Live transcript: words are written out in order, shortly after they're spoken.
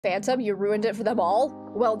Phantom, you ruined it for them all.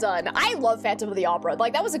 Well done. I love Phantom of the Opera.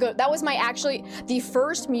 Like, that was my actually, the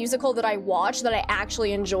first musical that I watched that I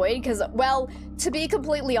actually enjoyed, because, well, to be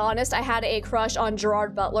completely honest, I had a crush on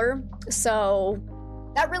Gerard Butler, so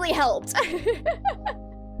that really helped.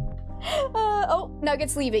 Oh,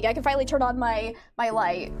 Nugget's leaving. I can finally turn on my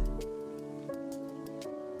light.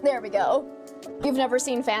 There we go. You've never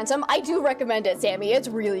seen Phantom? I do recommend it, Sammy. It's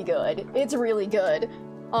really good. It's really good.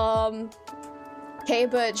 Okay,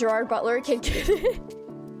 but Gerard Butler can get it.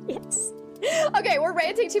 Yes. Okay, we're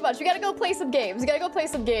ranting too much. We gotta go play some games.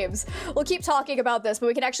 We'll keep talking about this, but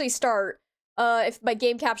we can actually start if my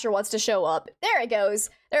game capture wants to show up. There it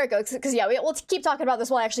goes. Because yeah, we'll keep talking about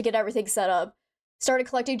this while I actually get everything set up. Started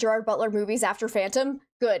collecting Gerard Butler movies after Phantom.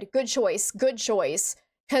 Good choice.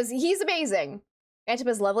 Because he's amazing. Phantom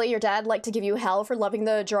is lovely. Your dad liked to give you hell for loving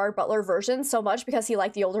the Gerard Butler version so much because he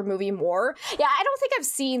liked the older movie more. Yeah, I don't think I've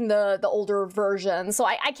seen the older version, so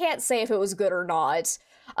I can't say if it was good or not.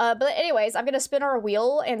 But anyways, I'm gonna spin our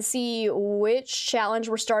wheel and see which challenge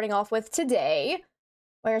we're starting off with today.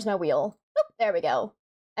 Where's my wheel? Oop, there we go.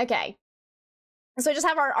 Okay. So I just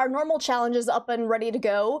have our normal challenges up and ready to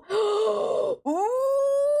go.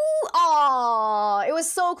 Ooh, aw, it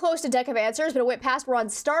was so close to deck of answers, but it went past. We're on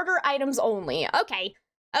starter items only. Okay.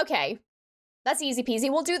 That's easy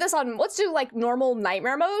peasy. We'll do this on, let's do like normal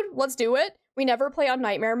nightmare mode. Let's do it. We never play on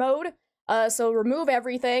nightmare mode. So remove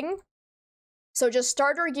everything. So just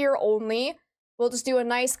starter gear only. We'll just do a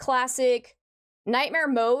nice classic nightmare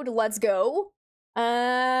mode. Let's go.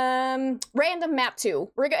 Random map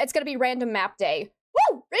 2. It's gonna be random map day.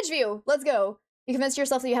 Woo! Ridgeview! Let's go. You convinced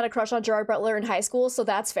yourself that you had a crush on Gerard Butler in high school, so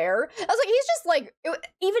that's fair. I was like, he's just like,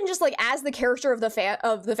 even just like as the character of the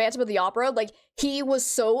Phantom of the Opera, like he was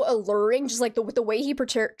so alluring, just like the way he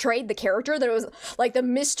portrayed the character, that it was like the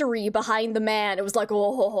mystery behind the man. It was like,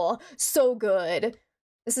 oh, so good.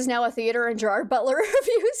 This is now a theater and Gerard Butler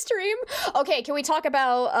review stream. Okay, can we talk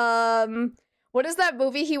about what is that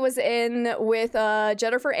movie he was in with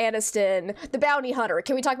Jennifer Aniston? The Bounty Hunter.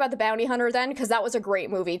 Can we talk about The Bounty Hunter then? Because that was a great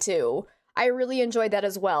movie too. I really enjoyed that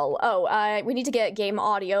as well. Oh, we need to get game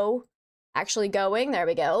audio actually going. There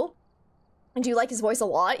we go. And do you like his voice a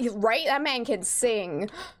lot? Right? That man can sing.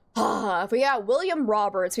 We got William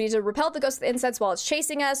Roberts. We need to repel the ghost of the incense while it's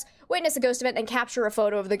chasing us, witness a ghost event, and capture a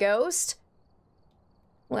photo of the ghost.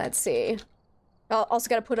 Let's see. Also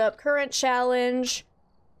got to put up current challenge.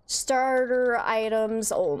 Starter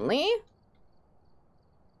items only.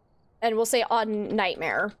 And we'll say on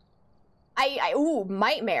nightmare. Ooh,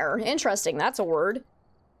 nightmare. Interesting, that's a word.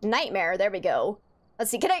 Nightmare, there we go. Let's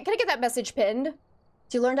see, can I get that message pinned?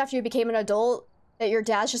 So you learned after you became an adult that your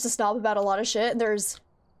dad's just a snob about a lot of shit. There's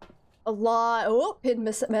a lot, oh, pinned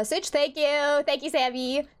message. Thank you,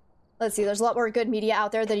 Sammy. Let's see, there's a lot more good media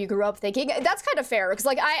out there than you grew up thinking. That's kind of fair, because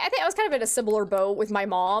like, I think I was kind of in a similar boat with my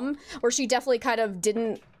mom, where she definitely kind of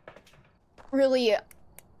didn't really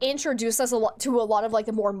introduce us to a lot of like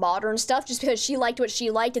the more modern stuff, just because she liked what she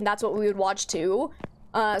liked and that's what we would watch too.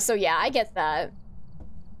 So yeah, I get that.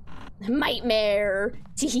 Nightmare.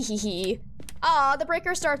 Teehee. Ah, the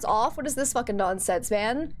breaker starts off. What is this fucking nonsense,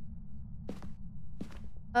 man?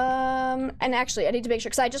 And actually, I need to make sure,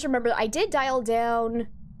 because I just remembered I did dial down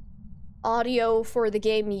audio for the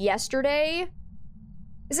game yesterday.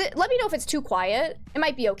 Let me know if it's too quiet. It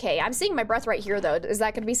might be okay. I'm seeing my breath right here though. Is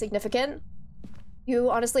that gonna be significant?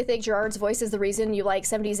 You honestly think Gerard's voice is the reason you like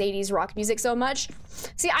 70s, 80s rock music so much?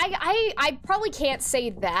 See, I probably can't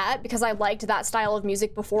say that because I liked that style of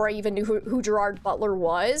music before I even knew who Gerard Butler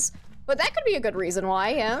was. But that could be a good reason why,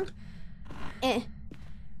 yeah.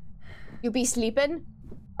 You be sleeping?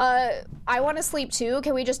 I want to sleep too.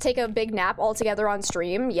 Can we just take a big nap all together on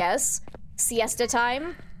stream? Yes. Siesta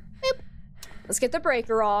time. Boop. Let's get the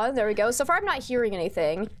breaker on. There we go. So far, I'm not hearing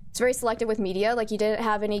anything. It's very selective with media. Like, you didn't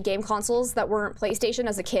have any game consoles that weren't PlayStation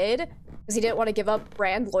as a kid because you didn't want to give up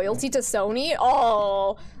brand loyalty to Sony.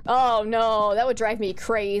 Oh no, that would drive me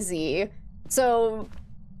crazy. So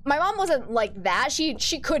my mom wasn't like that.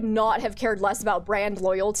 She could not have cared less about brand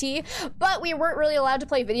loyalty, but we weren't really allowed to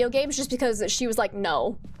play video games just because she was like,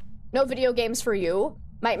 no video games for you.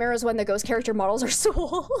 Nightmare is when the ghost character models are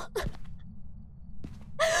swole.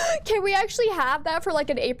 Can we actually have that for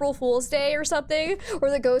like an April Fool's Day or something,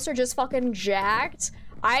 where the ghosts are just fucking jacked?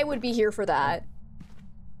 I would be here for that.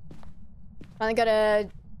 I got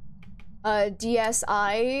a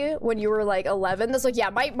DSi when you were like 11. That's like,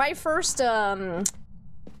 yeah, my first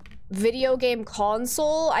video game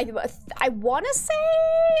console, I want to say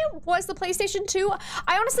was the PlayStation 2.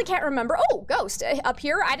 I honestly can't remember. Oh, ghost up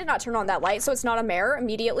here. I did not turn on that light, so it's not a mare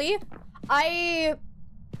immediately.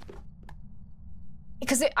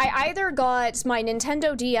 because I either got my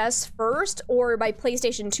Nintendo DS first or my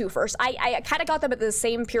PlayStation 2 first. I kind of got them at the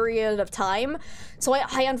same period of time, so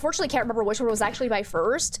I unfortunately can't remember which one was actually my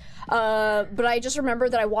first. But I just remember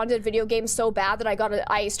that I wanted video games so bad that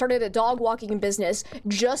I started a dog walking business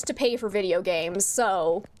just to pay for video games.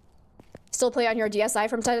 So, still play on your DSi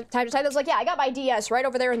from time to time? I was like, yeah, I got my DS right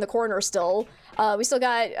over there in the corner still. We still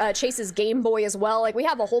got Chase's Game Boy as well. Like, we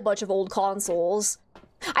have a whole bunch of old consoles.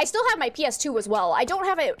 I still have my PS2 as well. I don't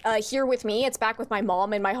have it here with me. It's back with my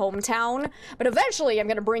mom in my hometown. But eventually I'm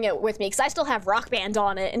gonna bring it with me because I still have Rock Band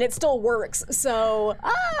on it and it still works. So,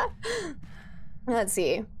 let's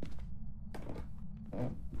see.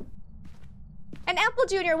 And Apple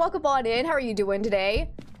Jr., welcome on in. How are you doing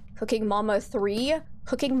today? Cooking Mama 3?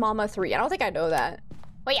 Cooking Mama 3. I don't think I know that.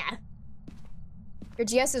 But yeah. Your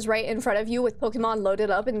DS is right in front of you with Pokemon loaded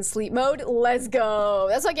up in sleep mode. Let's go.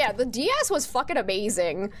 That's like, yeah, the DS was fucking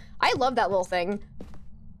amazing. I love that little thing.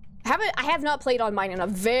 I have not played on mine in a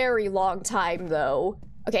very long time, though.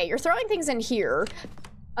 Okay, you're throwing things in here.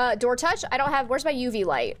 Door touch? I don't have... Where's my UV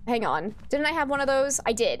light? Hang on. Didn't I have one of those?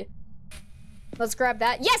 I did. Let's grab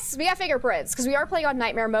that. Yes! We got fingerprints, because we are playing on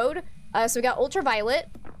nightmare mode. So we got ultraviolet.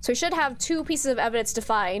 So we should have 2 pieces of evidence to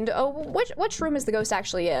find. Oh, which room is the ghost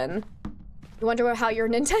actually in? You wonder how your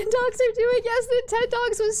Nintendogs are doing? Yes,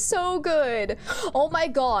 Nintendogs was so good. Oh my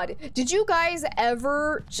god. Did you guys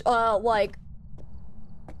ever, like,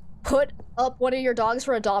 put up one of your dogs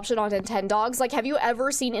for adoption on Nintendogs? Like, have you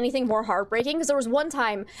ever seen anything more heartbreaking? Because there was one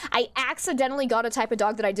time I accidentally got a type of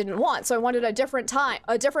dog that I didn't want, so I wanted a different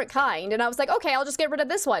kind, and I was like, okay, I'll just get rid of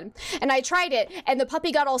this one. And I tried it, and the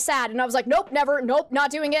puppy got all sad, and I was like, nope, never, nope,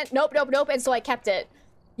 not doing it, nope, nope, nope, and so I kept it.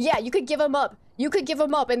 Yeah, you could give them up. You could give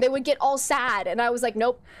them up and they would get all sad. And I was like,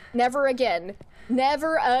 nope, never again.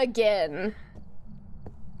 Never again.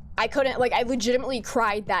 I couldn't, like, I legitimately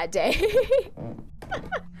cried that day.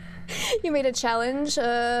 You made a challenge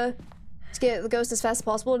to get the ghost as fast as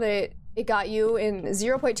possible and it got you in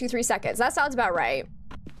 0.23 seconds. That sounds about right.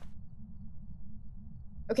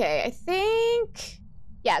 Okay, I think...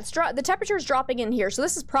 Yeah, the temperature is dropping in here, so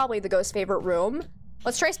this is probably the ghost's favorite room.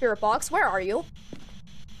 Let's try Spirit Box. Where are you?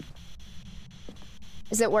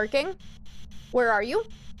 Is it working? Where are you?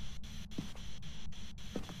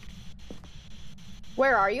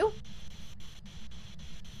 Where are you?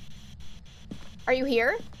 Are you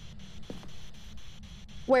here?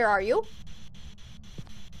 Where are you?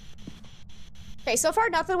 Okay, so far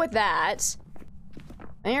nothing with that.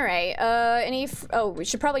 All right, oh, we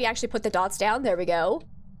should probably actually put the dots down. There we go.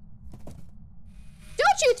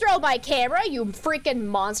 Don't you throw my camera, you freaking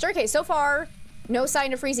monster. Okay, so far, no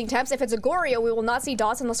sign of freezing temps. If it's a Goryo, we will not see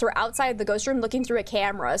dots unless we're outside the ghost room looking through a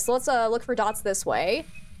camera. So let's look for dots this way.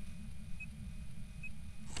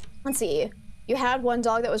 Let's see. You had one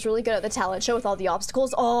dog that was really good at the talent show with all the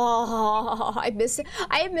obstacles. Oh, I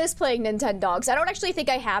miss playing Nintendogs. I don't actually think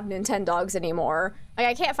I have Nintendogs anymore. Like,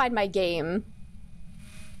 I can't find my game.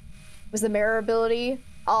 Was the mirror ability?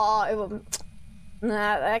 Oh,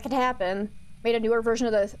 that could happen. Made a newer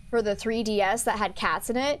version of for the 3DS that had cats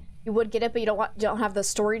in it. You would get it, but you don't have the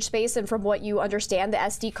storage space, and from what you understand, the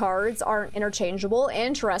SD cards aren't interchangeable.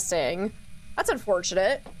 Interesting. That's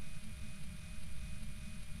unfortunate.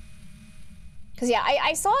 Cause yeah,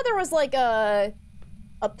 I saw there was like a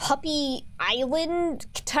Puppy Island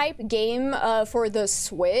type game for the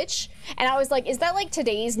Switch, and I was like, is that like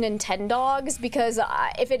today's Nintendogs? Because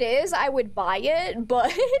if it is, I would buy it,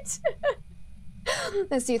 but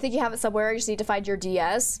let's see, you think you have it somewhere, you just need to find your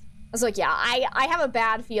DS? I was like, yeah, I have a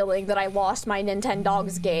bad feeling that I lost my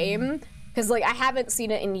Nintendogs game, because like I haven't seen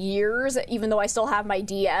it in years, even though I still have my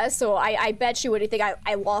DS, so I bet you anything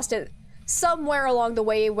I lost it somewhere along the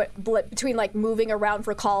way between like moving around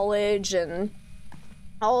for college and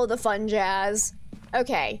all of the fun jazz.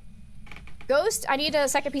 Okay. Ghost, I need a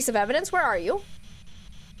second piece of evidence. Where are you?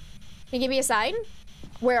 Can you give me a sign?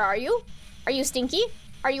 Where are you? Are you stinky?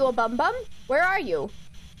 Are you a bum bum? Where are you?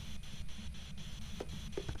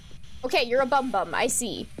 Okay, you're a bum bum. I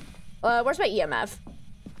see. Where's my EMF?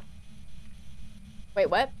 Wait,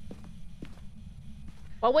 what?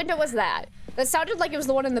 What window was that? That sounded like it was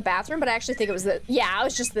the one in the bathroom, but I actually think it was the... Yeah, it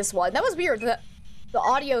was just this one. That was weird. The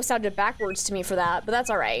audio sounded backwards to me for that, but that's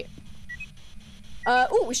all right.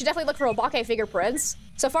 Ooh, we should definitely look for Obake fingerprints.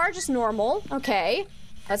 So far, just normal. Okay.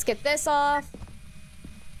 Let's get this off.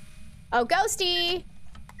 Oh, ghosty!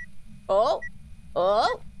 Oh.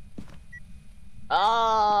 Oh.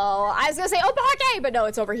 Oh. I was gonna say Obake, but no,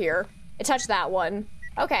 it's over here. It touched that one.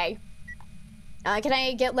 Okay. Can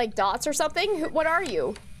I get, like, dots or something? What are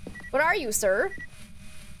you? What are you, sir?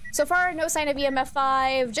 So far, no sign of EMF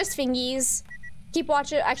 5, just fingies. Keep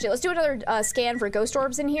watching. Actually, let's do another scan for ghost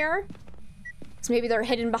orbs in here. So maybe they're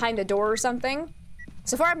hidden behind a door or something.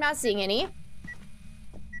 So far, I'm not seeing any.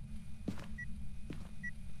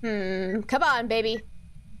 Come on, baby.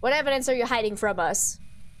 What evidence are you hiding from us?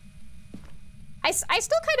 I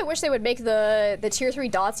still kind of wish they would make the tier 3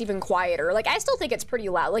 dots even quieter. Like, I still think it's pretty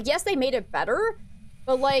loud. Like, yes, they made it better,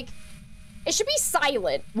 but like, it should be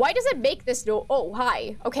silent. Why does it make this no— oh,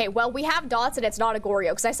 hi. Okay, well, we have dots and it's not a Goryo,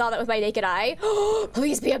 because I saw that with my naked eye.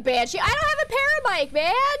 Please be a Banshee. I don't have a paramic,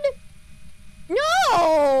 man!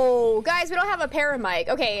 No! Guys, we don't have a paramic.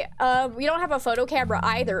 Okay, we don't have a photo camera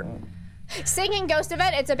either. Singing ghost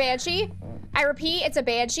event, it's a Banshee. I repeat, it's a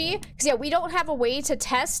Banshee. Because, yeah, we don't have a way to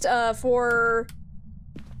test for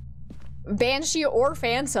Banshee or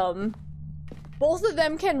Phantom. Both of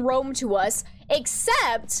them can roam to us,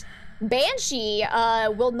 except Banshee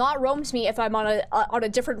will not roam to me if I'm on a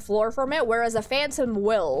different floor from it, whereas a Phantom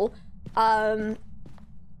will.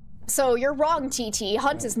 So you're wrong, TT.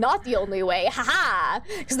 Hunt is not the only way. Haha!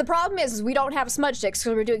 Because the problem is we don't have smudge sticks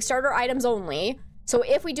because we're doing starter items only. So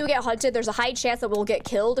if we do get hunted, there's a high chance that we'll get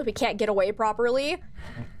killed if we can't get away properly.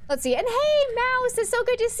 Let's see. And hey, Mouse, it's so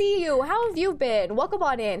good to see you. How have you been? Welcome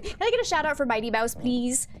on in. Can I get a shout out for Mighty Mouse,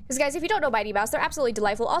 please? Because guys, if you don't know Mighty Mouse, they're absolutely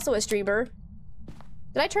delightful. Also a streamer.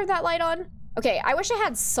 Did I turn that light on? Okay, I wish I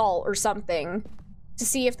had salt or something to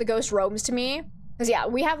see if the ghost roams to me. Because yeah,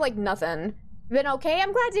 we have like nothing. Been okay?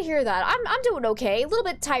 I'm glad to hear that. I'm doing okay. A little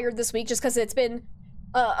bit tired this week just because it's been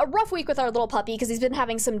a rough week with our little puppy because he's been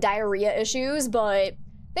having some diarrhea issues, but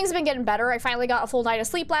things have been getting better. I finally got a full night of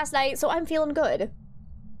sleep last night, so I'm feeling good.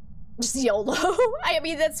 Just YOLO. I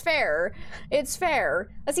mean, that's fair. It's fair.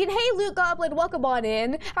 Let's see. Hey, Luke Goblin, welcome on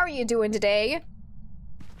in. How are you doing today?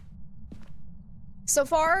 So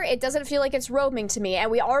far, it doesn't feel like it's roaming to me, and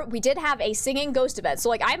we did have a singing ghost event, so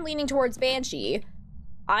like I'm leaning towards Banshee.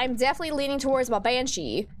 I'm definitely leaning towards my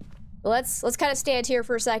Banshee. Let's kind of stand here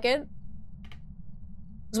for a second.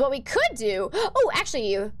 Is what we could do. Oh,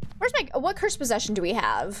 actually, where's what curse possession do we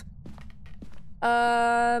have?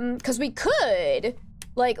 Because we could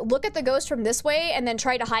like look at the ghost from this way and then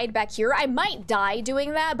try to hide back here. I might die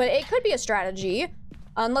doing that, but it could be a strategy,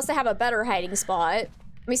 unless I have a better hiding spot.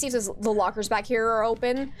 Let me see if the lockers back here are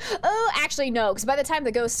open. Oh, actually no, because by the time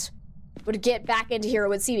the ghost would get back into here, it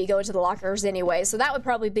would see me go into the lockers anyway. So that would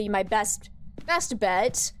probably be my best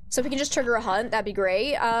bet. So if we can just trigger a hunt, that'd be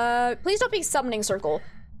great. Please don't be summoning circle.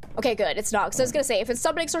 Okay, good. It's not. So I was gonna say, if it's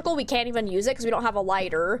summoning circle, we can't even use it because we don't have a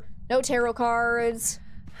lighter. No tarot cards.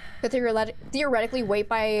 Could theoretically wait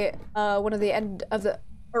by one of the ends of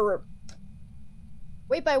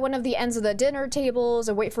the dinner tables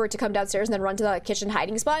and wait for it to come downstairs and then run to the kitchen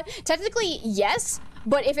hiding spot. Technically, yes,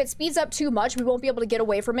 but if it speeds up too much, we won't be able to get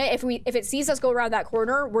away from it. If it sees us go around that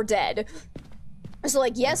corner, we're dead. So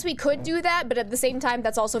like, yes, we could do that, but at the same time,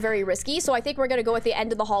 that's also very risky. So I think we're gonna go at the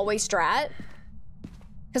end of the hallway strat,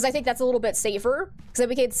 because I think that's a little bit safer, because then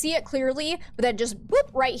we can see it clearly, but then just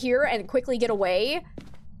boop right here and quickly get away.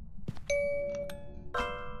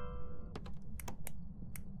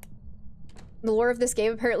 The lore of this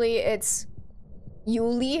game, apparently it's you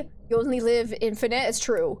only live infinite. It's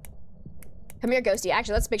true. Come here, Ghosty.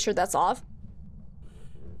 Actually, let's make sure that's off.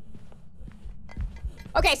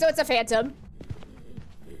 Okay, so it's a phantom.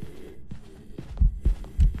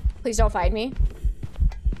 Please don't find me.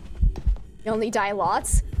 You only die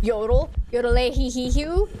lots. Yodel. Yodel hee hee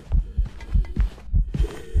hoo.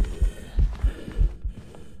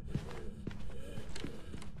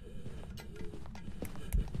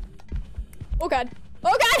 Oh god.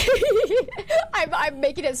 Oh god! I'm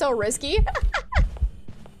making it so risky.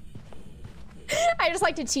 I just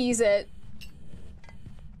like to tease it.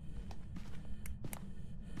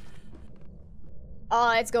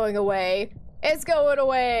 Oh, it's going away. It's going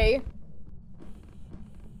away.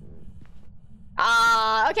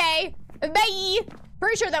 Ah, okay. Bye!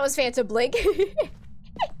 Pretty sure that was Phantom Blink.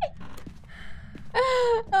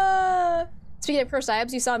 Speaking of cursed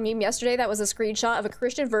items, you saw a meme yesterday that was a screenshot of a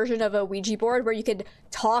Christian version of a Ouija board where you could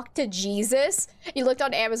talk to Jesus. You looked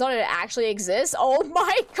on Amazon and it actually exists. Oh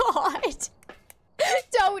my god!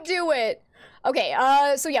 Don't do it! Okay,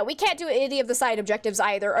 so yeah, we can't do any of the side objectives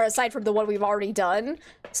either, or aside from the one we've already done.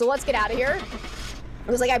 So let's get out of here.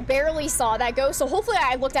 It was like I barely saw that ghost, so hopefully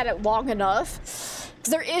I looked at it long enough.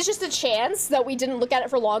 Because there is just a chance that we didn't look at it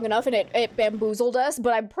for long enough and it bamboozled us,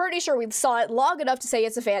 but I'm pretty sure we saw it long enough to say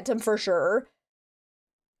it's a phantom for sure.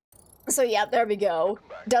 So yeah, there we go.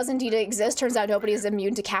 Does indeed exist. Turns out nobody is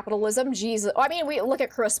immune to capitalism. Jesus. I mean, we look at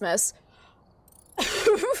Christmas.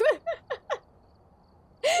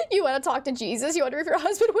 You want to talk to Jesus? You wonder if your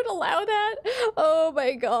husband would allow that? Oh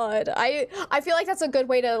my god. I feel like that's a good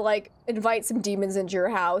way to, like, invite some demons into your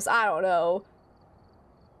house. I don't know.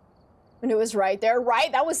 And it was right there.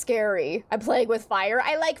 Right? That was scary. I'm playing with fire.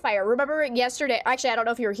 I like fire. Remember yesterday? Actually, I don't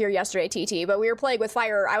know if you were here yesterday, TT, but we were playing with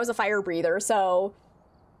fire. I was a fire breather, so...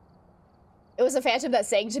 It was a phantom that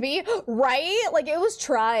sang to me. Right? Like, it was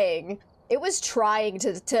trying. It was trying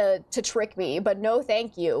to trick me, but no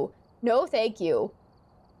thank you. No thank you.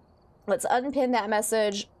 Let's unpin that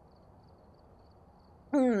message.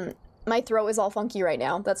 My throat is all funky right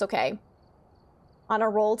now. That's okay. On a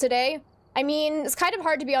roll today? I mean, it's kind of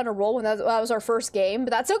hard to be on a roll when that was our first game,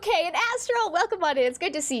 but that's okay. And Astro, welcome on in. It's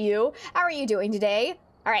good to see you. How are you doing today?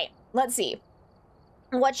 All right, let's see.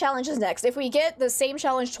 What challenge is next? If we get the same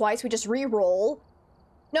challenge twice, we just re-roll.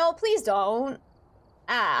 No, please don't.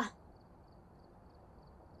 Ah.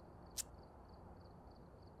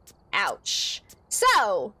 Ouch.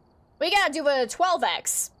 So, we gotta do a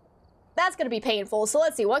 12x. That's gonna be painful. So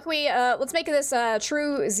let's see, what can we, let's make this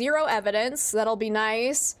true 0 evidence. That'll be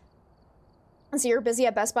nice. So you're busy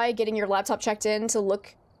at Best Buy getting your laptop checked in to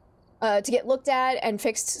look, to get looked at and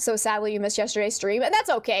fixed, so sadly you missed yesterday's stream. And that's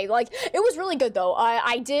okay, like, it was really good though.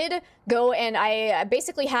 I did go and I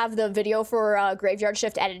basically have the video for Graveyard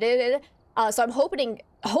Shift edited. So I'm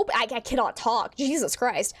I cannot talk, Jesus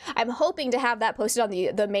Christ. I'm hoping to have that posted on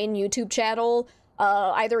the main YouTube channel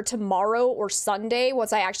either tomorrow or Sunday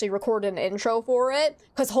once I actually record an intro for it.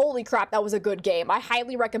 Because holy crap, that was a good game. I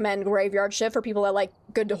highly recommend Graveyard Shift for people that like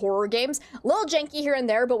good horror games. A little janky here and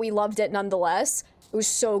there, but we loved it nonetheless. It was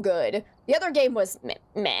so good. The other game was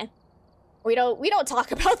meh. We don't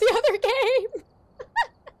talk about the other game.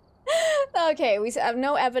 Okay, we have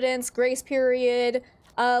no evidence, grace period.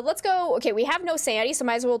 Let's go. Okay, we have no sanity, so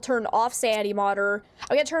might as well turn off sanity monitor.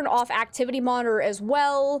 I'm gonna turn off activity monitor as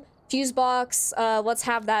well. Fuse box, let's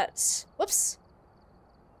have that, whoops.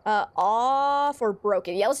 Off or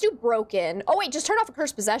broken? Yeah, let's do broken. Oh wait, just turn off a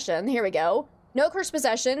cursed possession. Here we go. No cursed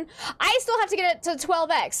possession. I still have to get it to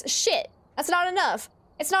 12x. Shit, that's not enough.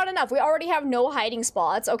 It's not enough. We already have no hiding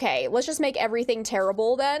spots. Okay, let's just make everything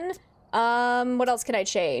terrible then. What else can I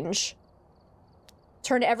change?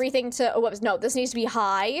 Turn everything to, oh, whoops, no, this needs to be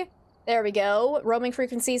high. There we go. Roaming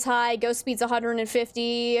frequency's high. Ghost speed's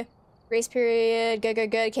 150. Grace period, good.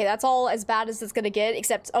 Okay, that's all as bad as it's gonna get,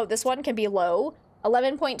 except, oh, this one can be low.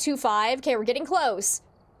 11.25. Okay, we're getting close.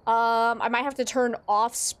 I might have to turn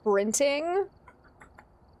off sprinting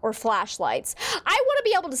or flashlights. I want to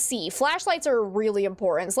be able to see. Flashlights are really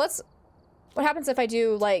important. So let's, what happens if I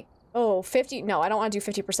do like, oh, 50? No, I don't want to do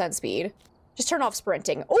 50% speed. Just turn off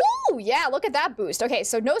sprinting. Oh, yeah, look at that boost. Okay,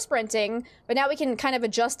 so no sprinting, but now we can kind of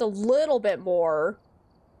adjust a little bit more.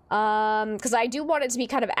 Because I do want it to be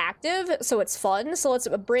kind of active, so it's fun. So let's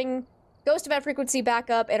bring ghost event frequency back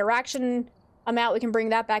up, interaction amount, we can bring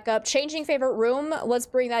that back up. Changing favorite room, let's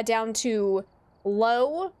bring that down to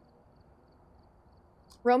low.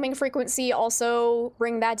 Roaming frequency, also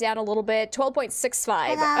bring that down a little bit.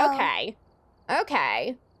 12.65. Hello. Okay.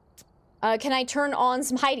 Okay. Can I turn on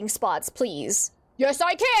some hiding spots, please? Yes,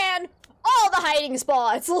 I can! All the hiding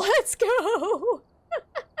spots! Let's go!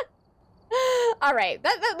 Alright,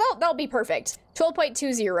 that'll be perfect.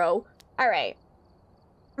 12.20. Alright.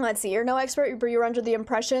 Let's see, you're no expert, but you're under the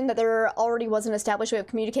impression that there already was an established way of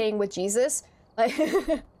communicating with Jesus. But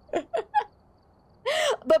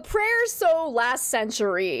prayer's so last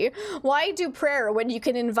century. Why do prayer when you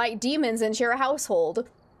can invite demons into your household?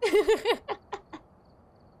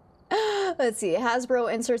 Let's see,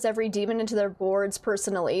 Hasbro inserts every demon into their boards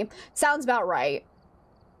personally. Sounds about right.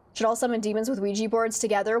 Should all summon demons with Ouija boards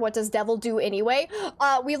together? What does devil do anyway?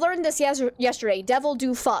 We learned this yesterday. Devil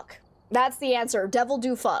do fuck. That's the answer. Devil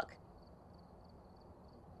do fuck.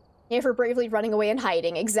 Yeah, for bravely running away and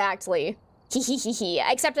hiding. Exactly. Hee.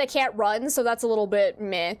 Except I can't run, so that's a little bit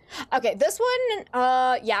meh. Okay, this one,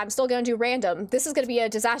 yeah, I'm still gonna do random. This is gonna be a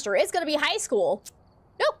disaster. It's gonna be high school.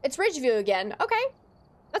 Nope, it's Ridgeview again. Okay,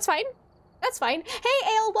 that's fine. That's fine.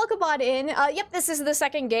 Hey, Ale, welcome on in. Yep, this is the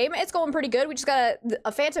second game. It's going pretty good. We just got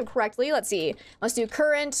a phantom correctly. Let's see. Let's do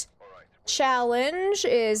current challenge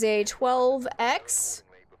is a 12x.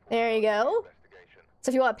 There you go. So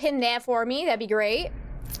if you want to pin that for me, that'd be great.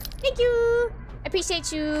 Thank you. I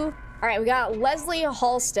appreciate you. All right, we got Leslie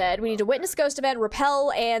Halstead. We need to witness ghost event,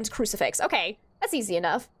 repel, and crucifix. Okay, that's easy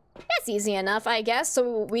enough. That's easy enough, I guess.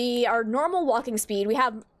 So we are normal walking speed. We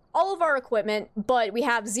have all of our equipment, but we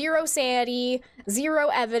have 0 sanity, 0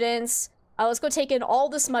 evidence. Let's go take in all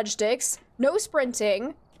the smudge sticks. No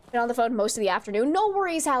sprinting. Been on the phone most of the afternoon. No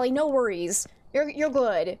worries, Hallie, no worries. You're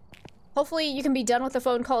good. Hopefully you can be done with the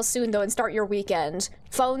phone calls soon, though, and start your weekend.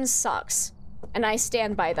 Phone sucks. and I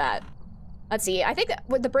stand by that. Let's see, I think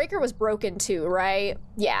that the breaker was broken too, right?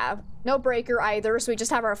 Yeah, no breaker either, so we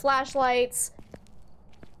just have our flashlights.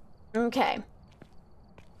 Okay.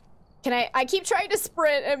 Can I keep trying to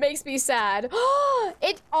sprint, it makes me sad.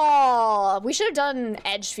 We should have done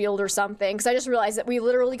Edgefield or something, because I just realized that we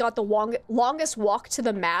literally got the longest walk to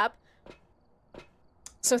the map.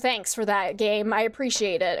 So thanks for that, game. I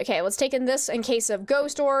appreciate it. Okay, let's take in this in case of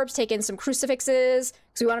ghost orbs, take in some crucifixes,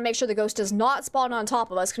 because we want to make sure the ghost does not spawn on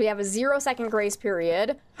top of us, because we have a 0-second grace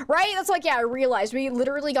period. Right? That's like, yeah, I realized we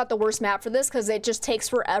literally got the worst map for this, because it just takes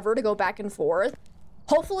forever to go back and forth.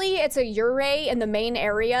 Hopefully it's a Ure in the main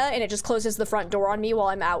area, and it just closes the front door on me while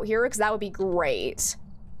I'm out here, because that would be great.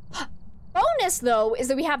 Bonus, though, is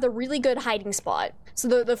that we have the really good hiding spot.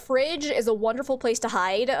 So the fridge is a wonderful place to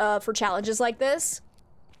hide for challenges like this.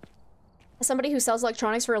 As somebody who sells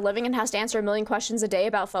electronics for a living and has to answer a million questions a day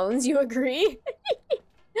about phones, you agree?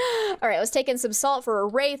 All right, let's take in some salt for a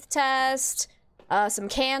Wraith test. Some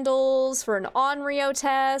candles for an Onryo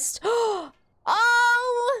test. Oh!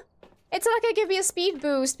 It's not gonna give me a speed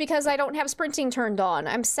boost because I don't have sprinting turned on.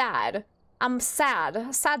 I'm sad. I'm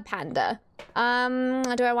sad. Sad panda.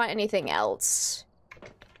 Do I want anything else?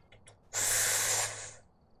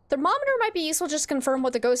 Thermometer might be useful just to confirm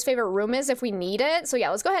what the ghost's favorite room is if we need it. So yeah,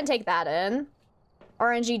 let's go ahead and take that in.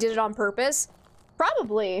 RNG did it on purpose.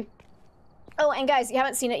 Probably. Oh, and guys, you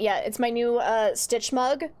haven't seen it yet. It's my new Stitch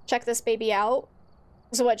mug. Check this baby out.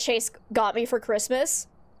 This is what Chase got me for Christmas.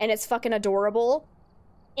 And it's fucking adorable.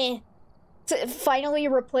 To finally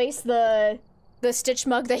replace the Stitch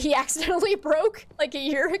mug that he accidentally broke like a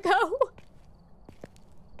year ago.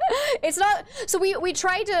 It's not, so we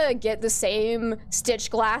tried to get the same Stitch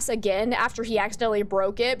glass again after he accidentally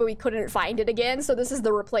broke it, but we couldn't find it again, so this is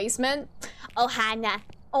the replacement. Ohana.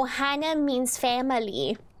 Ohana means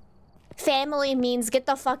family. Family means get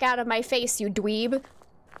the fuck out of my face, you dweeb.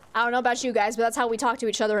 I don't know about you guys, but that's how we talk to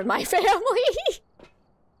each other in my family.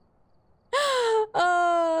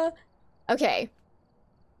 Okay.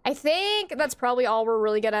 I think that's probably all we're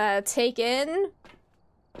really gonna take in.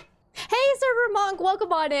 Hey, Server Monk,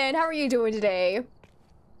 welcome on in. How are you doing today?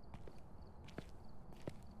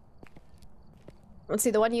 Let's see,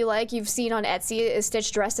 the one you like, you've seen on Etsy is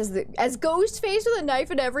Stitch dressed as Ghostface with a knife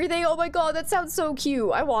and everything. Oh my god, that sounds so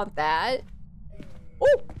cute. I want that.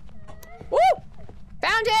 Ooh! Ooh!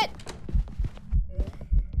 Found it!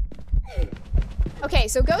 Okay,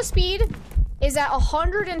 so ghost speed is at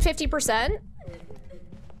 150%.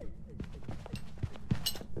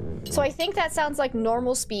 So I think that sounds like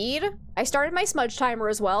normal speed. I started my smudge timer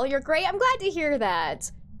as well. You're great. I'm glad to hear that.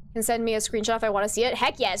 You can send me a screenshot if I want to see it.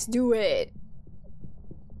 Heck yes, do it.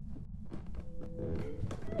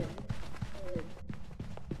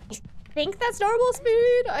 I think that's normal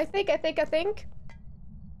speed. I think.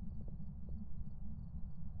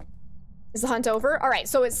 Is the hunt over? All right,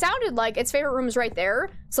 so it sounded like its favorite room is right there.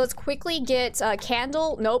 So let's quickly get a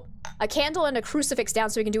candle. Nope. A candle and a crucifix down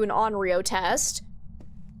so we can do an Onryo test.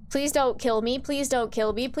 Please don't kill me. Please don't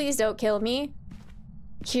kill me. Please don't kill me.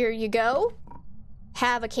 Here you go.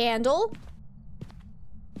 Have a candle.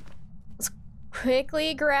 Let's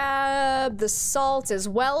quickly grab the salt as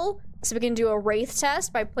well. So we can do a Wraith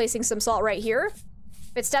test by placing some salt right here.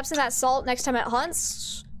 If it steps in that salt next time it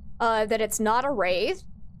hunts, then it's not a Wraith.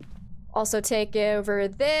 Also take over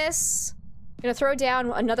this. I'm gonna throw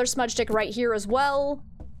down another smudge stick right here as well.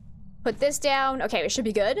 Put this down. Okay, it should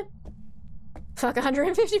be good. Fuck,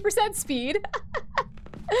 150% speed.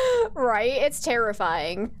 Right? It's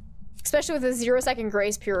terrifying. Especially with a 0-second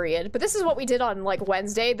grace period. But this is what we did on, like,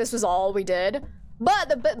 Wednesday. This was all we did. But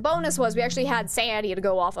the bonus was we actually had sanity to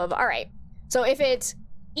go off of. Alright. So if it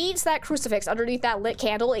eats that crucifix underneath that lit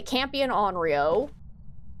candle, it can't be an Onryo.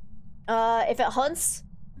 If it hunts...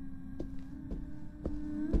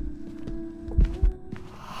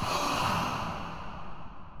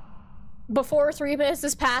 before 3 minutes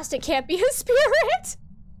has passed, it can't be a spirit.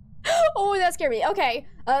 Oh, that scared me. Okay,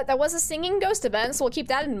 that was a singing ghost event, so we'll keep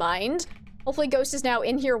that in mind. Hopefully Ghost is now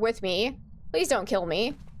in here with me. Please don't kill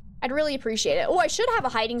me. I'd really appreciate it. Oh, I should have a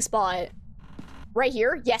hiding spot right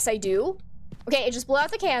here. Yes, I do. Okay, it just blew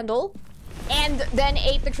out the candle and then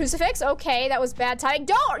ate the crucifix. Okay, that was bad timing.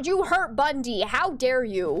 Don't you hurt Bundy. How dare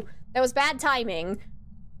you? That was bad timing.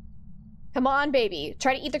 Come on, baby.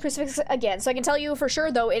 Try to eat the crucifix again. So I can tell you for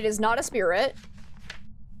sure, though, it is not a spirit.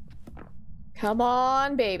 Come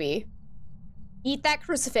on, baby. Eat that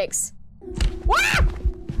crucifix. Wah!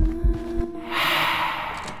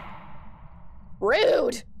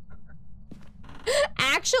 Rude.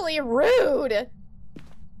 Actually rude.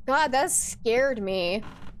 God, that scared me.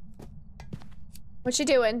 What's she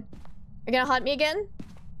doing? You're gonna hunt me again?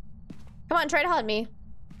 Come on, try to hunt me.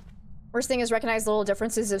 Worst thing is recognize little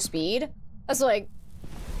differences of speed. That's like...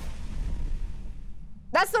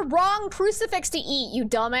 That's the wrong crucifix to eat, you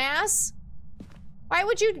dumbass. Why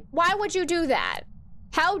would you do that?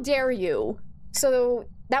 How dare you? So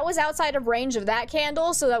that was outside of range of that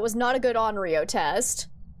candle, so that was not a good Onryo test.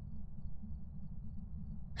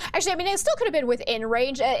 Actually, I mean, it still could have been within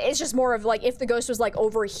range. It's just more of like, if the ghost was like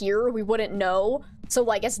over here, we wouldn't know. So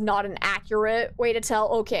like, it's not an accurate way to tell.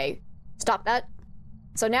 Okay, stop that.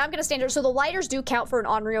 So now I'm gonna stand here. So the lighters do count for an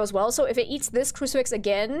Onryo as well. So if it eats this crucifix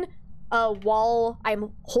again, while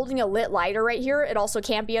I'm holding a lit lighter right here, it also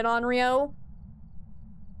can't be an Onryo.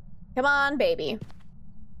 Come on, baby.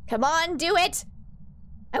 Come on, do it!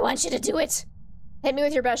 I want you to do it! Hit me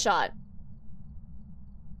with your best shot.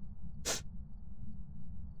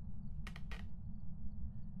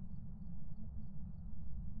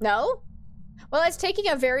 No? Well, it's taking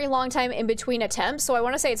a very long time in between attempts, so I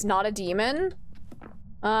want to say it's not a demon.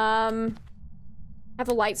 Have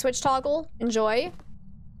a light switch toggle. Enjoy.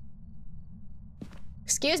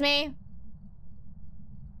 Excuse me.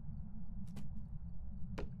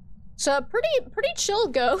 So pretty chill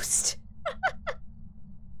ghost.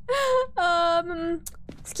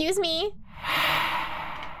 Excuse me.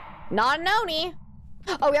 Not an Oni.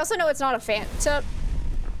 Oh, we also know it's not a Phantom.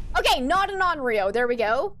 Okay, not an Onryo. There we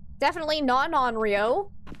go. Definitely not an Onryo.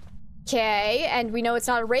 Okay, and we know it's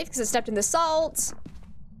not a Wraith because it stepped in the salt.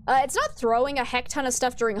 It's not throwing a heck ton of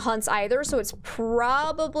stuff during hunts either, so it's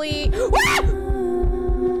probably...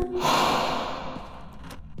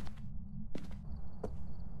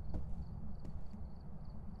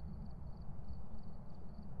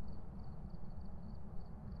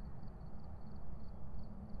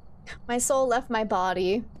 My soul left my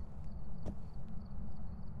body.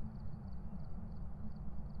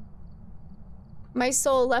 My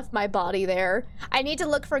soul left my body there. I need to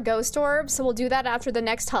look for ghost orbs, so we'll do that after the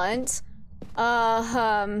next hunt.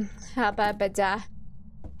 Habada.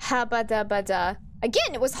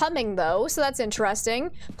 Again, it was humming though, so that's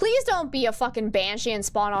interesting. Please don't be a fucking banshee and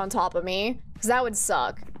spawn on top of me, because that would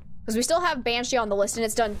suck. Because we still have banshee on the list, and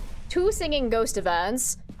it's done 2 singing ghost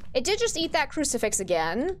events. It did just eat that crucifix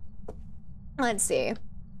again. Let's see.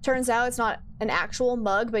 Turns out it's not an actual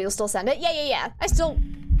mug, but you'll still send it. Yeah. I still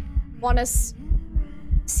want to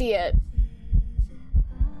see it.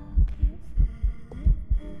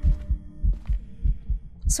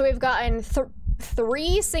 So we've gotten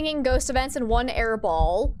 3 singing ghost events and 1 air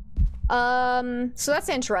ball. So that's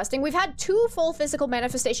interesting. We've had 2 full physical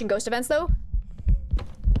manifestation ghost events though.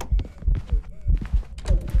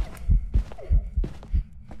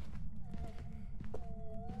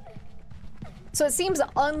 So it seems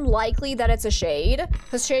unlikely that it's a shade,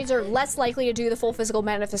 because shades are less likely to do the full physical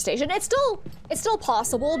manifestation. It's still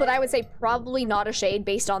possible, but I would say probably not a shade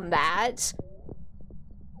based on that.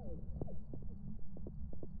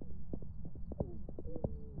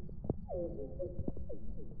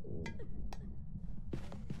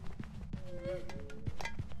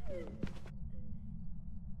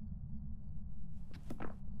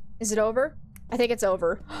 Is it over? I think it's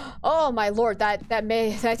over. Oh my lord,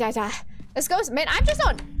 this ghost, man, I'm just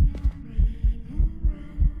on.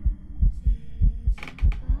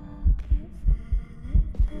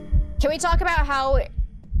 Can we talk about how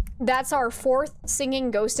that's our 4th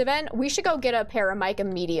singing ghost event? We should go get a paramic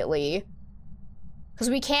immediately. Because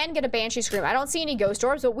we can get a banshee scream. I don't see any ghost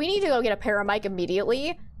orbs, but we need to go get a paramic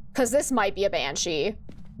immediately. Because this might be a banshee.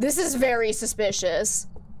 This is very suspicious.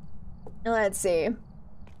 Let's see.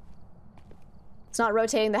 It's not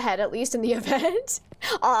rotating the head, at least in the event.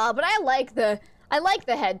 But I like the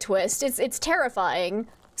head twist. It's terrifying.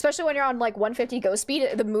 Especially when you're on like 150 ghost speed,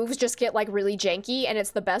 the moves just get like really janky and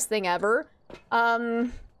it's the best thing ever. Cause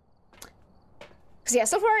yeah,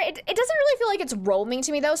 so far it doesn't really feel like it's roaming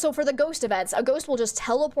to me though. So for the ghost events, a ghost will just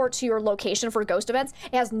teleport to your location for ghost events.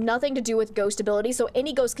 It has nothing to do with ghost ability, so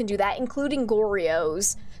any ghost can do that, including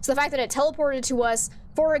Goryo's. So the fact that it teleported to us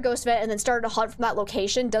for a ghost event and then started to hunt from that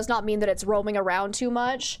location does not mean that it's roaming around too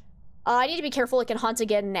much. I need to be careful it can hunt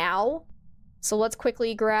again now. So let's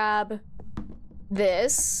quickly grab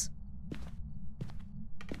this.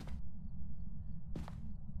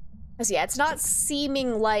 Cause yeah, it's not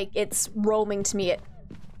seeming like it's roaming to me.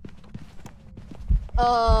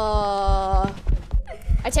 I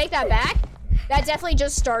take that back. That definitely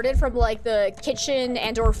just started from like the kitchen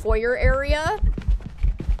and or foyer area.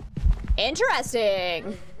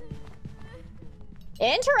 Interesting.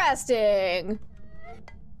 Interesting.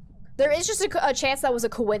 There is just a chance that was a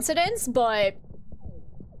coincidence, but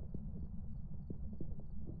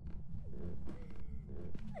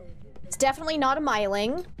it's definitely not a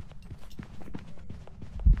myling.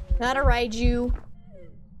 Not a Raiju.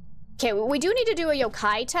 Okay, we do need to do a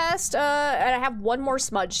yokai test, and I have one more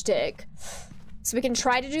smudge stick. So we can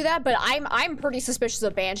try to do that, but I'm pretty suspicious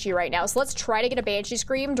of Banshee right now. So let's try to get a Banshee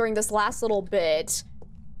scream during this last little bit.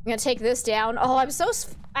 I'm gonna take this down. Oh, I'm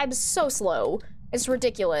so slow. It's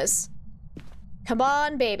ridiculous. Come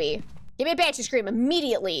on, baby. Give me a Banshee scream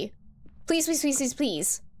immediately. Please, please, please, please,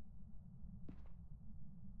 please.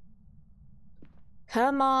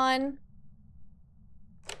 Come on.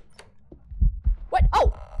 What?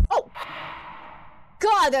 Oh! Oh!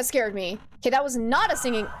 God, that scared me. Okay, that was not a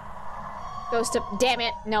singing ghost of— damn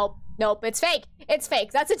it. Nope. Nope, it's fake. It's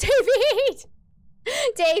fake. That's a Davey.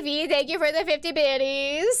 Davey, thank you for the 50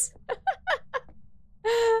 biddies.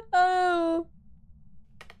 Oh.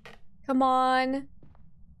 Come on.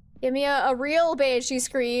 Give me a real Banshee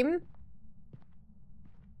scream.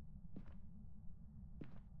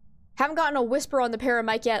 Haven't gotten a whisper on the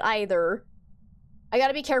paramic yet either. I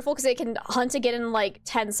gotta be careful because it can hunt again in like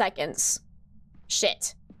 10 seconds.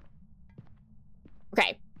 Shit.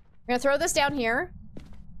 Okay. I'm gonna throw this down here.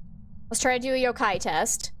 Let's try to do a yokai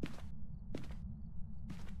test.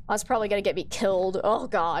 Oh, it's probably gonna get me killed. Oh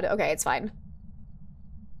god. Okay, it's fine.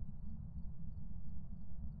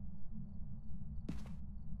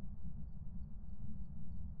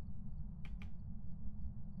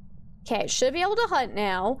 Okay, should be able to hunt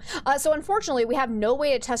now. So unfortunately, we have no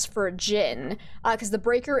way to test for a Jinn, because the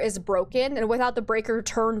breaker is broken, and without the breaker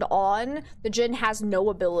turned on, the Jinn has no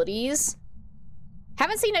abilities.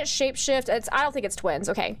 Haven't seen it shapeshift. I don't think it's twins.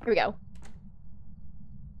 Okay, here we go.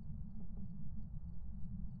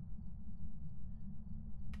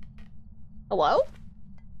 Hello?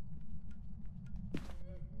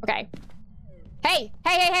 Okay. Hey!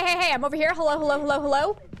 Hey, hey, hey, hey, hey! I'm over here. Hello, hello, hello,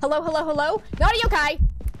 hello? Hello, hello, hello? Not a yokai!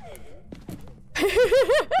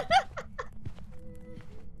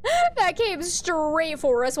 That came straight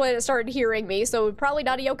for us when it started hearing me, so probably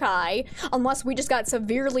not a yokai, unless we just got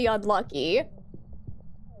severely unlucky.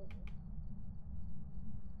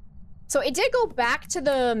 So it did go back to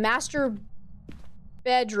the master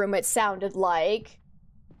bedroom, it sounded like.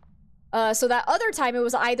 So that other time it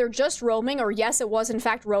was either just roaming, or yes, it was in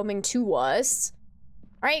fact roaming to us.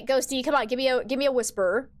 All right, Ghosty, come on, give me a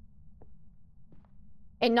whisper.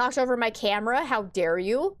 It knocked over my camera. How dare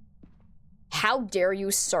you? How dare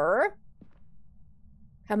you, sir?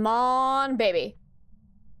 Come on, baby.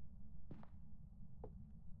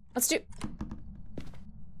 Let's do...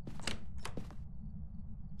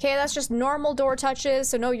 Okay, that's just normal door touches,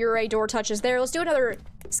 so no Urei door touches there. Let's do another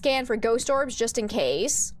scan for ghost orbs, just in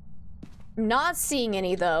case. I'm not seeing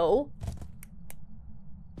any, though.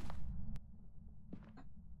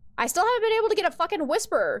 I still haven't been able to get a fucking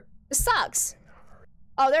whisper. This sucks.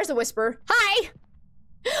 Oh, there's a whisper. Hi!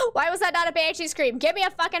 Why was that not a Banshee scream? Give me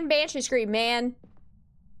a fucking Banshee scream, man.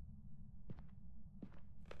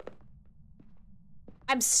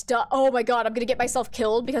 I'm stuck. Oh my god, I'm gonna get myself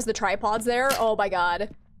killed because the tripod's there. Oh my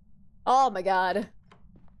god. Oh my god.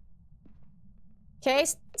 Okay,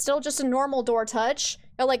 still just a normal door touch.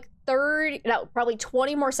 Got like 30, no, probably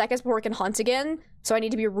 20 more seconds before it can hunt again. So I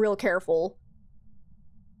need to be real careful.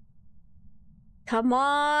 Come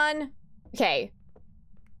on. Okay.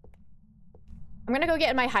 I'm gonna go get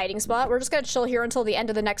in my hiding spot. We're just gonna chill here until the end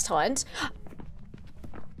of the next hunt.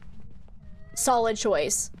 Solid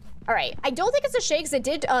choice. All right, I don't think it's a shade because it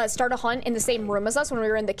did start a hunt in the same room as us when we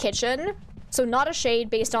were in the kitchen. So not a shade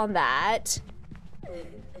based on that.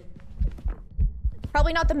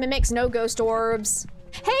 Probably not the mimics, no ghost orbs.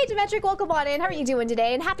 Hey, Demetric, welcome on in. How are you doing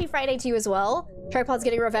today? And happy Friday to you as well. Tripod's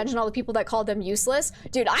getting revenge on all the people that called them useless.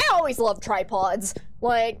 Dude, I always loved tripods.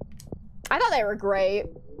 Like, I thought they were great.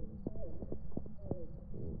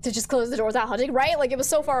 To just close the door without hunting, right? Like, it was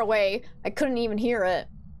so far away, I couldn't even hear it.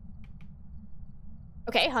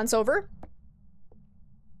 Okay, hunt's over.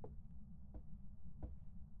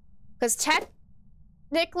 Because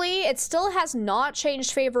technically, it still has not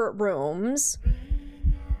changed favorite rooms.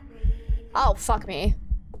 Oh, fuck me.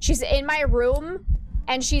 She's in my room,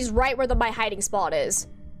 and she's right where my hiding spot is.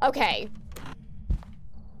 Okay.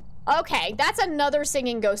 Okay, that's another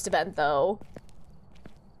singing ghost event, though.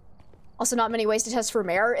 Also, not many ways to test for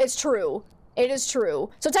mare. It's true. It is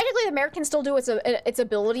true. So technically, the mare can still do its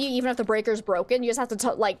ability, even if the breaker's broken. You just have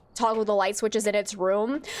to, like, toggle the light switches in its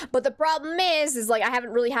room. But the problem is like, I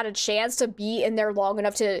haven't really had a chance to be in there long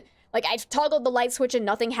enough to... Like, I've toggled the light switch and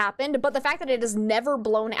nothing happened, but the fact that it has never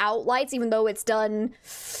blown out lights, even though it's done,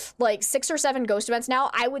 like, 6 or 7 ghost events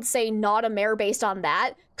now, I would say not a mare based on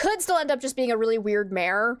that. Could still end up just being a really weird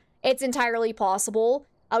mare. It's entirely possible.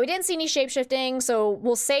 We didn't see any shapeshifting, so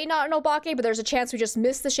we'll say not an Obake, but there's a chance we just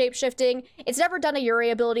missed the shapeshifting. It's never done a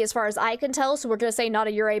Yurei ability as far as I can tell, so we're gonna say not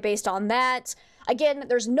a Yurei based on that. Again,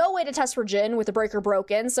 there's no way to test for Jin with the breaker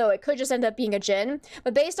broken, so it could just end up being a Jin.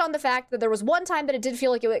 But based on the fact that there was one time that it did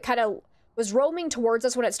feel like it kind of was roaming towards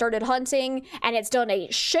us when it started hunting, and it's done a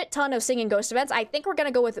shit ton of singing ghost events, I think we're gonna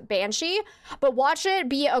go with Banshee. But watch it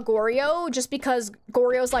be a Goryo, just because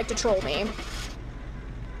Goryos like to troll me.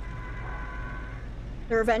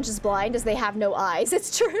 The revenge is blind as they have no eyes.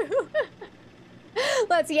 It's true.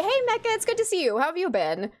 Let's see. Hey, Mecha, it's good to see you. How have you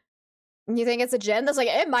been? You think it's a Jin? That's like,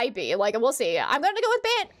 it might be. Like, we'll see. I'm gonna go with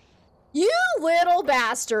Ban. You little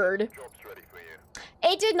bastard.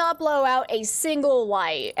 It did not blow out a single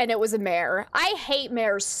light, and it was a mare. I hate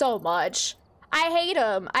mares so much. I hate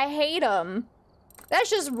them. I hate them. That's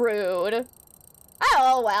just rude.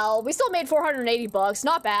 Oh, well. We still made 480 bucks.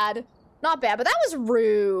 Not bad. Not bad, but that was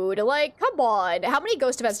rude. Like, come on. How many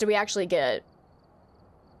ghost events do we actually get?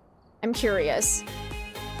 I'm curious.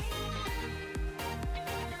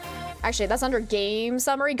 Actually, that's under game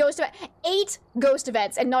summary. Ghost event. 8 ghost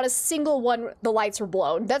events, and not a single one the lights were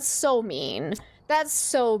blown. That's so mean. That's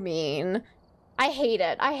so mean. I hate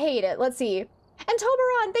it. I hate it. Let's see. And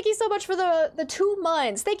Toberon, thank you so much for the 2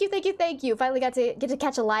 months. Thank you, thank you, thank you. Finally get to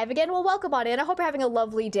catch a live again. Well, welcome on in. I hope you're having a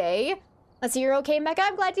lovely day. Let's see, you're okay, Mecha?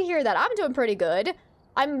 I'm glad to hear that. I'm doing pretty good.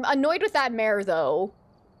 I'm annoyed with that mare, though.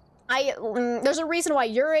 There's a reason why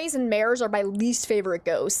Yureis and mares are my least favorite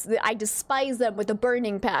ghosts. I despise them with a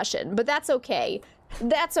burning passion, but that's okay.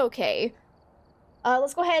 That's okay.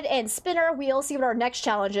 Let's go ahead and spin our wheel, see what our next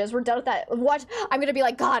challenge is. We're done with that. What? I'm gonna be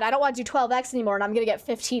like, God, I don't want to do 12x anymore, and I'm gonna get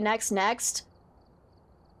 15x next.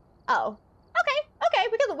 Oh. Okay,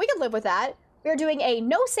 we can live with that. We're doing a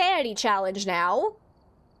no sanity challenge now.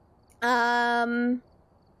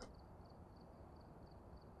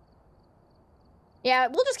 Yeah,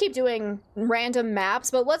 we'll just keep doing random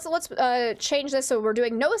maps, but let's change this so we're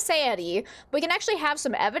doing no sanity. We can actually have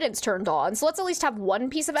some evidence turned on, so let's at least have one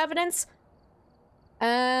piece of evidence.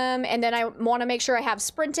 And then I want to make sure I have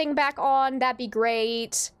sprinting back on. That'd be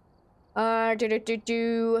great.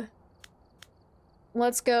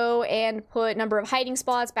 Let's go and put number of hiding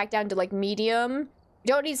spots back down to like medium. We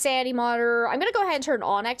don't need sanity monitor. I'm gonna go ahead and turn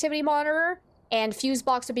on activity monitor, and fuse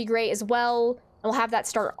box would be great as well. And we'll have that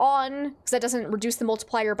start on because that doesn't reduce the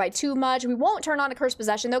multiplier by too much. We won't turn on a cursed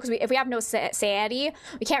possession though, because if we have no sanity,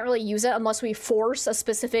 we can't really use it unless we force a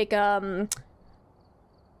specific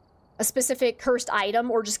cursed item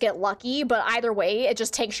or just get lucky. But either way, it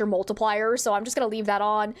just takes your multiplier. So I'm just gonna leave that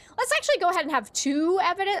on. Let's actually go ahead and have 2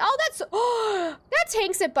 evidence. Oh, that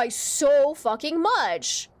tanks it by so fucking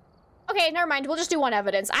much. Okay, never mind. We'll just do 1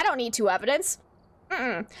 evidence. I don't need 2 evidence.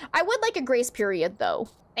 I would like a grace period though.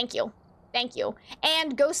 Thank you. Thank you.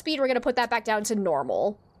 And ghost speed, we're gonna put that back down to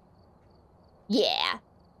normal. Yeah.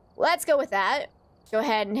 Let's go with that. Go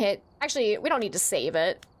ahead and hit... Actually, we don't need to save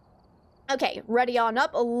it. Okay, ready on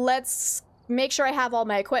up. Let's make sure I have all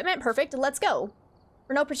my equipment. Perfect. Let's go.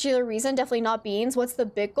 For no particular reason, definitely not beans. What's the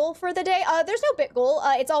bit goal for the day? There's no bit goal.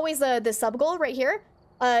 It's always the sub goal right here.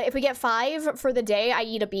 If we get 5 for the day, I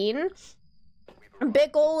eat a bean.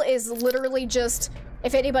 Bit goal is literally just...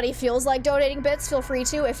 If anybody feels like donating bits, feel free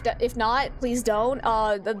to. If not, please don't.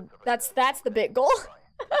 That's the bit goal.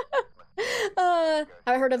 Have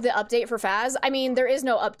I heard of the update for Phas? I mean, there is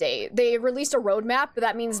no update. They released a roadmap, but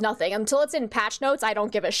that means nothing. Until it's in patch notes, I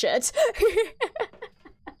don't give a shit.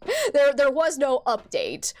 There was no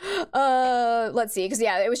update. Let's see, because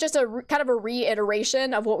yeah, it was just a kind of a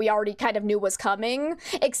reiteration of what we already kind of knew was coming,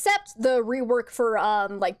 except the rework for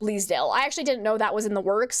like Bleasdale. I actually didn't know that was in the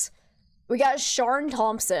works. We got Sharn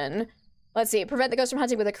Thompson. Let's see. Prevent the ghost from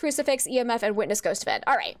hunting with a crucifix, EMF, and witness ghost event.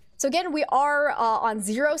 All right. So again, we are on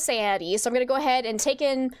 0 sanity. So I'm going to go ahead and take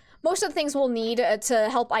in most of the things we'll need to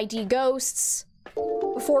help ID ghosts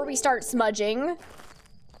before we start smudging.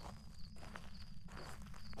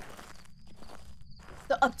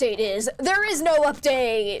 The update is, there is no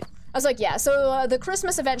update. I was like, yeah, so the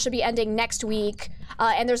Christmas event should be ending next week,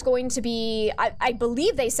 and there's going to be, I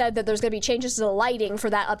believe they said that there's going to be changes to the lighting for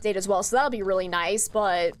that update as well, so that'll be really nice,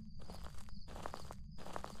 but...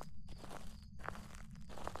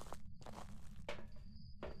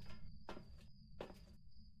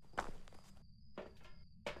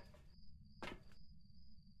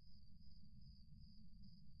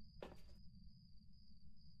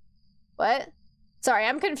 What? Sorry,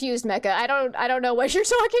 I'm confused, Mecha. I don't know what you're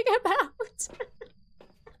talking about.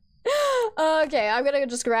 Okay, I'm gonna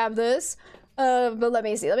just grab this. But let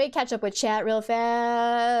me see. Let me catch up with chat real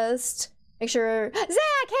fast. Make sure... Zach,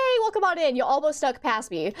 hey, welcome on in. You almost stuck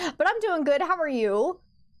past me. But I'm doing good. How are you?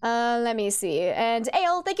 Let me see. And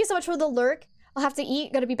Ale, thank you so much for the lurk. I'll have to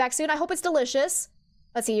eat. Gonna be back soon. I hope it's delicious.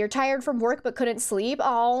 Let's see. You're tired from work but couldn't sleep.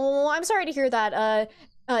 Oh, I'm sorry to hear that,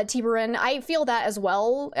 Tiberin. I feel that as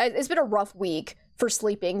well. It's been a rough week for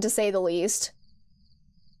sleeping, to say the least.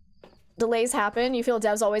 Delays happen. You feel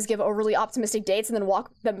devs always give overly optimistic dates and then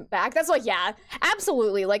walk them back. That's like, yeah,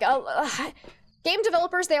 absolutely. Like, game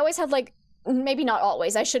developers, they always have, like, maybe not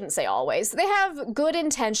always, I shouldn't say always. They have good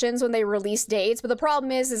intentions when they release dates, but the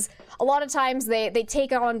problem is a lot of times they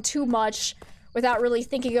take on too much without really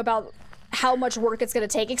thinking about how much work it's going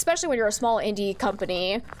to take, especially when you're a small indie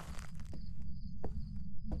company.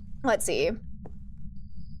 Let's see.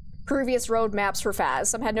 Previous roadmaps for Phas.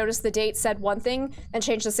 Some had noticed the date said one thing and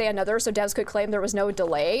changed to say another, so devs could claim there was no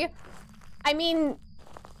delay. I mean,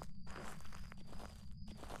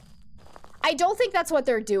 I don't think that's what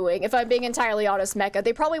they're doing, if I'm being entirely honest, Mecha.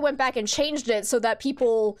 They probably went back and changed it so that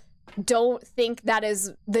people don't think that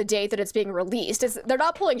is the date that it's being released. They're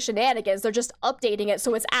not pulling shenanigans, they're just updating it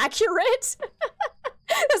so it's accurate.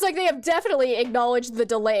 It's like they have definitely acknowledged the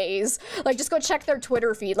delays. Like, just go check their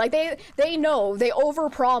Twitter feed. Like, they know, they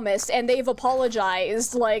overpromised and they've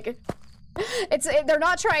apologized. Like, they're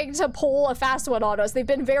not trying to pull a fast one on us. They've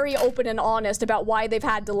been very open and honest about why they've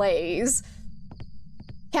had delays.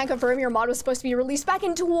 Can't confirm your mod was supposed to be released back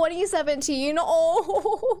in 2017.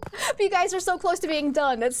 Oh, but you guys are so close to being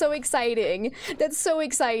done. That's so exciting. That's so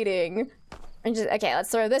exciting. And just, okay,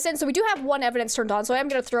 let's throw this in. So we do have one evidence turned on, so I'm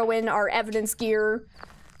gonna throw in our evidence gear.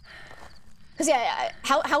 Cause yeah,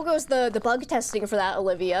 how goes the bug testing for that,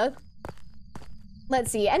 Olivia?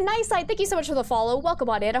 Let's see. And Nice Side, thank you so much for the follow. Welcome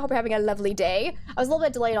on in. I hope you're having a lovely day. I was a little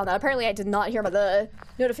bit delayed on that. Apparently I did not hear the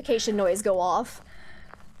notification noise go off.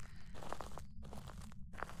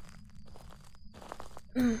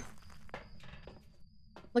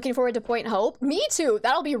 Looking forward to Point Hope. Me too.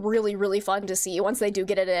 That'll be really, really fun to see once they do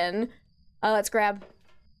get it in. Let's grab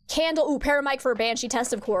Candle. Ooh, Paramic for a Banshee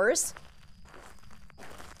test, of course.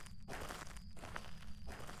 I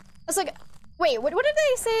was like, wait, what did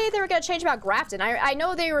they say they were gonna change about Grafton? I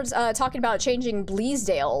know they were talking about changing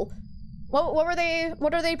Bleasdale. What are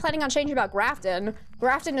they planning on changing about Grafton?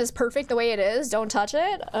 Grafton is perfect the way it is. Don't touch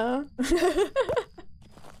it.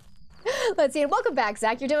 Let's see. Welcome back,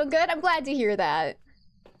 Zach. You're doing good? I'm glad to hear that.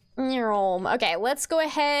 Okay, let's go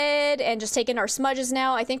ahead and just take in our smudges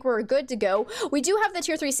now. I think we're good to go. We do have the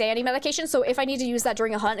tier 3 sanity medication, so if I need to use that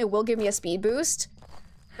during a hunt, it will give me a speed boost.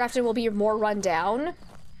 Grafton will be more run down.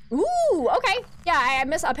 Ooh, okay. Yeah, I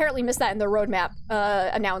apparently missed that in the roadmap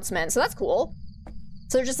announcement, so that's cool.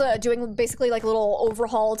 So they're just doing basically like a little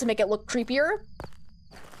overhaul to make it look creepier.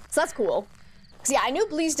 So that's cool. So yeah, I knew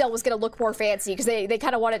Bleasdale was gonna look more fancy because they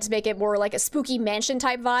kind of wanted to make it more like a spooky mansion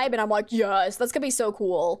type vibe, and I'm like, yes, that's gonna be so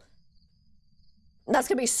cool. That's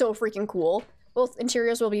gonna be so freaking cool. Both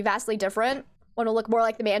interiors will be vastly different. One will look more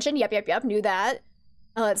like the mansion. Yep, knew that.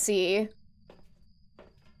 Let's see.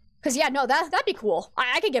 Because yeah, no, that'd be cool.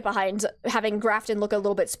 I could get behind having Grafton look a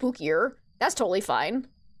little bit spookier. That's totally fine.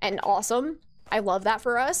 And awesome. I love that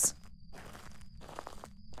for us.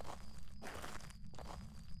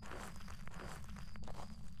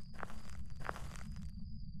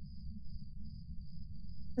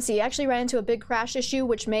 Let's see, actually ran into a big crash issue,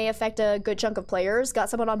 which may affect a good chunk of players. Got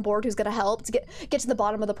someone on board who's gonna help to get to the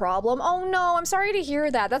bottom of the problem. Oh no, I'm sorry to hear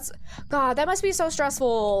that. God, that must be so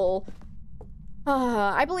stressful.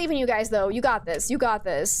 I believe in you guys, though. You got this. You got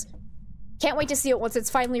this. Can't wait to see it once it's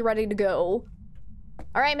finally ready to go.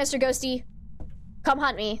 All right, Mr. Ghosty. Come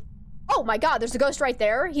hunt me. Oh my god, there's a ghost right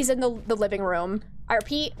there. He's in the living room. I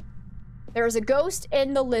repeat, there is a ghost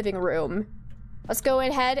in the living room. Let's go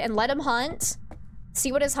ahead and let him hunt.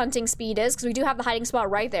 See what his hunting speed is, because we do have the hiding spot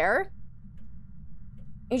right there.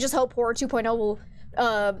 You just hope Horror 2.0 will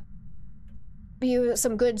be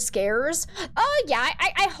some good scares. Yeah,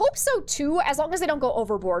 I hope so too, as long as they don't go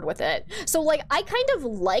overboard with it. So like, I kind of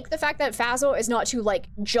like the fact that Phasmo is not too like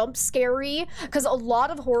jump scary, because a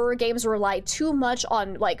lot of horror games rely too much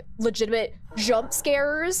on like legitimate jump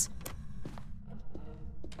scares.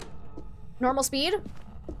 Normal speed.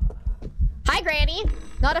 Hi, Granny.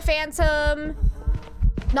 Not a phantom.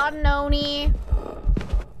 Not an Oni.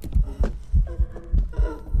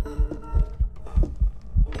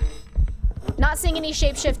 Not seeing any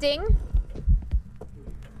shape-shifting.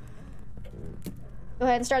 Go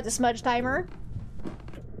ahead and start the smudge timer.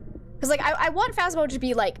 Because, like, I want Phasmo to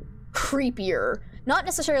be, like, creepier. Not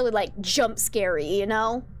necessarily, like, jump scary, you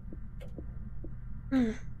know?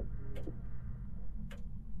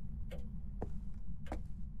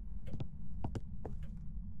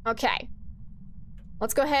 Okay.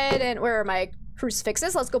 Let's go ahead and... Where are my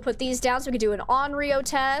crucifixes? Let's go put these down so we can do an Onryo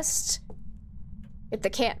test. Get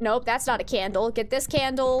the nope, that's not a candle. Get this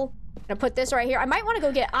candle. I'm gonna put this right here. I might want to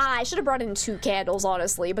go get, I should have brought in 2 candles,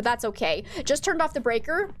 honestly, but that's okay. Just turned off the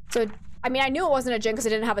breaker. So, I mean, I knew it wasn't a gen because it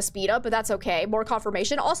didn't have a speed up, but that's okay. More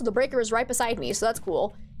confirmation. Also, the breaker is right beside me, so that's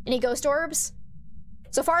cool. Any ghost orbs?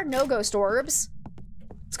 So far, no ghost orbs.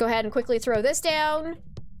 Let's go ahead and quickly throw this down.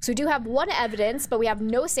 So we do have 1 evidence, but we have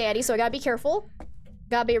no sanity, so I gotta be careful.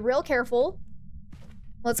 Gotta be real careful.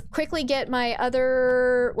 Let's quickly get my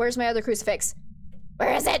other... Where's my other crucifix?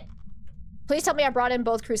 Where is it? Please tell me I brought in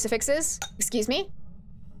both crucifixes. Excuse me?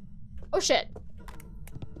 Oh, shit.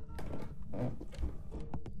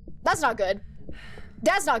 That's not good.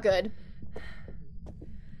 That's not good.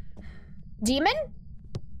 Demon?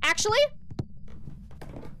 Actually?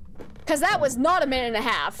 Because that was not a minute and a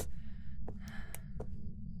half.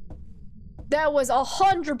 That was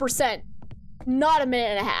 100% not a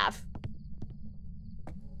minute and a half.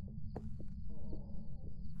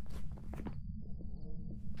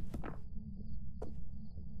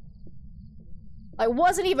 I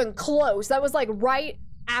wasn't even close. That was like right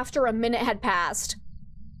after a minute had passed.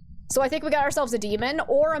 So I think we got ourselves a demon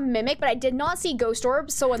or a mimic, but I did not see ghost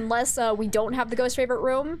orbs, so unless we don't have the ghost favorite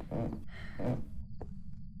room.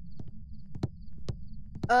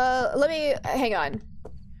 Let me, hang on.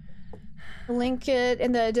 Link it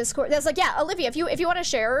in the Discord. That's like, yeah, Olivia, if you want to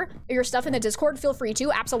share your stuff in the Discord, feel free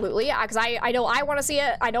to, absolutely. Because I know I want to see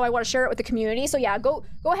it. I know I want to share it with the community. So yeah, go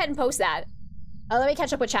ahead and post that. Let me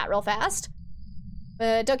catch up with chat real fast.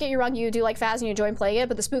 Don't get me wrong, you do like Phas and you enjoy playing it,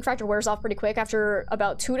 but the spook factor wears off pretty quick after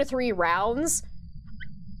about 2 to 3 rounds.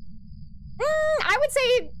 I would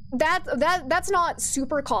say that's not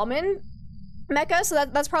super common, Mecca, so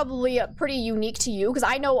that's probably pretty unique to you, because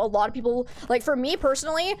I know a lot of people, like for me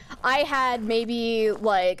personally, I had maybe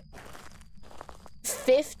like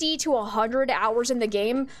 50 to 100 hours in the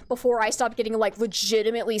game before I stopped getting like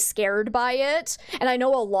legitimately scared by it, and I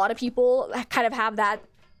know a lot of people kind of have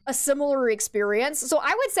a similar experience. So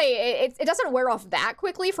I would say it doesn't wear off that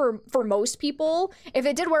quickly for most people. If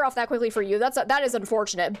it did wear off that quickly for you, that is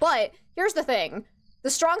unfortunate. But here's the thing. The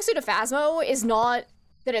strong suit of Phasmo is not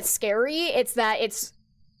that it's scary, it's that it's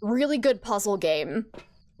really good puzzle game.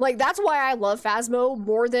 Like, that's why I love Phasmo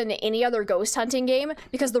more than any other ghost hunting game,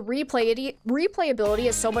 because the replayability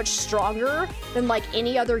is so much stronger than like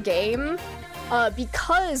any other game,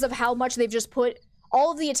 because of how much they've just put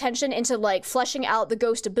all of the attention into like fleshing out the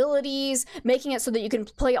ghost abilities, making it so that you can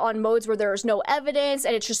play on modes where there's no evidence,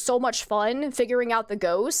 and it's just so much fun figuring out the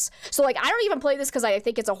ghosts. So like, I don't even play this because I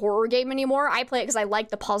think it's a horror game anymore. I play it because I like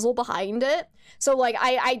the puzzle behind it. So like,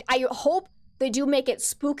 I hope they do make it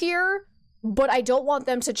spookier, but I don't want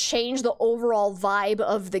them to change the overall vibe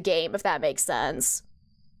of the game, if that makes sense.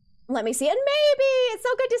 Let me see. And maybe it's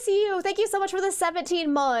so good to see you. Thank you so much for the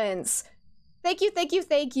 17 months. Thank you, thank you,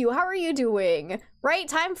 thank you. How are you doing? Right?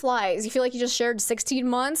 Time flies. You feel like you just shared 16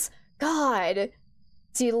 months? God.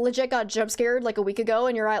 So you legit got jump scared like a week ago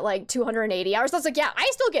and you're at like 280 hours. I was like, yeah, I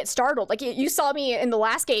still get startled. Like you saw me in the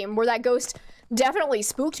last game where that ghost definitely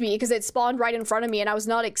spooked me because it spawned right in front of me and I was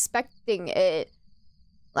not expecting it.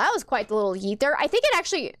 That was quite the little yeet there. I think it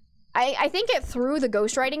actually, I think it threw the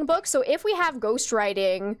ghostwriting book. So if we have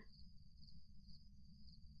ghostwriting,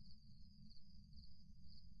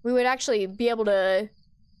 we would actually be able to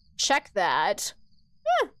check that.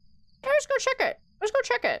 Yeah, let's go check it. Let's go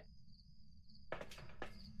check it.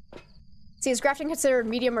 See, is Grafton considered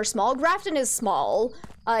medium or small? Grafton is small.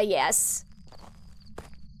 Yes.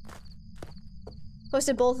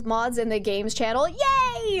 Posted both mods in the games channel.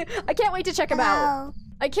 Yay! I can't wait to check them out.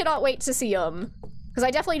 I cannot wait to see them. Because I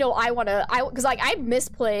definitely know because like I miss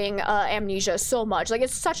playing Amnesia so much. Like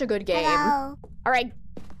it's such a good game. Hello. All right.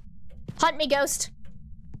 Hunt me, ghost.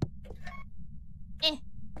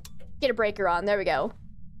 Get a breaker on, there we go.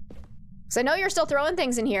 So I know you're still throwing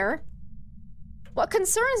things in here. What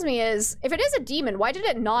concerns me is, if it is a demon, why did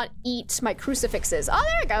it not eat my crucifixes? Oh,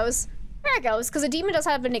 there it goes. There it goes, because a demon does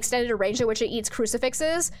have an extended range at which it eats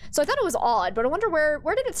crucifixes. So I thought it was odd, but I wonder where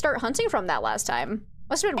did it start hunting from that last time?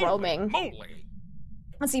 Must have been roaming. Moly.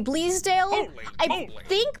 Let's see, Bleasdale? I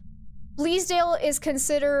think Bleasdale is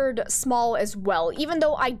considered small as well, even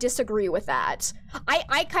though I disagree with that.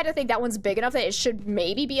 I kind of think that one's big enough that it should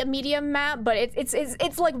maybe be a medium map, but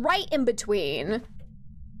it's like right in between.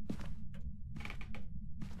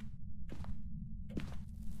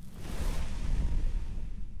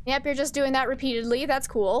 Yep, you're just doing that repeatedly. That's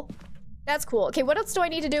cool. That's cool. Okay, what else do I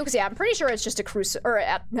need to do? Because yeah, I'm pretty sure it's just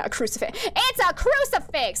not a crucifix. It's a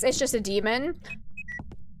crucifix! It's just a demon.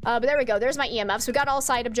 But there we go. There's my EMFs. We got all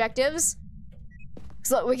side objectives.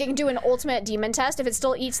 So we can do an ultimate demon test. If it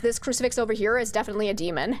still eats this crucifix over here, it's definitely a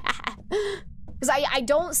demon. Because I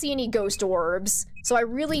don't see any ghost orbs, so I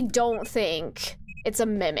really don't think it's a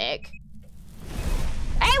mimic.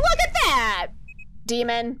 Hey, look at that!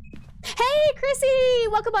 Demon. Hey, Chrissy!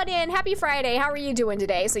 Welcome on in. Happy Friday. How are you doing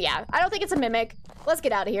today? So yeah, I don't think it's a mimic. Let's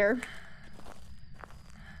get out of here.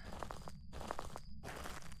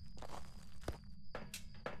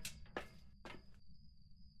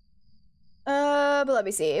 But let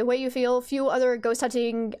me see. What you feel? Few other ghost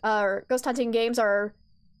hunting games are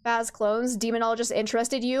Phas clones. Demonologist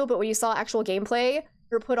interested you, but when you saw actual gameplay, you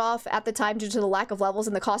were put off at the time due to the lack of levels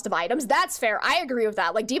and the cost of items. That's fair. I agree with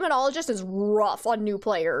that. Like, Demonologist is rough on new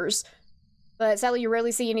players. But sadly, you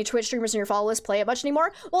rarely see any Twitch streamers in your follow list play it much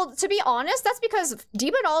anymore. Well, to be honest, that's because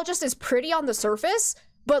Demonologist is pretty on the surface,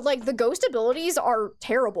 but, like, the ghost abilities are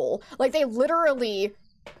terrible. Like, they literally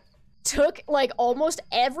took, like, almost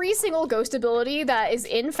every single ghost ability that is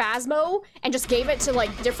in Phasmo and just gave it to,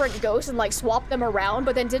 like, different ghosts and, like, swapped them around,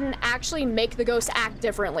 but then didn't actually make the ghosts act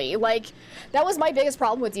differently. Like, that was my biggest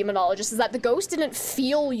problem with Demonologist, is that the ghost didn't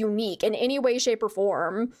feel unique in any way, shape, or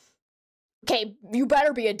form. Okay, you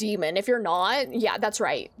better be a demon. If you're not, yeah, that's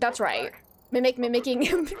right. That's right. Mimicking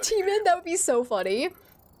demon, that would be so funny.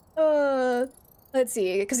 Let's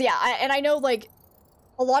see, because yeah, I know, like,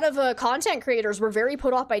 a lot of content creators were very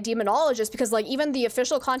put off by Demonologist because, like, even the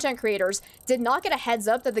official content creators did not get a heads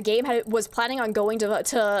up that the game was planning on going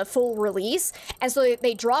to full release, and so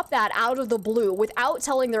they dropped that out of the blue without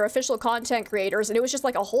telling their official content creators, and it was just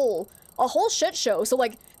like a whole shit show. So,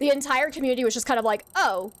 like, the entire community was just kind of like,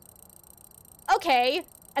 oh, okay,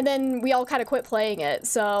 and then we all kind of quit playing it.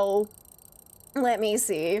 So let me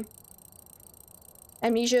see.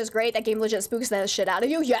 Amnesia is great. That game legit spooks the shit out of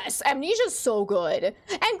you. Yes, Amnesia's so good. And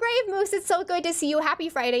Grave Moose, it's so good to see you. Happy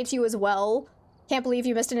Friday to you as well. Can't believe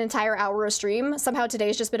you missed an entire hour of stream. Somehow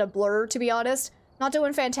today's just been a blur, to be honest. Not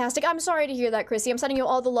doing fantastic. I'm sorry to hear that, Chrissy. I'm sending you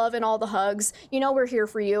all the love and all the hugs. You know we're here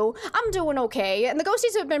for you. I'm doing okay. And the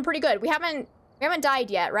ghosties have been pretty good. We haven't died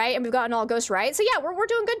yet, right? And we've gotten all ghosts right. So yeah, we're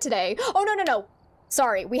doing good today. Oh, no.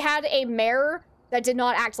 Sorry. We had a mare that did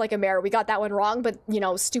not act like a mare. We got that one wrong, but, you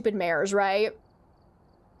know, stupid mares, right?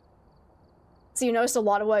 So you notice a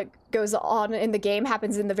lot of what goes on in the game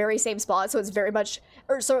happens in the very same spot, so it's very much,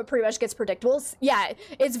 or so it pretty much gets predictable. Yeah,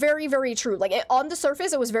 it's very, very true. Like, on the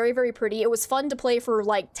surface, it was very, very pretty. It was fun to play for,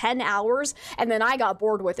 like, 10 hours, and then I got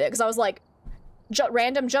bored with it, because I was like,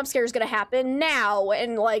 random jump scare is gonna happen now,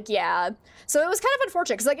 and, like, yeah. So it was kind of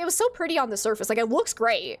unfortunate, because, like, it was so pretty on the surface. Like, it looks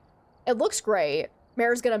great. It looks great.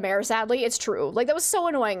 Mare's gonna mare, sadly. It's true. Like, that was so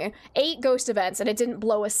annoying. 8 ghost events, and it didn't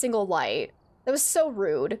blow a single light. That was so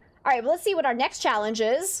rude. All right, well, let's see what our next challenge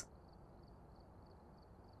is.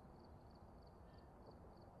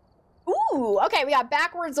 Ooh, okay, we got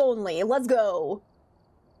backwards only. Let's go.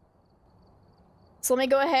 So let me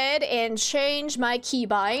go ahead and change my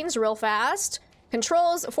keybinds real fast.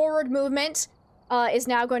 Controls, forward movement is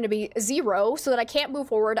now going to be 0 so that I can't move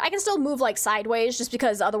forward. I can still move, like, sideways just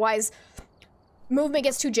because otherwise movement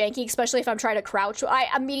gets too janky, especially if I'm trying to crouch. I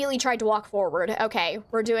immediately tried to walk forward. Okay,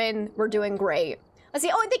 we're doing great. Let's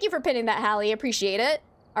see. Oh, and thank you for pinning that, Hallie. Appreciate it.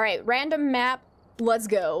 All right, random map. Let's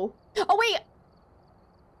go. Oh, wait.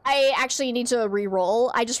 I actually need to re-roll.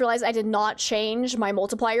 I just realized I did not change my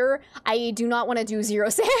multiplier. I do not want to do 0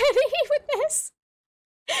 sanity with this.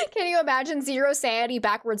 Can you imagine 0 sanity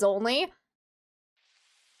backwards only?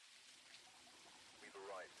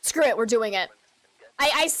 Screw it, we're doing it.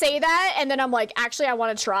 I say that, and then I'm like, actually, I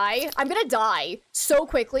want to try. I'm gonna die so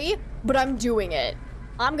quickly, but I'm doing it.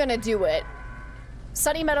 I'm gonna do it.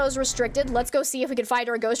 Sunny Meadows restricted. Let's go see if we can find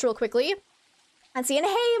her a ghost real quickly. And see, and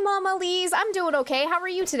hey, Mama Lee's, I'm doing okay. How are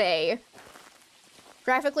you today?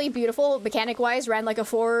 Graphically beautiful, mechanic-wise, ran like a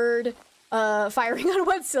Ford, firing on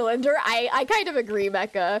one cylinder. I kind of agree,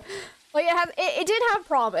 Mecca. Like, it did have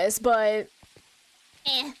promise, but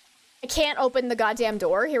I can't open the goddamn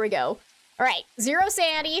door. Here we go. All right, 0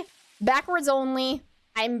 sanity, backwards only.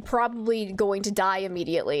 I'm probably going to die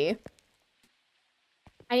immediately.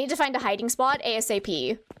 I need to find a hiding spot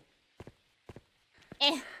ASAP.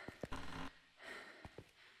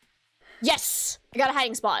 Yes! I got a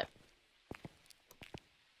hiding spot.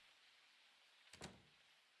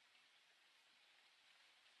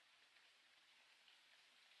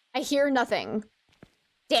 I hear nothing.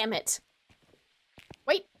 Damn it.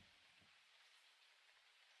 Wait.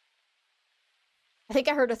 I think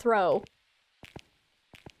I heard a throw.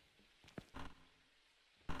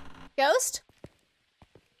 Ghost?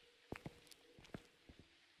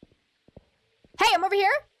 Hey, I'm over here.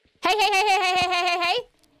 Hey, hey, hey, hey, hey, hey, hey, hey, hey.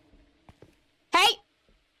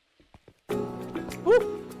 Hey!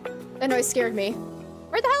 Woo! That noise scared me.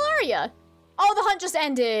 Where the hell are you? Oh, the hunt just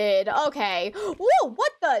ended. Okay. Whoa,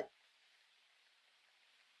 what the?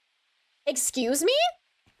 Excuse me?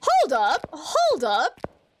 Hold up. Hold up.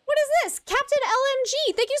 What is this? Captain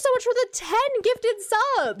LMG, thank you so much for the 10 gifted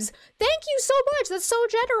subs. Thank you so much. That's so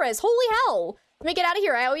generous. Holy hell. Let me get out of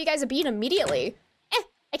here. I owe you guys a bean immediately.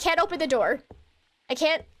 I can't open the door. I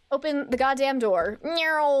can't open the goddamn door.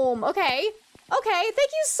 Okay. Okay,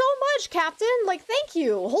 thank you so much, Captain. Like, thank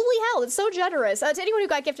you. Holy hell, it's so generous. To anyone who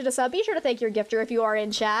got gifted a sub, be sure to thank your gifter if you are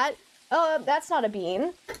in chat. That's not a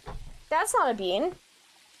bean. That's not a bean.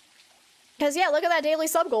 Because, yeah, look at that daily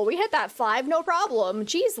sub goal. We hit that 5, no problem.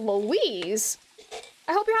 Jeez Louise.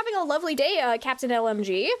 I hope you're having a lovely day, Captain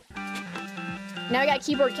LMG. Now we got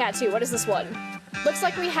Keyboard Cat too. What is this one? Looks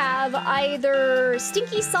like we have either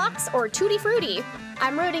Stinky Socks or Tutti Frutti.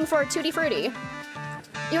 I'm rooting for Tutti Frutti.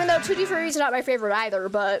 Even though Tutti Frutti is not my favorite either,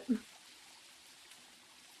 but... It's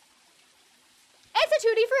a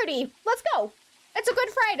Tutti Frutti! Let's go! It's a Good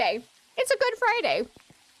Friday! It's a Good Friday!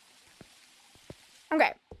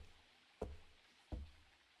 Okay.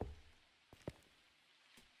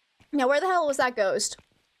 Now, where the hell was that ghost?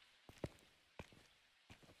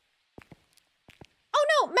 Oh,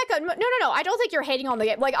 no! Mecha! No. I don't think you're hating on the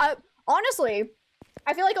game. Like, honestly,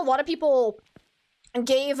 I feel like a lot of people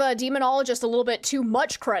gave Demonologist a little bit too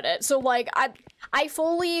much credit. So, like, I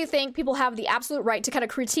fully think people have the absolute right to kind of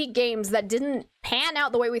critique games that didn't pan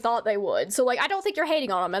out the way we thought they would. So, like, I don't think you're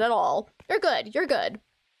hating on them at all. You're good. You're good.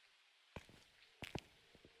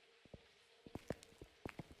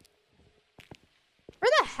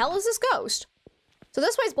 Where the hell is this ghost? So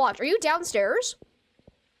this way's blocked. Are you downstairs?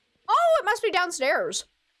 Oh, it must be downstairs.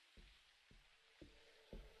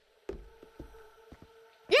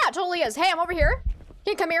 Yeah, it totally is. Hey, I'm over here.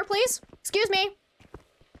 Can you come here, please? Excuse me.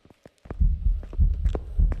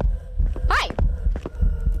 Hi.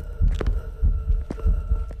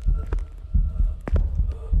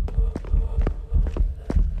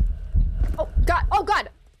 Oh, God. Oh, God.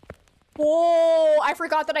 Whoa, I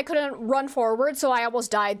forgot that I couldn't run forward, so I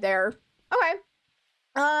almost died there. Okay.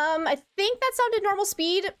 I think that sounded normal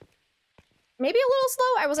speed. Maybe a little slow.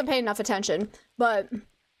 I wasn't paying enough attention, but...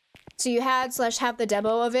 So you had / have the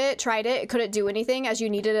demo of it, tried it, it couldn't do anything as you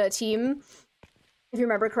needed a team, if you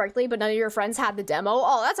remember correctly, but none of your friends had the demo.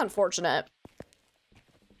 Oh, that's unfortunate.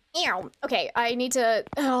 Ew. Okay, I need to...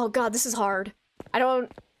 Oh, God, this is hard. I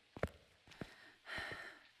don't...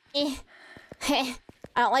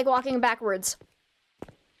 I don't like walking backwards.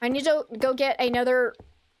 I need to go get another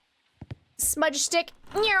smudge stick.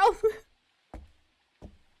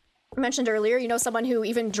 I mentioned earlier, you know, someone who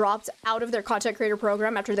even dropped out of their content creator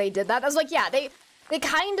program after they did that. I was like, yeah, they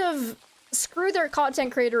kind of screwed their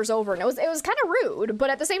content creators over, and it was kind of rude, but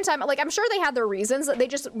at the same time, like, I'm sure they had their reasons.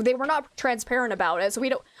 They were not transparent about it, so we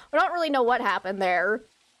don't really know what happened there.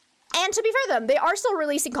 And to be fair to them, they are still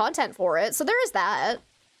releasing content for it, so there is that.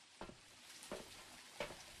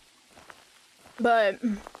 But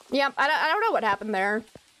yeah, I don't know what happened there.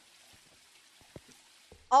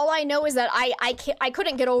 All I know is that I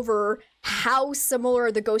couldn't get over how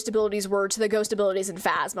similar the ghost abilities were to the ghost abilities in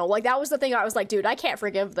Phasmo. Like, that was the thing I was like, dude, I can't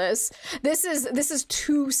forgive this. This is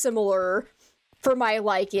too similar for my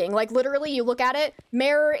liking. Like, literally, you look at it,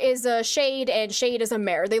 Mare is a Shade and Shade is a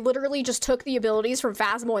Mare. They literally just took the abilities from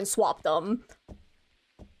Phasmo and swapped them.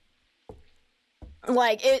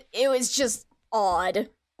 Like, it was just odd.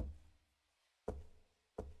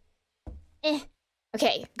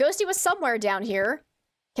 Okay, Ghosty was somewhere down here.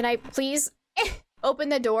 Can I please open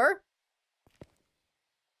the door?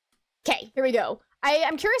 Okay, here we go.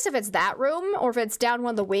 I'm curious if it's that room or if it's down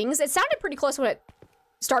one of the wings. It sounded pretty close when it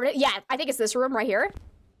started. Yeah, I think it's this room right here.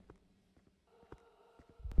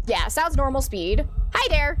 Yeah, sounds normal speed. Hi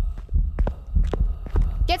there.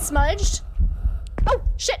 Get smudged. Oh,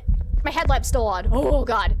 shit. My headlamp's still on. Oh,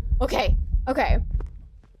 God. Okay. Okay.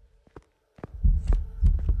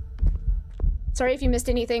 Sorry if you missed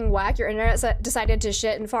anything whack. Your internet decided to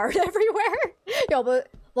shit and fart everywhere. Yo, but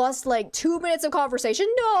lost like 2 minutes of conversation.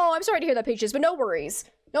 No, I'm sorry to hear that, Peaches, but no worries.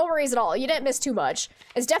 No worries at all. You didn't miss too much.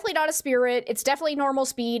 It's definitely not a spirit. It's definitely normal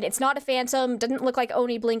speed. It's not a phantom. Doesn't look like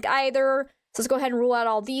Oni Blink either. So let's go ahead and rule out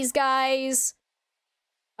all these guys.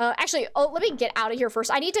 Actually, let me get out of here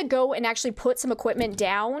first. I need to go and actually put some equipment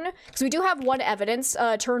down because we do have one evidence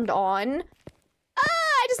turned on.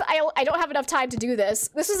 I don't have enough time to do this.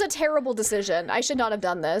 This is a terrible decision. I should not have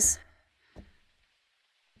done this. I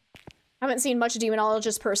haven't seen much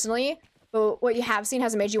Demonologist personally, but what you have seen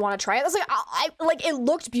hasn't made you want to try it. That's like, it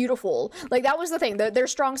looked beautiful. Like, that was the thing. Their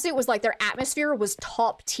strong suit was like, their atmosphere was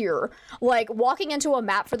top tier. Like, walking into a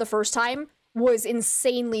map for the first time was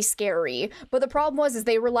insanely scary. But the problem was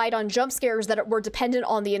they relied on jump scares that were dependent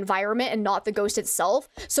on the environment and not the ghost itself.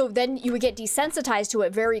 So then you would get desensitized to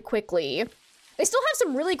it very quickly. they still have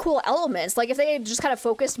some really cool elements. Like, if they had just kind of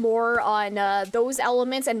focused more on those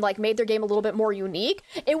elements and, like, made their game a little bit more unique,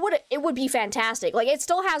 it would be fantastic. Like, it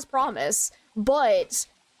still has promise, but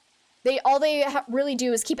all they really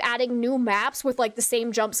do is keep adding new maps with, like, the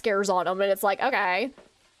same jump scares on them, and it's like, okay,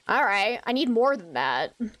 all right, I need more than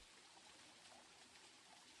that.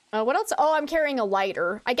 What else? Oh, I'm carrying a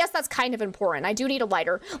lighter. I guess that's kind of important. I do need a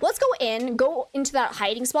lighter. Let's go into that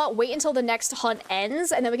hiding spot, wait until the next hunt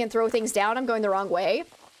ends, and then we can throw things down. I'm going the wrong way.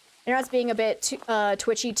 Internet's being a bit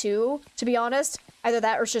twitchy too, to be honest. Either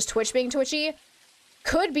that or it's just Twitch being twitchy.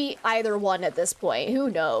 Could be either one at this point. Who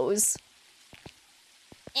knows?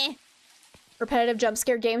 Repetitive jump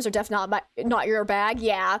scare games are definitely not your bag.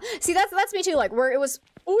 Yeah. See, that's me too. Like, where it was,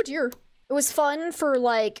 oh dear. It was fun for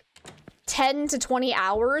like 10 to 20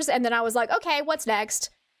 hours, and then I was like, okay, what's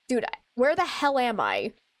next? Dude, where the hell am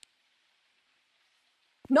I?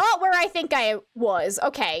 Not where I think I was.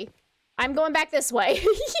 Okay. I'm going back this way.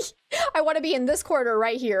 I want to be in this corner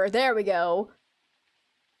right here. There we go.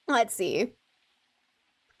 Let's see.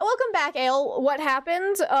 Welcome back, Ale. What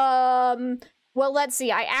happened? Well, let's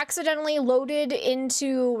see. I accidentally loaded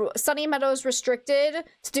into Sunny Meadows Restricted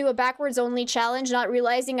to do a backwards only challenge, not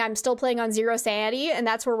realizing I'm still playing on 0 sanity, and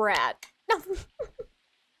that's where we're at.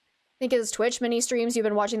 Think it's Twitch mini streams you've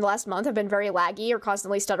been watching the last month have been very laggy or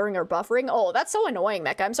constantly stuttering or buffering. Oh, that's so annoying,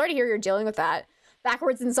 Mecca. I'm sorry to hear you're dealing with that.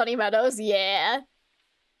 Backwards in Sunny Meadows, yeah.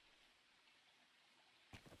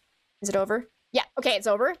 Is it over? Yeah, okay, it's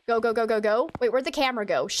over. Go, go, go, go, go. Wait, where'd the camera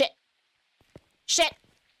go? Shit. Shit.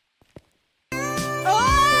 Oh!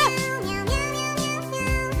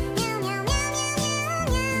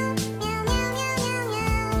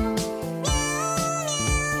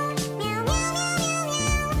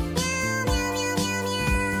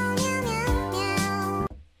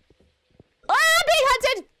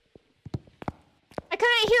 I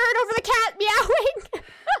couldn't hear it over the cat meowing.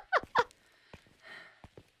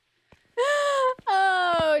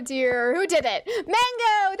 Oh dear, who did it?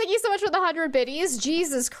 Mango, thank you so much for the 100 biddies.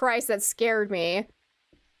 Jesus Christ, that scared me.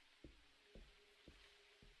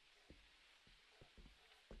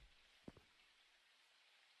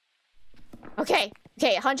 Okay,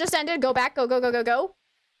 okay, hunt just ended. Go back, go, go, go, go, go.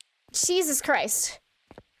 Jesus Christ.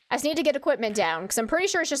 I just need to get equipment down, because I'm pretty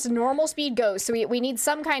sure it's just a normal speed ghost, so we need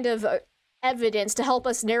some kind of evidence to help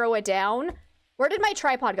us narrow it down. Where did my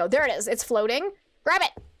tripod go? There it is. It's floating. Grab it.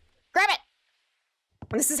 Grab it.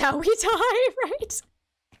 This is how we die, right?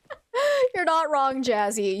 You're not wrong,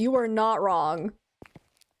 Jazzy. You are not wrong.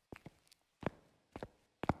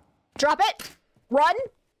 Drop it. Run.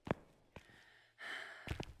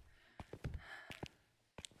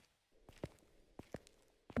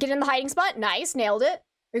 Get in the hiding spot. Nice. Nailed it.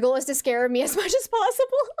 Your goal is to scare me as much as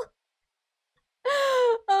possible.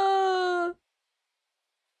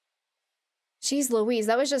 Jeez Louise,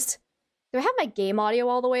 that was just... Do I have my game audio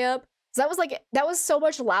all the way up? So that was like, that was so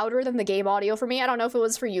much louder than the game audio for me. I don't know if it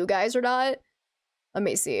was for you guys or not. Let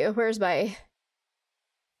me see. Where's my...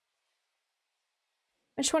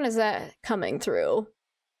 Which one is that coming through?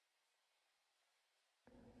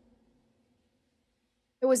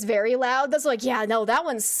 It was very loud. That's like, yeah, no, that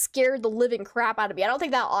one scared the living crap out of me. I don't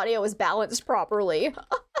think that audio was balanced properly.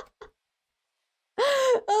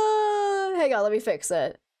 Hang on, let me fix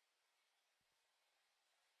it.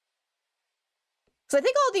 So I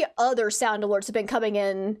think all the other sound alerts have been coming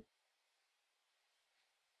in.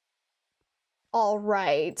 All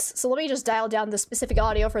right. So let me just dial down the specific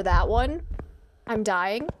audio for that one. I'm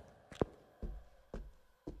dying.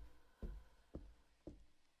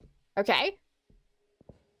 Okay.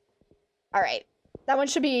 All right. That one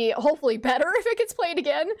should be hopefully better if it gets played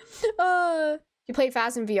again. If you played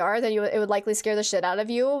Phas in VR, then it would likely scare the shit out of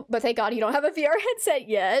you. But thank God you don't have a VR headset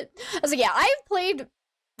yet. I was like, yeah, I've played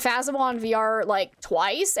Phasmo on VR like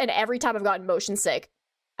twice, and every time I've gotten motion sick.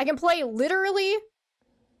 I can play literally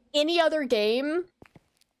any other game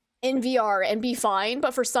in VR and be fine,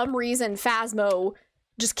 but for some reason Phasmo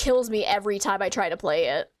just kills me every time I try to play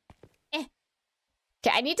it. Okay,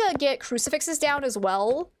 I need to get crucifixes down as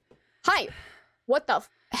well. Hi! What the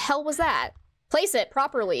hell was that? Place it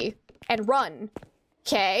properly and run.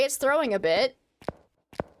 Okay, it's throwing a bit.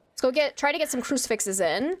 Let's go try to get some crucifixes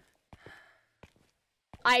in.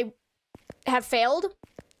 I have failed.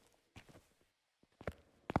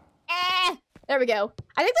 There we go.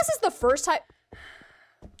 I think this is the first time...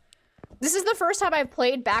 This is the first time I've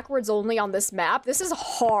played backwards only on this map. This is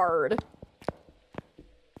hard.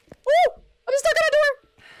 Ooh! I'm stuck on a door!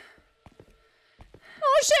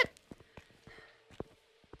 Oh, shit!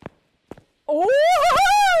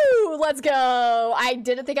 Oh! Let's go! I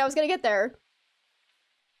didn't think I was gonna get there.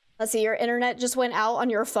 Let's see, your internet just went out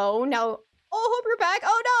on your phone. Now, Oh, hope you're back.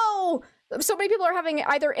 Oh no! So many people are having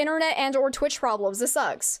either internet and or Twitch problems. This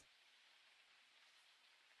sucks.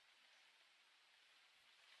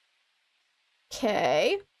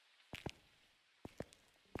 Okay.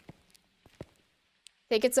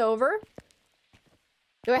 Think it's over.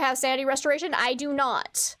 Do I have sanity restoration? I do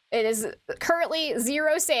not. It is currently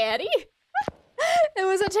 0 sanity. It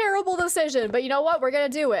was a terrible decision, but you know what? We're gonna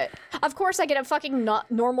do it. Of course I get a fucking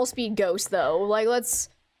normal speed ghost, though. Like, let's...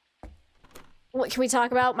 What, can we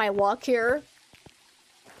talk about my luck here?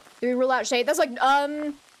 Do we rule out shade? That's like,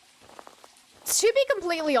 to be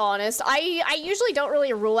completely honest, I usually don't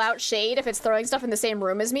really rule out shade if it's throwing stuff in the same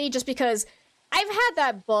room as me, just because I've had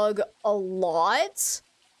that bug a lot.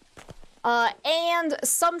 And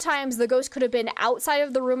sometimes the ghost could have been outside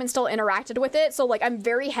of the room and still interacted with it. So, like, I'm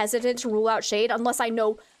very hesitant to rule out shade unless I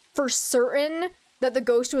know for certain that the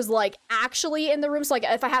ghost was, like, actually in the room. So, like,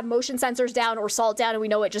 if I have motion sensors down or salt down and we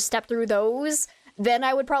know it just stepped through those, then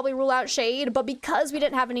I would probably rule out shade. But because we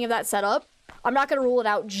didn't have any of that set up, I'm not going to rule it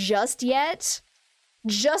out just yet.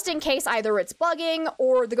 Just in case either it's bugging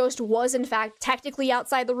or the ghost was, in fact, technically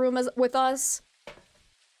outside the room with us.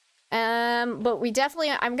 But we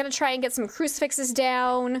definitely, I'm gonna try and get some crucifixes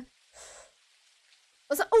down.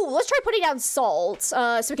 Let's try putting down salt,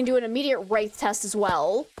 so we can do an immediate wraith test as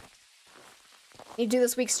well. You do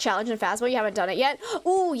this week's challenge in Phasmo, you haven't done it yet?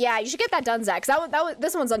 Oh yeah, you should get that done, Zach, because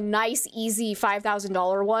this one's a nice, easy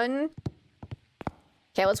 $5,000 one.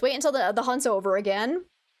 Okay, let's wait until the hunt's over again.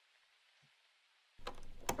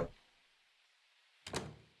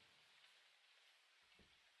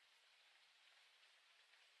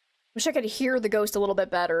 Wish I could hear the ghost a little bit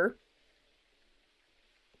better.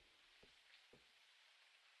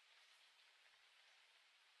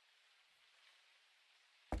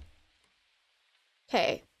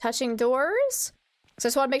 Okay, touching doors. So I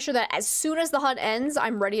just want to make sure that as soon as the hunt ends,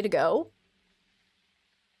 I'm ready to go.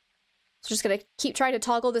 So just gonna keep trying to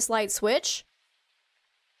toggle this light switch.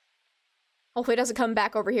 Hopefully it doesn't come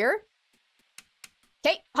back over here.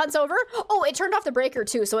 Okay, hunt's over. Oh, it turned off the breaker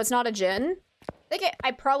too, so it's not a djinn.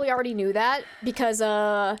 I probably already knew that because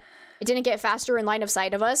it didn't get faster in line of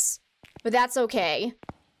sight of us, but that's okay.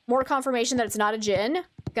 More confirmation that it's not a djinn.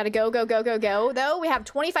 Gotta go, go, go, go, go. Though we have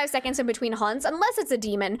 25 seconds in between hunts, unless it's a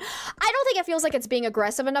demon. I don't think it feels like it's being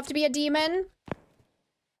aggressive enough to be a demon.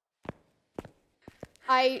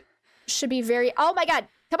 I should be very... Oh my god!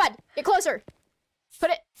 Come on! Get closer! Put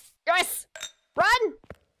it... Yes! Run!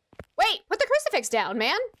 Wait! Put the crucifix down,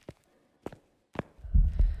 man!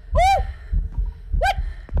 Woo! What?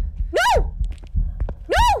 No!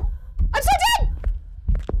 No! I'm so dead!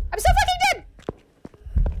 I'm so fucking dead!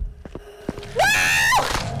 No!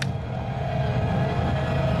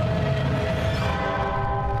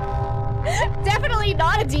 Definitely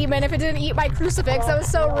not a demon if it didn't eat my crucifix. That was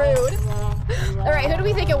so rude. Alright, who do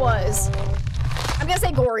we think it was? I'm gonna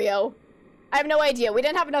say Goryo. I have no idea. We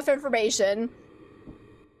didn't have enough information.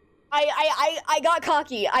 I got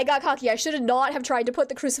cocky. I got cocky. I should not have tried to put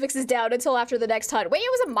the crucifixes down until after the next hunt. Wait,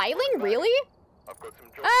 it was a myling? Really?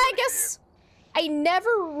 I guess I never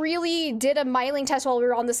really did a myling test while we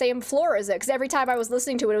were on the same floor as it, because every time I was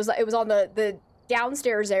listening to it, it was on the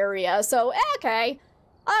downstairs area. So, okay.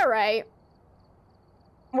 All right.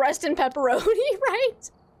 Rest in pepperoni,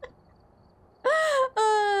 right?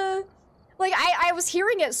 Like, I was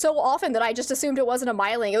hearing it so often that I just assumed it wasn't a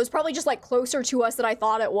myling. It was probably just, like, closer to us than I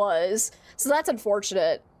thought it was. So that's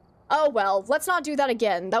unfortunate. Oh, well. Let's not do that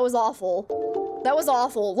again. That was awful. That was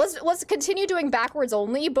awful. Let's continue doing backwards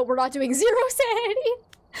only, but we're not doing 0 sanity.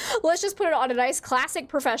 Let's just put it on a nice classic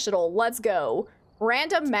professional. Let's go.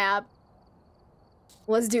 Random map.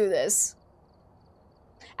 Let's do this.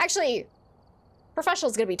 Actually,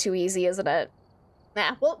 professional's gonna be too easy, isn't it?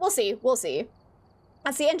 Nah, we'll see. We'll see.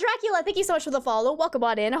 Let's see. And Dracula, thank you so much for the follow. Welcome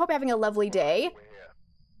on in. I hope you're having a lovely day.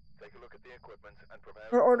 Take a look at the equipment and prepare.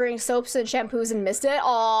 We're ordering soaps and shampoos and missed it.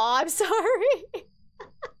 Aw, I'm sorry.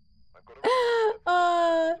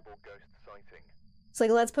 It's like,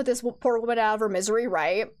 let's put this poor woman out of her misery,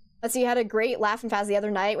 right? Let's see, you had a great laugh and fast the other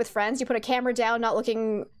night with friends. You put a camera down, not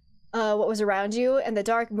looking what was around you, and the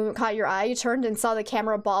dark movement caught your eye. You turned and saw the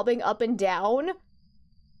camera bobbing up and down.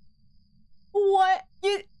 What?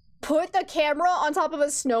 You put the camera on top of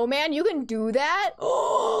a snowman? You can do that?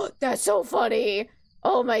 Oh, that's so funny.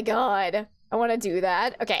 Oh my god. I want to do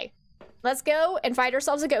that. Okay. Let's go and find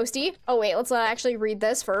ourselves a ghosty. Oh wait, let's actually read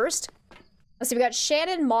this first. Let's see, we got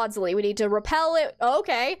Shannon Maudsley. We need to repel it. Oh,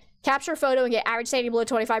 okay. Capture photo and get average sanity below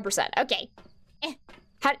 25%. Okay.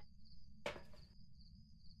 How...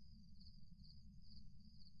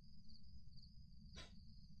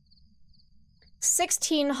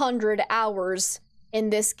 1,600 hours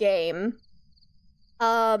in this game.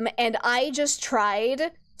 And I just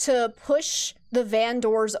tried to push the van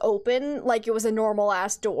doors open like it was a normal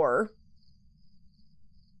ass door.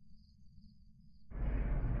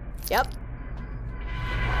 Yep.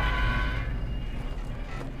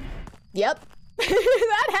 Yep.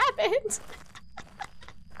 That happened.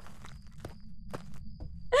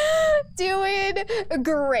 Doing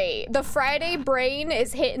great. The Friday brain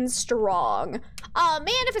is hitting strong. Man,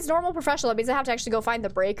 if it's normal professional, that means I have to actually go find the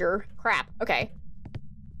breaker. Crap. Okay.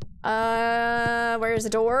 Where's the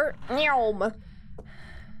door? Nyom.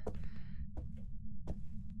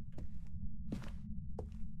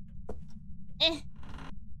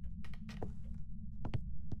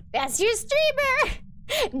 That's your streamer!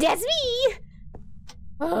 That's me!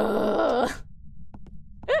 Let's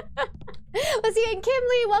see, and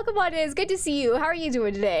Kimlee, welcome on in. It's good to see you. How are you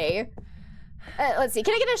doing today? Let's see,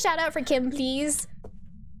 can I get a shout out for Kim, please?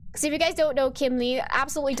 Because if you guys don't know Kimlee,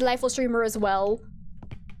 absolutely delightful streamer as well.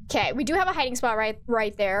 Okay, we do have a hiding spot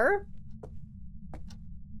right there.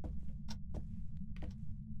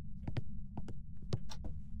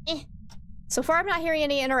 So far, I'm not hearing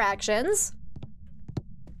any interactions.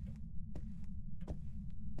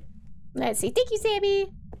 Let's see. Thank you,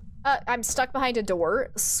 Sammy. I'm stuck behind a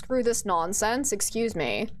door. Screw this nonsense. Excuse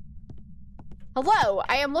me. Hello,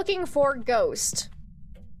 I am looking for Ghost.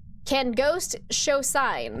 Can Ghost show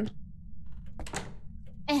sign?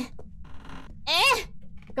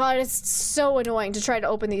 God, it's so annoying to try to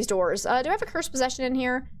open these doors. Do I have a cursed possession in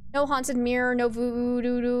here? No haunted mirror, no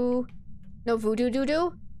voodoo-doo. No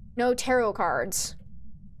voodoo-doo-doo? No tarot cards.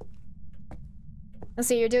 Let's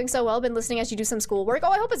see, you're doing so well. Been listening as you do some schoolwork.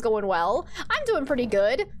 Oh, I hope it's going well. I'm doing pretty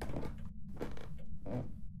good.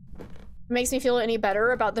 Makes me feel any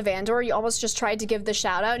better about the van door. You almost just tried to give the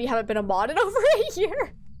shout out and you haven't been a mod in over a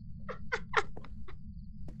year.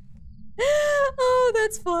 Oh,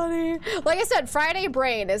 that's funny. Like I said, Friday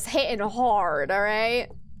brain is hitting hard, all right?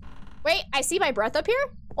 Wait, I see my breath up here?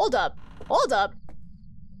 Hold up. Hold up.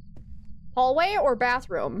 Hallway or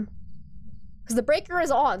bathroom? Because the breaker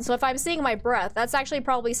is on, so if I'm seeing my breath, that's actually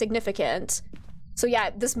probably significant. So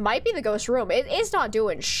yeah, this might be the ghost room. It is not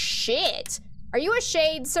doing shit. Are you a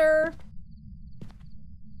shade, sir?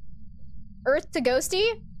 Earth to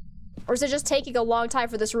ghosty? Or is it just taking a long time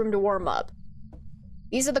for this room to warm up?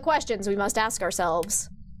 These are the questions we must ask ourselves.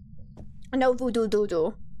 No voodoo doo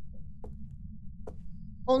doo.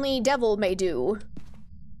 Only devil may do.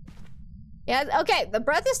 Yeah, okay, the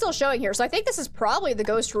breath is still showing here, so I think this is probably the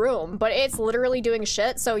ghost room, but it's literally doing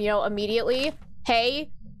shit, so, you know, immediately, hey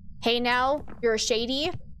now, you're a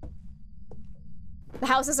shady. The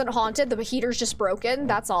house isn't haunted, the heater's just broken,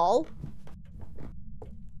 that's all.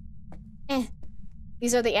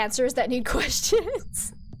 These are the answers that need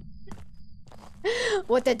questions.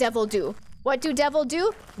 What the devil do? What do devil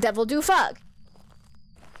do? Devil do fuck.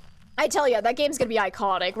 I tell ya, that game's gonna be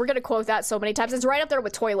iconic. We're gonna quote that so many times. It's right up there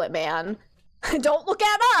with Toilet Man. Don't look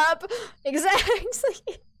at up! Exactly.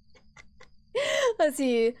 Let's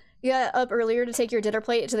see. You got up earlier to take your dinner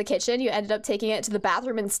plate to the kitchen. You ended up taking it to the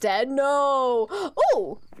bathroom instead. No!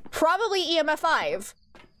 Oh! Probably EMF 5.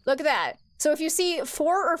 Look at that. So if you see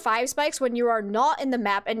 4 or 5 spikes when you are not in the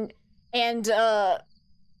map and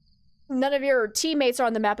none of your teammates are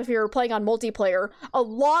on the map if you're playing on multiplayer, a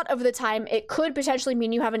lot of the time it could potentially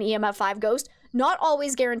mean you have an EMF 5 ghost. Not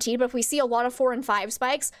always guaranteed, but if we see a lot of 4 and 5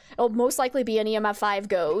 spikes, it'll most likely be an EMF 5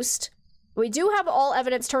 ghost. We do have all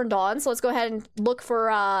evidence turned on, so let's go ahead and look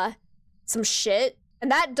for some shit. And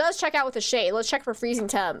that does check out with the shade. Let's check for freezing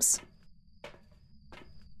temps.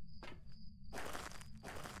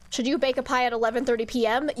 Should you bake a pie at 11:30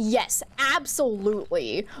 p.m.? Yes,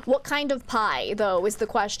 absolutely. What kind of pie, though, is the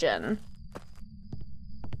question.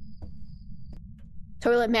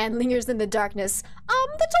 Toilet Man lingers in the darkness.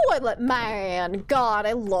 The Toilet Man. God,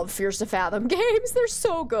 I love Fears to Fathom games. They're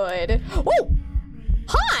so good. Oh!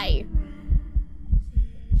 Hi!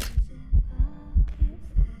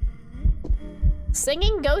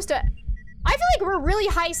 Singing ghost... I feel like we're really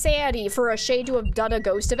high sanity for a shade to have done a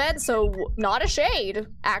ghost event, so not a shade,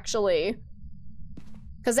 actually.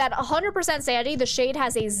 Because at 100% sanity, the shade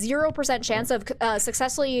has a 0% chance of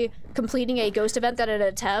successfully completing a ghost event that it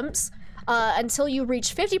attempts, until you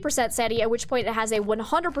reach 50% sanity, at which point it has a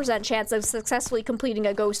 100% chance of successfully completing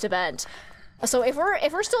a ghost event. So if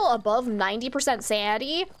we're still above 90%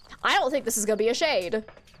 sanity, I don't think this is gonna be a shade.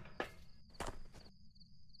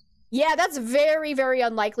 Yeah, that's very, very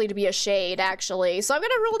unlikely to be a shade, actually. So I'm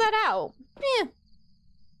gonna rule that out.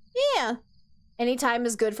 Yeah. Any time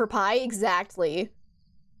is good for pie, exactly.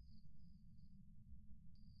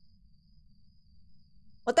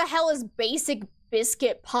 What the hell is basic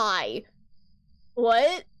biscuit pie?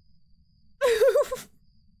 What?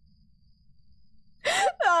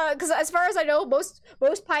 Because as far as I know, most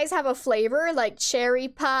pies have a flavor, like cherry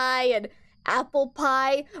pie and apple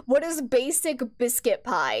pie. What is basic biscuit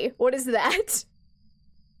pie? What is that?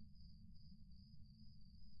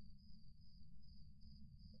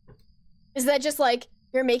 Is that just like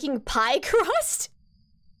you're making pie crust?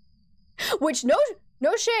 Which no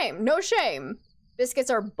shame, no shame. Biscuits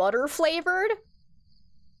are butter flavored.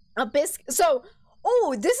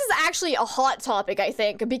 Oh, this is actually a hot topic, I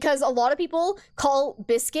think, because a lot of people call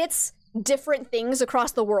biscuits different things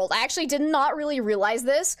across the world. I actually did not really realize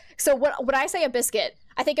this. So when I say a biscuit,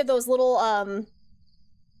 I think of those little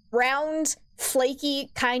round,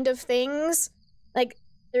 flaky kind of things. Like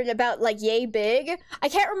they're about like yay big. I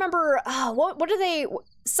can't remember what are they,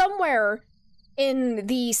 somewhere in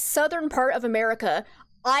the southern part of America,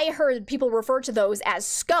 I heard people refer to those as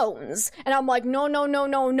scones. And I'm like,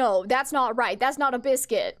 no. That's not right. That's not a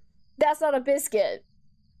biscuit. That's not a biscuit.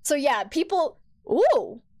 So yeah, people...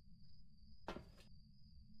 Ooh.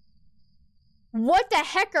 What the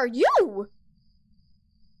heck are you?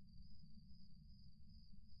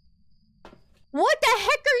 What the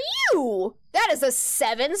heck are you? That is a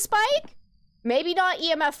 7 spike? Maybe not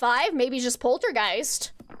EMF 5, maybe just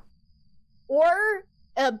poltergeist. Or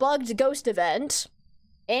a bugged ghost event.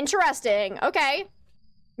 Interesting. Okay.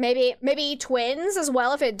 Maybe twins as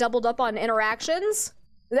well if it doubled up on interactions.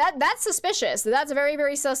 That's suspicious. That's very,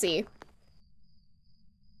 very sussy.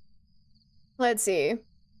 Let's see.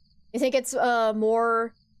 You think it's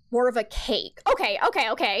more of a cake? Okay.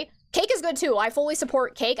 Cake is good too. I fully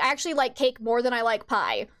support cake. I actually like cake more than I like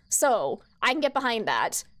pie. So I can get behind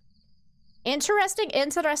that.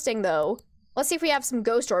 Interesting though. Let's see if we have some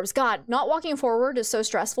ghost orbs. God, not walking forward is so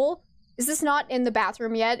stressful. Is this not in the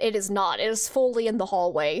bathroom yet? It is not. It is fully in the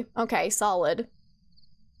hallway. Okay, solid.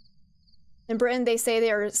 In Britain, they say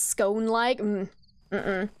they are scone-like.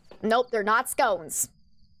 Nope, they're not scones.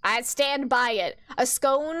 I stand by it. A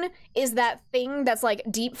scone is that thing that's like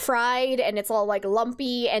deep fried and it's all like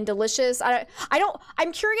lumpy and delicious.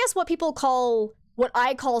 I'm curious what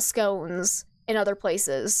I call scones in other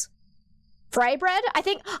places. Fry bread? I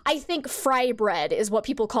think fry bread is what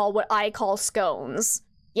people call what I call scones.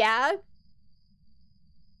 Yeah?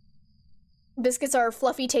 Biscuits are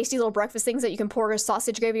fluffy, tasty little breakfast things that you can pour a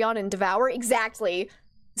sausage gravy on and devour. Exactly.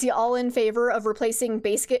 Is he all in favor of replacing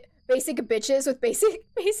basic bitches with basic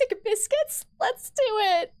biscuits? Let's do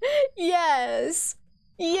it. Yes.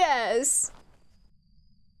 Yes.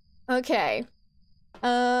 Okay.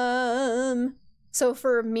 So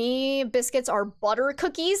for me, biscuits are butter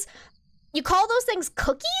cookies. You call those things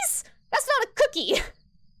cookies? That's not a cookie.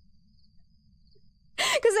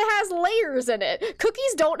 Because it has layers in it.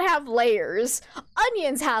 Cookies don't have layers.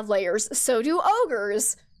 Onions have layers. So do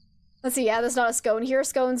ogres. Let's see. Yeah, that's not a scone here.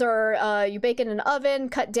 Scones are, you bake in an oven,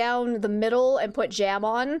 cut down the middle, and put jam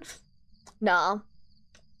on. Nah.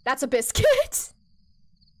 That's a biscuit.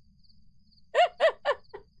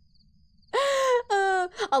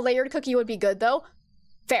 A layered cookie would be good, though.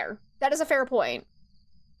 Fair. That is a fair point.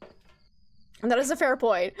 That is a fair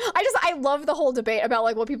point. I love the whole debate about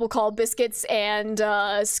like what people call biscuits and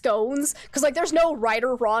scones, because like there's no right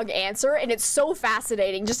or wrong answer, and it's so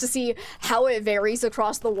fascinating just to see how it varies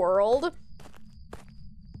across the world.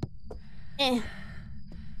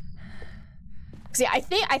 See, I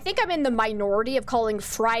think I'm in the minority of calling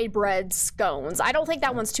fry bread scones. I don't think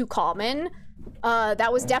that one's too common.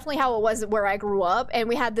 That was definitely how it was where I grew up, and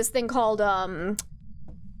we had this thing called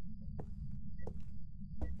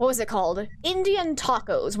what was it called? Indian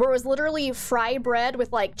tacos, where it was literally fry bread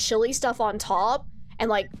with like chili stuff on top and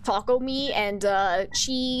like taco meat and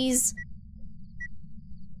cheese.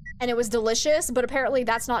 And it was delicious, but apparently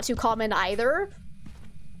that's not too common either.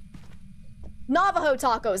 Navajo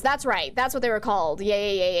tacos, that's right. That's what they were called.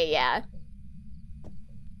 Yeah.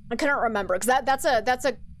 I couldn't remember because that's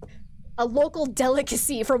a local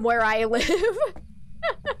delicacy from where I live.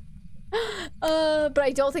 But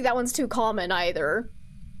I don't think that one's too common either.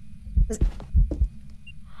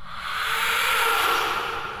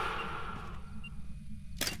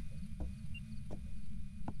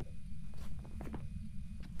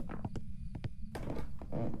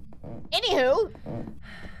 Anywho,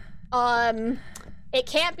 it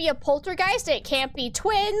can't be a poltergeist, it can't be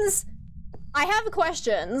twins. I have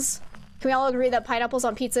questions. Can we all agree that pineapples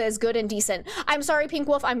on pizza is good and decent? I'm sorry, Pink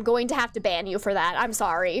Wolf, I'm going to have to ban you for that. I'm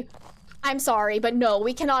sorry. I'm sorry, but no,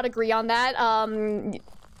 we cannot agree on that.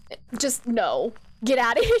 Just no. Get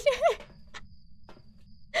out of here.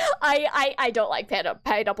 I don't like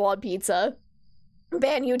pineapple on pizza.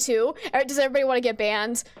 Ban you too. Does everybody want to get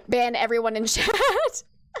banned? Ban everyone in chat.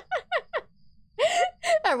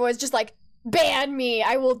 Everyone's just like, Ban me.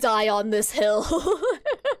 I will die on this hill.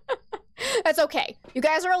 That's okay. You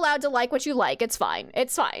guys are allowed to like what you like. It's fine.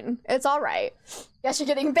 It's fine. It's all right. Guess you're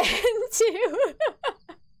getting banned too.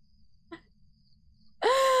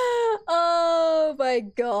 Oh my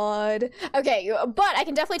god. Okay, but I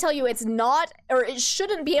can definitely tell you it's not, or it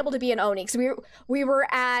shouldn't be able to be an Oni, because we were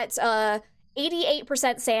at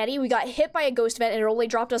 88% sanity. We got hit by a ghost event and it only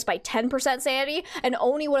dropped us by 10% sanity. An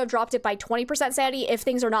Oni would have dropped it by 20% sanity if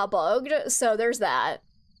things are not bugged. So there's that.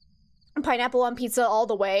 Pineapple on pizza all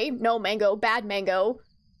the way. No mango. Bad mango.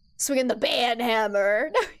 Swinging the ban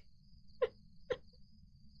hammer.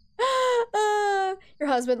 Your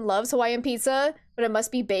husband loves Hawaiian pizza, but it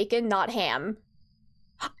must be bacon, not ham.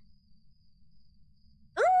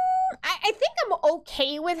 I think I'm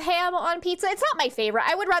okay with ham on pizza. It's not my favorite.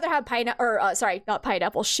 I would rather have sorry, not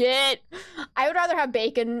pineapple. Shit. I would rather have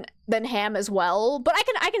bacon than ham as well, but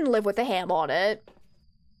I can live with the ham on it.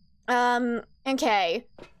 Okay.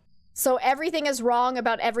 So everything is wrong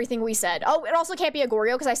about everything we said. Oh, it also can't be a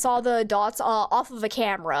Goryo because I saw the dots off of a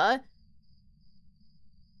camera.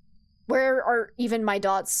 Where are even my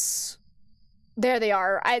dots? There they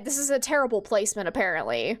are. This is a terrible placement,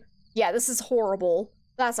 apparently. Yeah, this is horrible.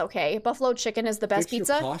 That's okay. Buffalo chicken is the best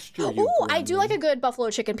pizza. Oh, I do like a good buffalo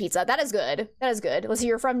chicken pizza. That is good. That is good. Let's see,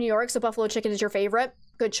 you're from New York, so buffalo chicken is your favorite.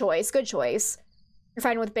 Good choice. Good choice. You're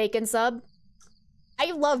fine with bacon sub?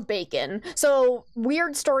 I love bacon. So,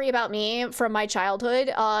 weird story about me from my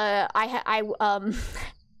childhood. My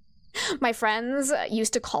friends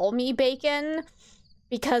used to call me Bacon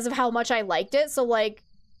because of how much I liked it. So, like,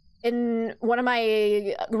 in one of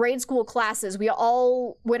my grade school classes, we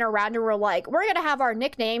all went around and were like, we're gonna have our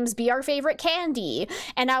nicknames be our favorite candy.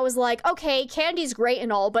 And I was like, okay, candy's great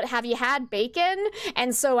and all, but have you had bacon?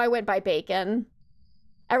 And so I went by Bacon.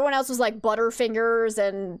 Everyone else was like Butterfingers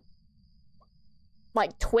and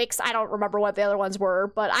like Twix. I don't remember what the other ones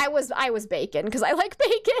were, but I was Bacon because I like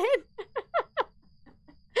bacon.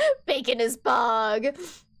 Bacon is bug.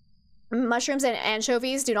 Mushrooms and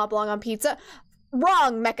anchovies do not belong on pizza.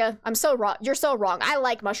 Wrong, Mecca. I'm so wrong. You're so wrong. I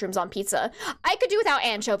like mushrooms on pizza. I could do without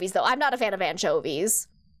anchovies, though. I'm not a fan of anchovies.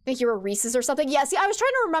 I think you were Reese's or something. Yeah, see, I was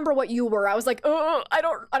trying to remember what you were. I was like, I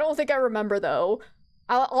don't think I remember, though.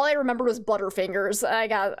 All I remember was Butterfingers. I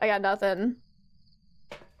got nothing.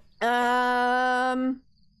 I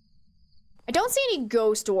don't see any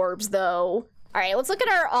ghost orbs, though. All right, let's look at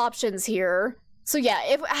our options here. So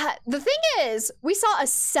yeah, the thing is, we saw a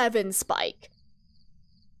 7 spike.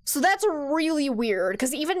 So that's really weird,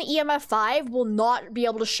 because even EMF 5 will not be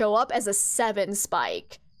able to show up as a 7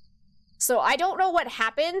 spike. So I don't know what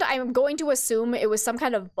happened. I'm going to assume it was some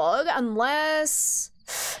kind of bug, unless...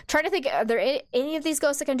 Trying to think, are there any of these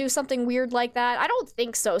ghosts that can do something weird like that? I don't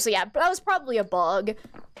think so. So yeah, that was probably a bug.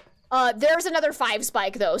 There's another 5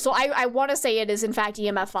 spike, though. So I want to say it is, in fact,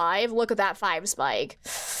 EMF 5. Look at that 5 spike.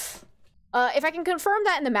 If I can confirm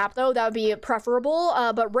that in the map, though, that would be preferable.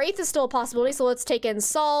 But Wraith is still a possibility, so let's take in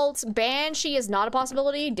Salt. Banshee is not a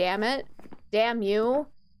possibility. Damn it. Damn you.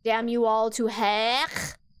 Damn you all to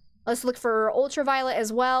heck. Let's look for Ultraviolet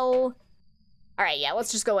as well. Alright, yeah,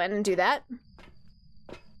 let's just go in and do that.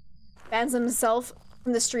 Bans himself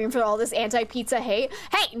from the stream for all this anti-pizza hate.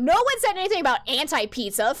 Hey, no one said anything about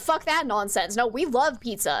anti-pizza. Fuck that nonsense. No, we love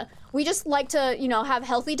pizza. We just like to, you know, have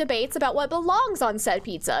healthy debates about what belongs on said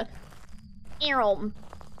pizza. You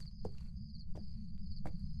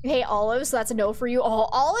hate olives, so that's a no for you. Oh,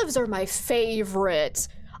 olives are my favorite.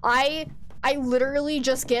 I literally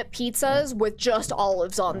just get pizzas with just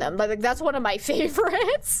olives on them. Like, that's one of my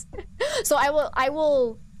favorites. So I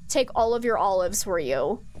will take all of your olives for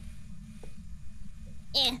you.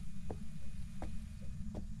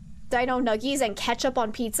 Dino nuggies and ketchup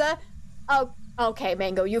on pizza? Oh, okay,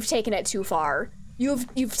 Mango, you've taken it too far.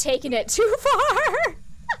 You've taken it too far.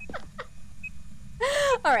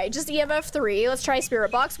 All right, just EMF 3. Let's try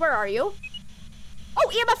Spirit Box. Where are you?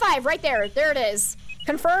 Oh, EMF 5, right there. There it is.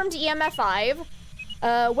 Confirmed EMF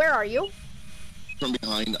 5. Where are you? From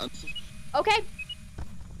behind. Okay.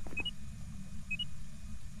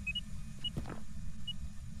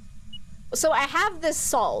 So I have this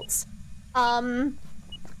salt. I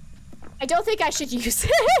don't think I should use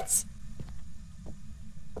it.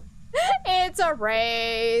 It's a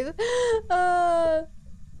wraith.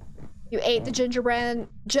 You ate the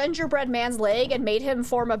gingerbread man's leg and made him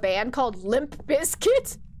form a band called Limp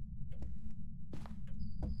Bizkit?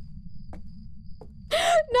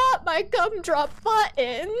 Not my gumdrop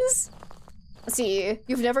buttons. Let's see.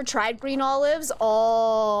 You've never tried green olives?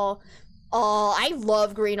 Oh, I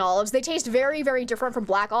love green olives. They taste very, very different from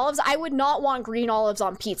black olives. I would not want green olives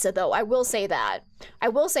on pizza, though. I will say that. I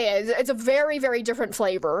will say it. It's a very, very different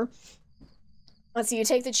flavor. Let's see, you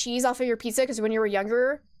take the cheese off of your pizza because when you were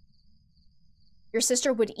younger, your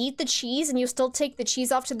sister would eat the cheese and you still take the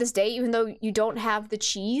cheese off to this day even though you don't have the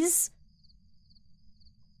cheese?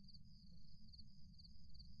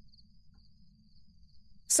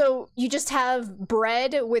 So you just have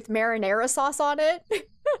bread with marinara sauce on it?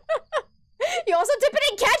 You also dip it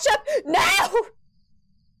in ketchup? No!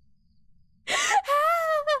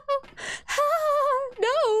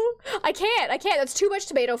 No! I can't. That's too much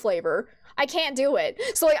tomato flavor. I can't do it.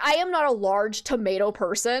 So, like, I am not a large tomato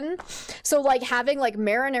person. So, like, having, like,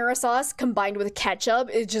 marinara sauce combined with ketchup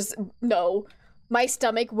is just, no. My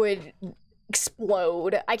stomach would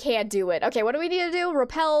explode. I can't do it. Okay, what do we need to do?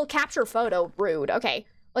 Repel, capture photo. Rude. Okay,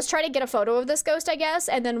 let's try to get a photo of this ghost, I guess,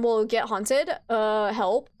 and then we'll get hunted.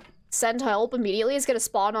 Help. Send help immediately. It's gonna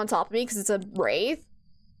spawn on top of me because it's a wraith.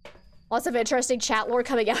 Lots of interesting chat lore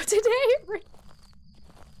coming out today.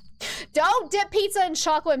 Don't dip pizza in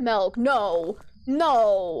chocolate milk. No.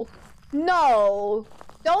 No. No.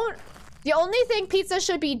 Don't. The only thing pizza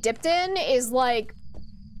should be dipped in is like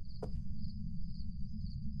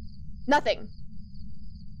nothing.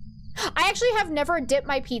 I actually have never dipped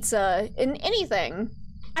my pizza in anything.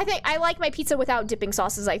 I think I like my pizza without dipping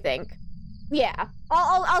sauces, I think. Yeah,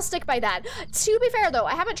 I'll stick by that. To be fair though,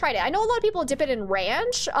 I haven't tried it. I know a lot of people dip it in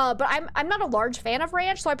ranch, but I'm not a large fan of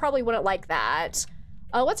ranch, so I probably wouldn't like that.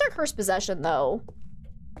 What's our cursed possession though?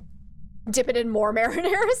 Dip it in more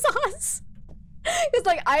marinara sauce. It's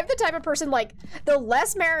like, I'm the type of person, like, the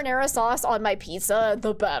less marinara sauce on my pizza,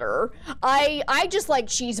 the better. I just like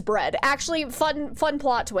cheese bread. Actually, fun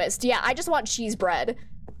plot twist. Yeah, I just want cheese bread.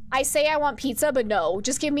 I say I want pizza, but no,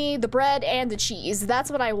 just give me the bread and the cheese.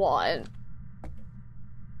 That's what I want.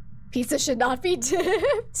 Pizza should not be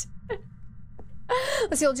dipped.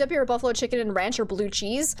 Let's see, you'll dip your buffalo chicken in ranch or blue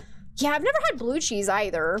cheese. Yeah, I've never had blue cheese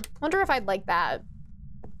either. Wonder if I'd like that.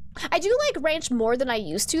 I do like ranch more than I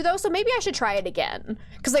used to though, so maybe I should try it again.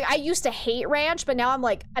 Cause like I used to hate ranch, but now I'm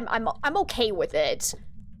like, I'm okay with it.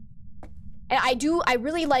 And I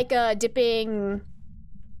really like dipping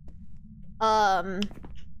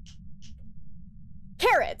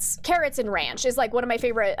carrots in ranch is like one of my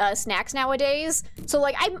favorite snacks nowadays. So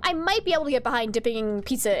like I might be able to get behind dipping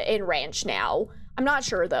pizza in ranch now. I'm not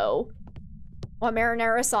sure though. Want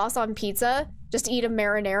marinara sauce on pizza? Just eat a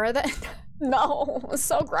marinara then? No, it's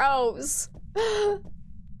so gross.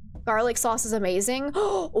 Garlic sauce is amazing.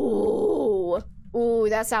 Ooh,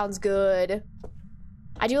 that sounds good.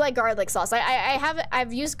 I do like garlic sauce.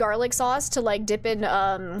 I've used garlic sauce to like dip in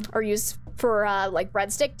or use for like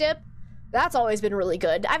breadstick dip. That's always been really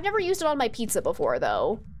good. I've never used it on my pizza before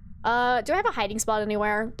though. Do I have a hiding spot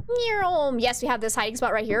anywhere? Yes, we have this hiding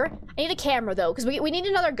spot right here. I need a camera though, because we need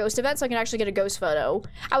another ghost event so I can actually get a ghost photo.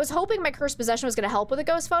 I was hoping my cursed possession was gonna help with a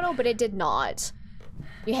ghost photo, but it did not.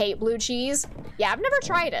 You hate blue cheese? Yeah, I've never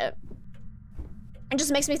tried it. It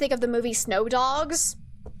just makes me think of the movie Snow Dogs.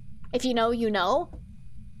 If you know, you know.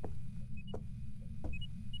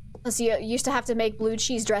 So you used to have to make blue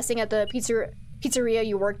cheese dressing at the pizzeria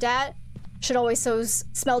you worked at. Should always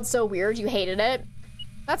smelled so weird, you hated it.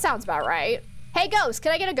 That sounds about right. Hey, ghost,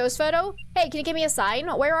 can I get a ghost photo? Hey, can you give me a sign?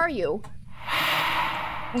 Where are you?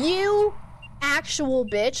 You actual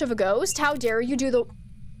bitch of a ghost. How dare you do the...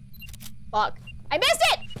 Fuck. I missed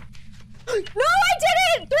it! No, I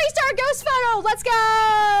didn't! 3-star ghost photo! Let's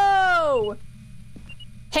go!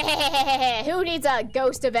 Hehehehe. Who needs a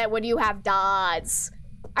ghost event when you have dots?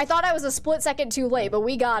 I thought I was a split second too late, but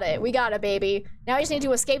we got it. We got it, baby. Now I just need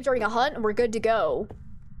to escape during a hunt and we're good to go.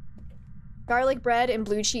 Garlic bread and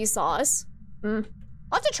blue cheese sauce. I'll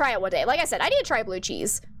have to try it one day. Like I said, I need to try blue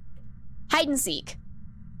cheese. Hide and seek.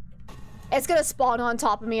 It's gonna spawn on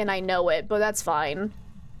top of me and I know it, but that's fine.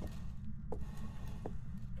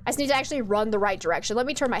 I just need to actually run the right direction. Let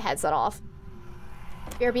me turn my headset off.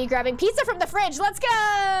 BRB grabbing pizza from the fridge. Let's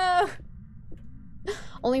go!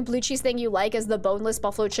 Only blue cheese thing you like is the boneless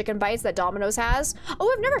buffalo chicken bites that Domino's has.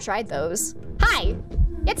 Oh, I've never tried those. Hi,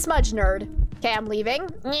 it's Smudge Nerd. Okay, I'm leaving.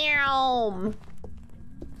 Meow.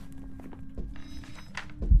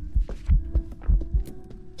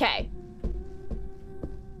 Okay.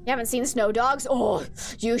 You haven't seen Snow Dogs? Oh,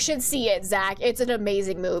 you should see it, Zach. It's an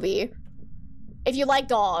amazing movie. If you like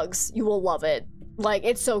dogs, you will love it. Like,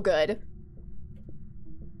 it's so good.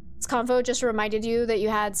 This convo just reminded you that you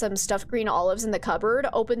had some stuffed green olives in the cupboard.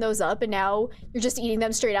 Open those up and now you're just eating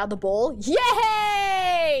them straight out of the bowl.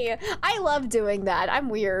 Yay! I love doing that. I'm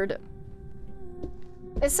weird.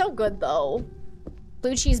 It's so good though.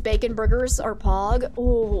 Blue cheese bacon burgers are pog.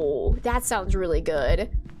 Oh, that sounds really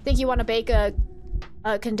good. Think you want to bake a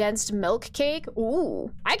condensed milk cake?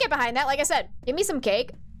 Ooh, I get behind that. Like I said, give me some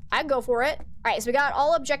cake. I'd go for it. All right, so we got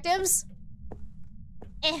all objectives.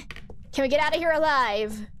 Can we get out of here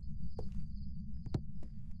alive?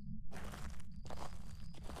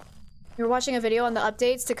 We were watching a video on the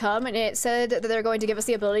updates to come, and it said that they're going to give us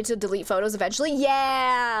the ability to delete photos eventually.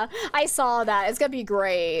 Yeah, I saw that. It's gonna be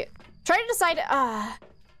great. Trying to decide,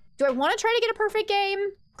 do I want to try to get a perfect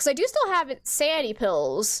game? Because I do still have sanity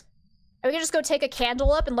pills. And we can just go take a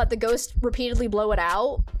candle up and let the ghost repeatedly blow it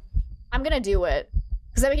out. I'm gonna do it.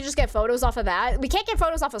 Because then we can just get photos off of that. We can't get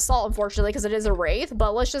photos off of Salt, unfortunately, because it is a wraith,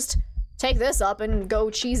 but let's just take this up and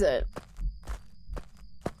go cheese it.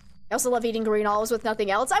 I also love eating green olives with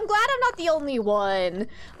nothing else. I'm glad I'm not the only one.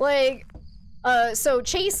 Like, so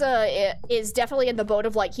Chase is definitely in the boat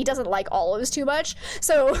of, like, he doesn't like olives too much.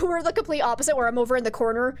 So we're the complete opposite, where I'm over in the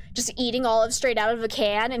corner just eating olives straight out of a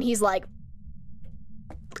can, and he's like,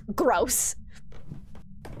 gross.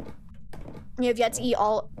 You have yet to eat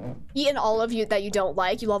an olive that you don't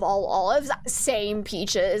like. You love all olives. Same,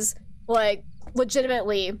 Peaches. Like,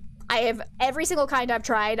 legitimately, I have every single kind I've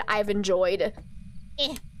tried, I've enjoyed.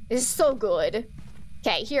 It's so good.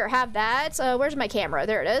 Okay, here, have that. Where's my camera?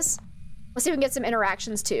 There it is. Let's see if we can get some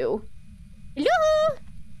interactions too. Hello!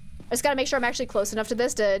 I just gotta make sure I'm actually close enough to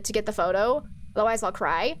this to get the photo. Otherwise, I'll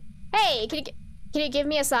cry. Hey, can you give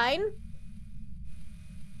me a sign?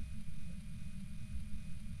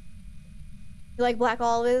 You like black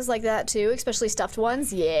olives like that too, especially stuffed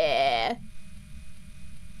ones? Yeah.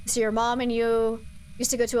 So your mom and you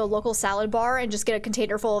used to go to a local salad bar and just get a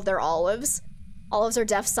container full of their olives. Olives are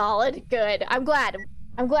def solid. Good. I'm glad.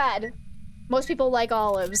 I'm glad. Most people like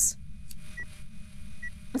olives.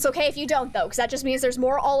 It's okay if you don't, though, because that just means there's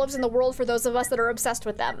more olives in the world for those of us that are obsessed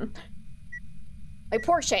with them. Like,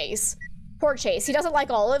 poor Chase. Poor Chase. He doesn't like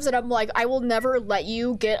olives, and I'm like, I will never let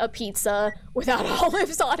you get a pizza without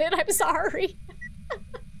olives on it. I'm sorry.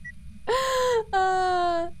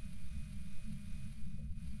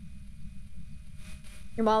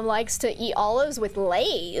 Your mom likes to eat olives with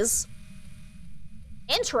Lay's.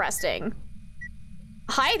 Interesting.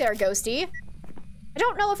 Hi there, Ghosty. I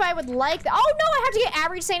don't know if I would like that. Oh no, I have to get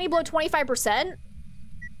average sanity below 25%.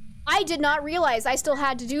 I did not realize I still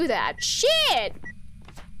had to do that. Shit!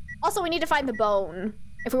 Also, we need to find the bone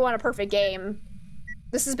if we want a perfect game.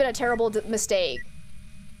 This has been a terrible mistake.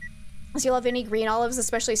 So you love any green olives,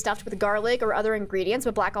 especially stuffed with garlic or other ingredients,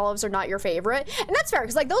 but black olives are not your favorite. And that's fair,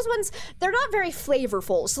 because like those ones, they're not very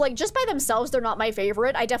flavorful. So like just by themselves, they're not my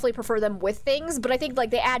favorite. I definitely prefer them with things, but I think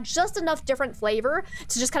like they add just enough different flavor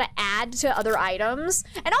to just kind of add to other items.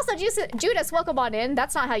 And also, Judas, welcome on in.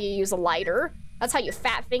 That's not how you use a lighter. That's how you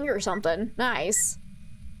fat finger something. Nice.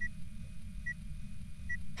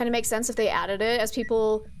 Kind of makes sense if they added it, as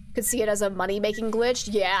people could see it as a money-making glitch.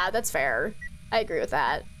 Yeah, that's fair. I agree with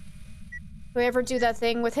that. Do we ever do that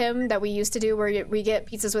thing with him that we used to do where we get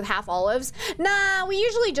pizzas with half olives? Nah, we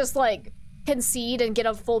usually just like concede and get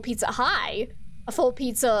a full pizza high. A full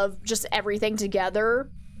pizza of just everything together.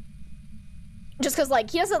 Just because like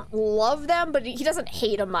he doesn't love them, but he doesn't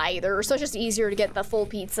hate them either. So it's just easier to get the full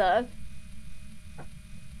pizza.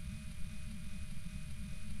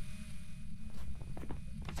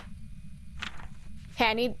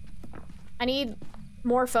 Okay, I need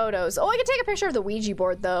more photos. Oh, I can take a picture of the Ouija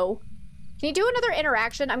board though. Can you do another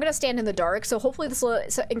interaction? I'm gonna stand in the dark, so hopefully this will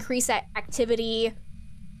increase that activity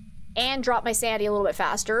and drop my sanity a little bit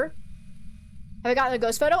faster. Have I gotten a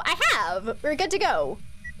ghost photo? I have! We're good to go.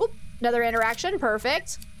 Oop, another interaction,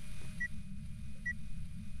 perfect.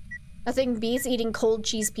 Nothing beats eating cold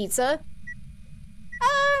cheese pizza.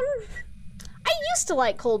 I used to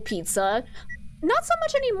like cold pizza. Not so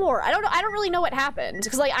much anymore. I don't know. I don't really know what happened.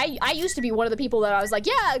 Because like I used to be one of the people that I was like,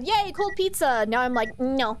 yeah, yay, cold pizza. Now I'm like,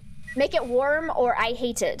 no. Make it warm or I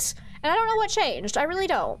hate it. And I don't know what changed. I really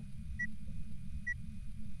don't.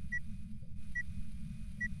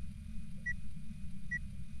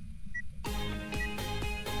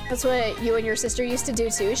 That's what you and your sister used to do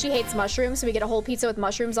too. She hates mushrooms, so we get a whole pizza with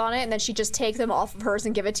mushrooms on it, and then she just take them off of hers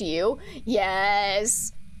and give it to you.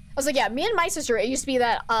 Yes. I was like, yeah, me and my sister, it used to be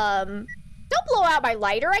that, don't blow out my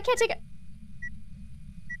lighter. I can't take it.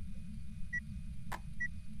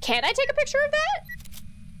 Can I take a picture of that?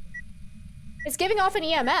 It's giving off an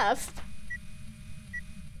EMF.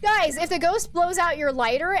 Guys, if the ghost blows out your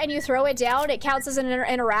lighter and you throw it down, it counts as an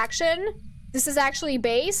interaction. This is actually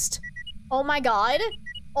based. Oh my god.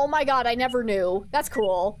 Oh my god, I never knew. That's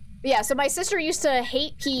cool. But yeah, so my sister used to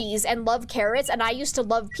hate peas and love carrots, and I used to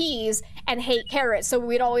love peas and hate carrots, so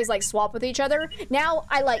we'd always like swap with each other. Now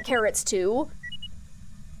I like carrots too.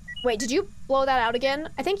 Wait, did you blow that out again?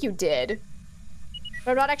 I think you did.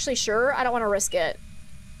 But I'm not actually sure. I don't want to risk it.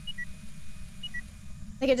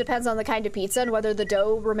 I think it depends on the kind of pizza and whether the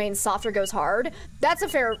dough remains soft or goes hard. That's a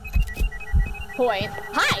fair point.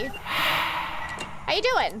 Hi! How you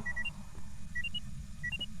doing?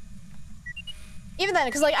 Even then,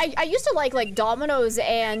 because like I used to like Domino's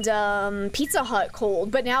and Pizza Hut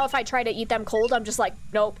cold, but now if I try to eat them cold, I'm just like,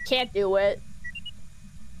 nope, can't do it.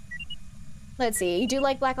 Let's see, you do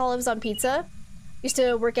like black olives on pizza? Used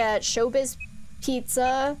to work at Showbiz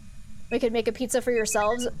Pizza. We could make a pizza for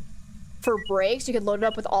yourselves for breaks. You could load it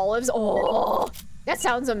up with olives. Oh, that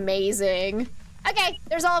sounds amazing. Okay,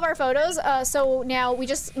 there's all of our photos. So now we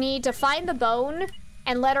just need to find the bone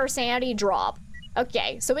and let our sanity drop.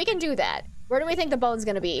 Okay, so we can do that. Where do we think the bone's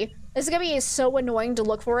gonna be? This is gonna be so annoying to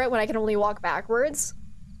look for it when I can only walk backwards.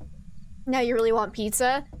 Now you really want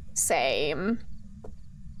pizza? Same.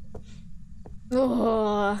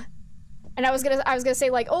 Ugh. And I was gonna say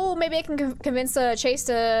like, oh, maybe I can convince Chase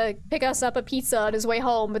to pick us up a pizza on his way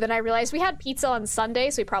home, but then I realized we had pizza on Sunday,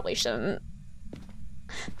 so we probably shouldn't.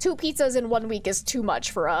 2 pizzas in 1 week is too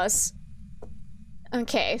much for us.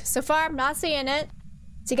 Okay, so far I'm not seeing it.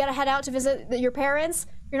 So you gotta head out to visit your parents.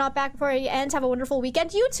 You're not back before you end. Have a wonderful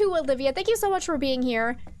weekend. You too, Olivia. Thank you so much for being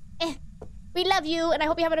here. We love you, and I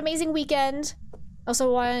hope you have an amazing weekend.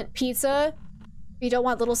 Also want pizza. If you don't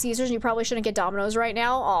want Little Caesars, you probably shouldn't get Domino's right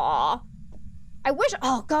now. Aw. I wish,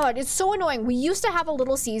 oh god, it's so annoying. We used to have a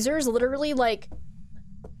Little Caesars literally like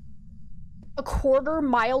a quarter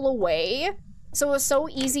mile away. So it was so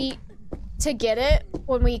easy to get it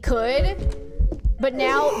when we could. But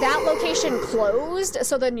now that location closed,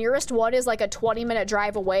 so the nearest one is like a 20-minute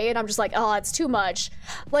drive away, and I'm just like, oh, it's too much.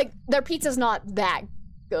 Like, their pizza's not that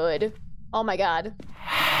good. Oh my god.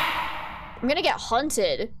 I'm gonna get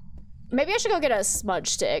hunted. Maybe I should go get a smudge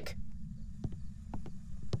stick.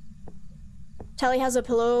 Telly has a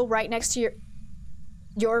pillow right next to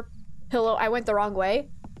your pillow. I went the wrong way.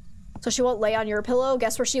 So she won't lay on your pillow.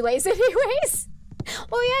 Guess where she lays anyways?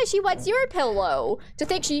 Oh yeah, she wants your pillow. To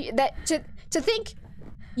think to think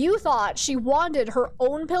you thought she wanted her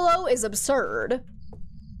own pillow is absurd.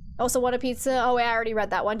 Also want a pizza? Oh yeah, I already read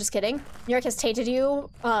that one, just kidding. New York has tainted you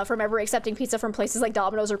from ever accepting pizza from places like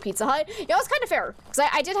Domino's or Pizza Hut. Yeah, it's kind of fair. Because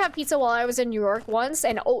I did have pizza while I was in New York once,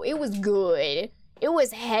 and oh, it was good. It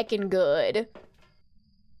was heckin' good.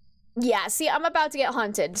 Yeah, see, I'm about to get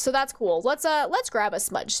hunted, so that's cool. Let's grab a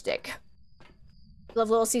smudge stick. Love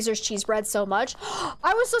Little Caesars cheese bread so much.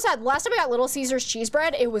 I was so sad. Last time I got Little Caesars cheese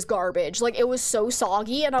bread, it was garbage. Like, it was so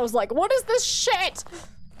soggy, and I was like, what is this shit?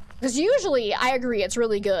 Because usually, I agree, it's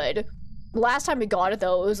really good. Last time we got it,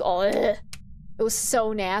 though, it was all, ugh. It was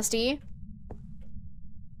so nasty.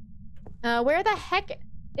 Where the heck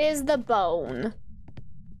is the bone?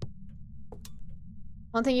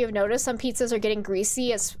 One thing you've noticed, some pizzas are getting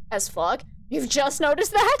greasy as fuck. You've just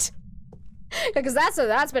noticed that? Because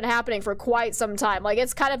that's been happening for quite some time. Like,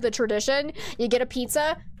 it's kind of the tradition. You get a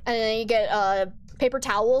pizza, and then you get paper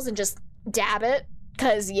towels and just dab it.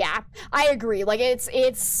 Because, yeah, I agree. Like,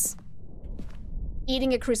 it's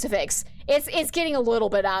eating a crucifix. It's getting a little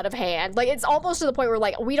bit out of hand. Like, it's almost to the point where,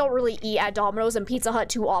 like, we don't really eat at Domino's and Pizza Hut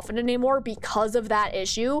too often anymore because of that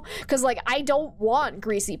issue. Because, like, I don't want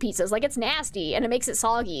greasy pizzas. Like, it's nasty, and it makes it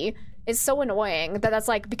soggy. It's so annoying that that's,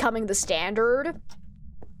 like, becoming the standard.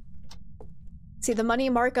 See, the money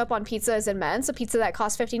markup on pizza is immense. A pizza that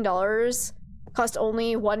costs $15 cost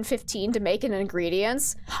only $1.15 to make in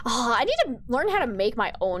ingredients. Oh, I need to learn how to make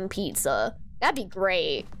my own pizza. That'd be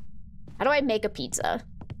great. How do I make a pizza?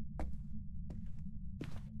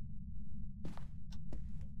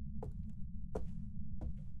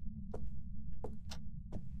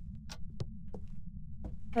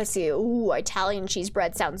 Let's see. Ooh, Italian cheese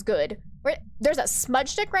bread sounds good. There's a smudge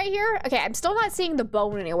stick right here? Okay, I'm still not seeing the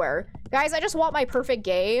bone anywhere. Guys, I just want my perfect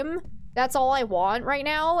game. That's all I want right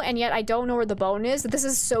now, and yet I don't know where the bone is. This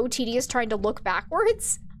is so tedious trying to look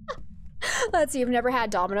backwards. Let's see, you've never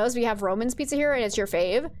had Domino's. We have Roman's Pizza here, and it's your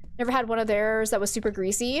fave. Never had one of theirs that was super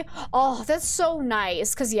greasy. Oh, that's so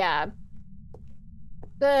nice, because yeah.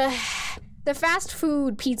 The fast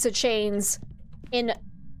food pizza chains in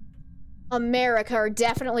America are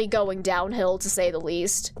definitely going downhill, to say the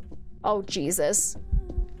least. Oh, Jesus.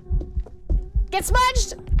 Get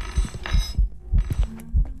smudged!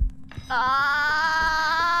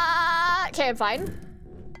 Okay, I'm fine.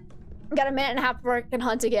 Got a minute and a half before I can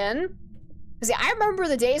hunt again. See, I remember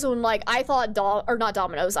the days when, like, I thought, not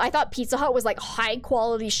Domino's, I thought Pizza Hut was, like,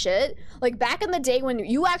 high-quality shit. Like, back in the day when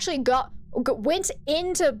you actually went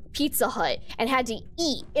into Pizza Hut and had to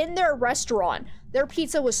eat in their restaurant. Their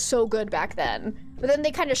pizza was so good back then. But then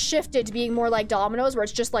they kind of shifted to being more like Domino's, where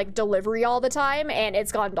it's just like delivery all the time, and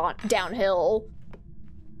it's gone downhill.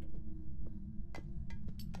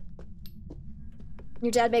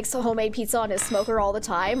 Your dad makes homemade pizza on his smoker all the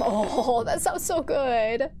time. Oh, that sounds so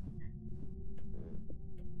good.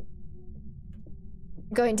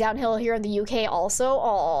 Going downhill here in the UK also.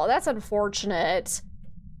 Oh, that's unfortunate.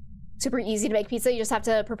 Super easy to make pizza. You just have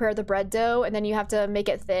to prepare the bread dough, and then you have to make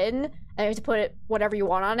it thin, and you have to put it whatever you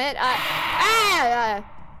want on it. I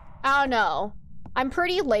don't know. I'm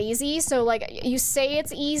pretty lazy, so like you say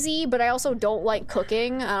it's easy, but I also don't like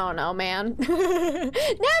cooking. I don't know, man. Nevers,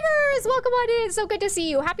 welcome on in. So good to see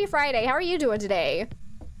you. Happy Friday. How are you doing today?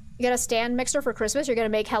 You got a stand mixer for Christmas? You're gonna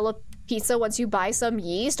make hella pizza once you buy some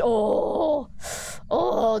yeast? Oh,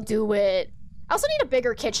 do it. I also need a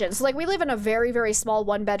bigger kitchen. So like we live in a very, very small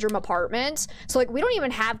 1-bedroom apartment. So like we don't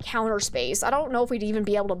even have counter space. I don't know if we'd even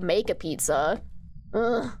be able to make a pizza.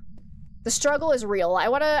 Ugh. The struggle is real. I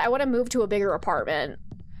wanna move to a bigger apartment.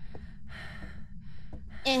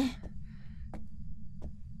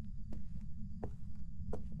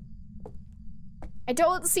 I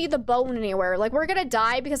don't see the bone anywhere. Like, we're gonna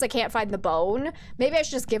die because I can't find the bone. Maybe I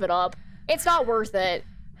should just give it up. It's not worth it.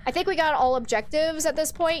 I think we got all objectives at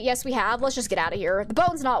this point. Yes, we have. Let's just get out of here. The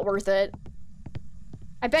bone's not worth it.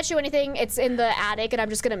 I bet you anything it's in the attic and I'm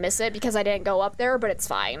just gonna miss it because I didn't go up there, but it's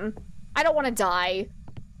fine. I don't want to die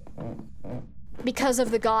because of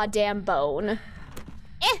the goddamn bone.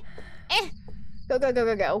 Go, go, go,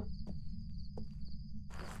 go, go.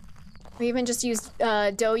 We even just used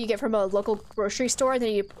dough you get from a local grocery store, and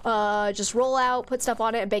then you just roll out, put stuff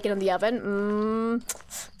on it, and bake it in the oven.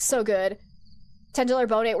 So good. $10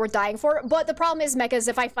 bone ain't worth dying for. But the problem is, Mechas,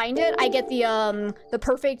 if I find it, I get the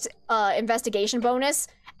perfect investigation bonus,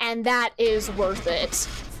 and that is worth it.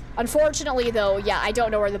 Unfortunately, though, yeah, I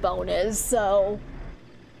don't know where the bone is, so...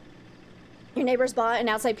 Your neighbors bought an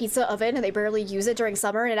outside pizza oven and they barely use it during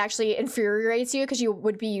summer, and it actually infuriates you because you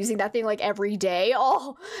would be using that thing like every day.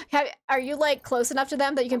 Oh, are you like close enough to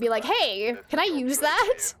them that you can be like, hey, can I use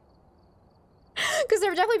that? Because there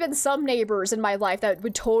have definitely been some neighbors in my life that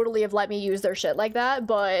would totally have let me use their shit like that,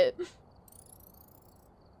 but...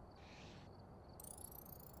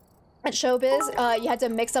 At Showbiz, you had to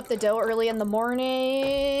mix up the dough early in the morning.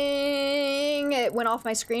 It went off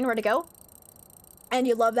my screen. Where'd it go? And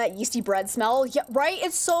you love that yeasty bread smell. Yeah, right?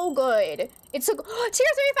 It's so good. It's so good. Tier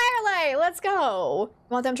 3 Firelight! Let's go.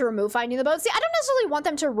 Want them to remove finding the bone? See, I don't necessarily want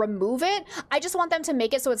them to remove it. I just want them to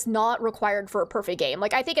make it so it's not required for a perfect game.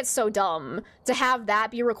 Like, I think it's so dumb to have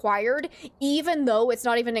that be required, even though it's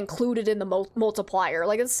not even included in the multiplier.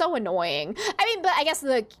 Like, it's so annoying. I mean, but I guess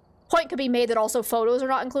the point could be made that also photos are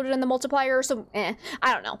not included in the multiplier, so, I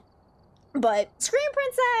don't know. But, Scream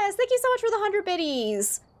Princess! Thank you so much for the 100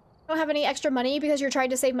 biddies! Don't have any extra money because you're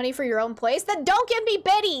trying to save money for your own place? Then don't give me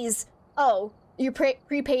biddies! Oh, you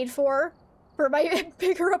prepaid for my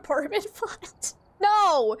bigger apartment flat?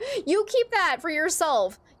 No! You keep that for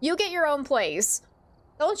yourself. You get your own place.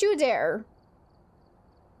 Don't you dare.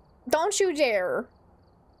 Don't you dare.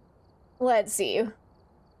 Let's see.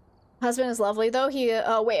 Husband is lovely though. He,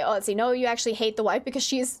 let's see. No, you actually hate the wife because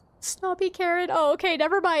she's snobby Karen. Oh, okay,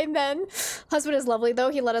 never mind then. Husband is lovely though.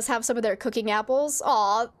 He let us have some of their cooking apples.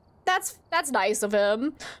 Aw. That's nice of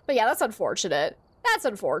him. But yeah, that's unfortunate. That's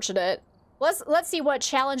unfortunate. Let's see what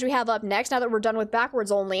challenge we have up next now that we're done with backwards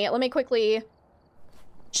only. Let me quickly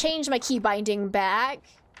change my key binding back.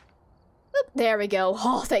 Oop, there we go.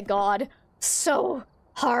 Oh, thank God. So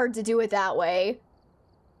hard to do it that way.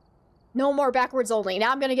 No more backwards only.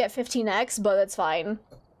 Now I'm gonna get 15x, but that's fine.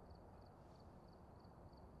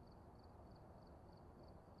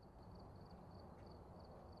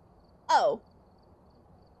 Oh.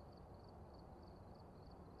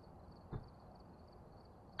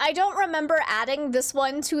 I don't remember adding this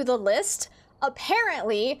one to the list.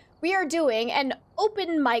 Apparently, we are doing an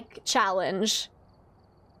open mic challenge.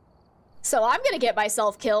 So I'm gonna get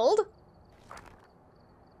myself killed.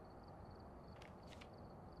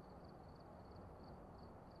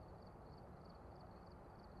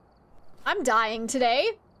 I'm dying today.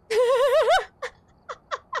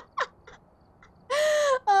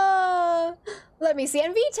 Let me see.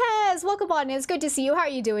 And Vitez, welcome on in. It's good to see you. How are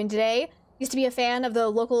you doing today? Used to be a fan of the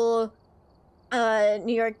local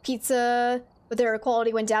New York pizza, but their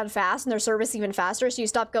quality went down fast and their service even faster, so you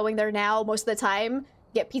stop going there now most of the time.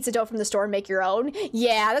 Get pizza dough from the store and make your own.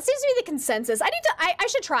 Yeah, that seems to be the consensus. I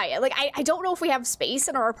should try it. Like, I don't know if we have space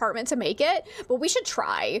in our apartment to make it, but we should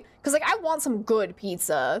try. Because, like, I want some good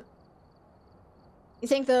pizza. You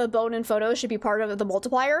think the bone and photo should be part of the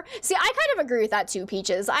multiplier? See, I kind of agree with that too,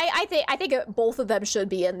 Peaches. I think both of them should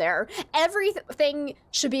be in there. Everything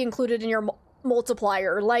should be included in your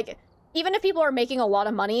multiplier. Like, even if people are making a lot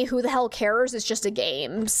of money, who the hell cares? It's just a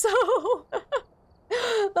game. So,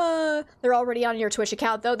 they're already on your Twitch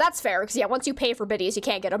account, though. That's fair, because yeah, once you pay for biddies, you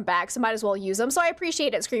can't get them back, so might as well use them. So I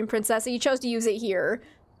appreciate it, Scream Princess, that you chose to use it here.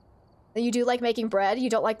 You do like making bread. You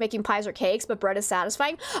don't like making pies or cakes, but bread is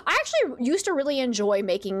satisfying. I actually used to really enjoy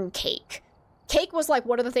making cake. Cake was like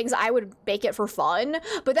one of the things I would bake it for fun,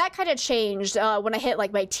 but that kind of changed when I hit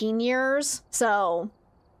like my teen years. So,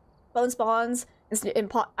 bone spawns is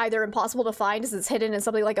either impossible to find as it's hidden in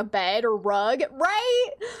something like a bed or rug, right?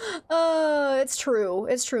 It's true.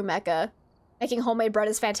 It's true, Mecca. Making homemade bread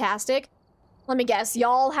is fantastic. Let me guess,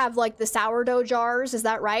 y'all have like the sourdough jars, is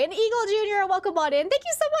that right? And Eagle Jr., welcome on in. Thank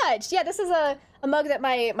you so much. Yeah, this is a mug that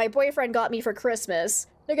my boyfriend got me for Christmas.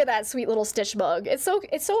 Look at that sweet little Stitch mug. It's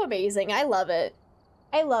so amazing. I love it.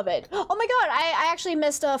 I love it. Oh my god, I actually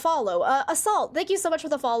missed a follow. Assault, thank you so much for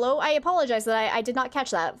the follow. I apologize that I did not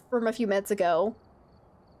catch that from a few minutes ago.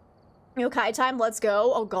 Okay, time, let's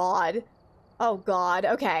go. Oh god. Oh god,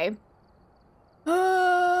 okay.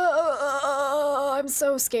 I'm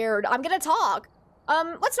so scared. I'm gonna talk.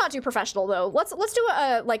 Let's not do professional though. Let's do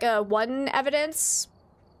like a one evidence.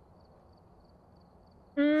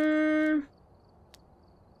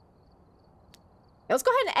 Let's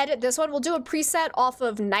go ahead and edit this one. We'll do a preset off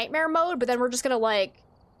of nightmare mode, but then we're just gonna like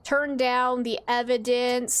turn down the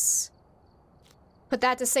evidence. Put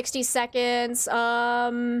that to 60 seconds.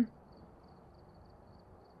 I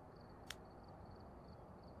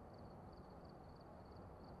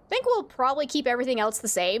think we'll probably keep everything else the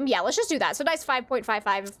same. Yeah, let's just do that. So nice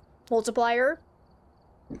 5.55 multiplier.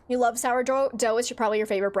 You love sourdough dough. It's probably your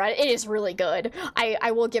favorite bread. It is really good.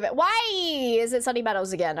 I will give it. Why is it Sunny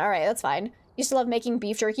Meadows again? All right, that's fine. Used to love making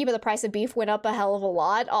beef jerky, but the price of beef went up a hell of a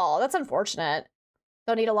lot. Oh, that's unfortunate.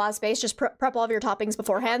 Don't need a lot of space. Just prep all of your toppings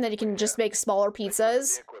beforehand, then you can just make smaller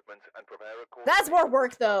pizzas. That's more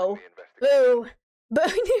work, though. Boo. Boo.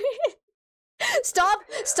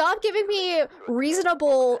 Stop giving me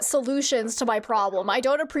reasonable solutions to my problem. I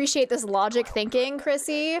don't appreciate this logic thinking,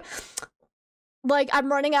 Chrissy. Like,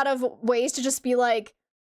 I'm running out of ways to just be like,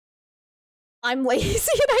 I'm lazy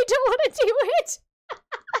and I don't want to do it.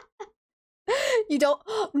 You don't,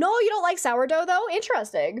 no, you don't like sourdough though?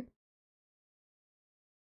 Interesting.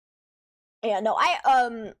 Yeah, no,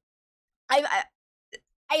 I've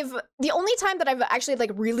the only time that I've actually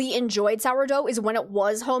like really enjoyed sourdough is when it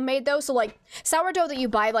was homemade though. So like sourdough that you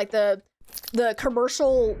buy, like the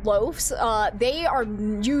commercial loaves, they are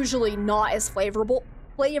usually not as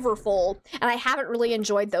flavorful, and I haven't really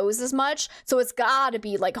enjoyed those as much. So it's gotta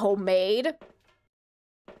be like homemade.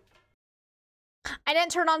 I didn't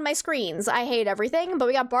turn on my screens. I hate everything, but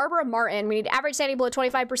we got Barbara Martin. We need average standing below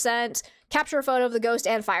 25%, capture a photo of the ghost,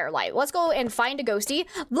 and firelight. Let's go and find a ghostie.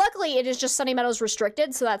 Luckily, it is just Sunny Meadows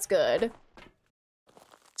restricted, so that's good.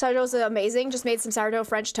 Sourdough's amazing. Just made some sourdough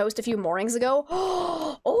French toast a few mornings ago.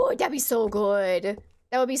 Oh, that'd be so good.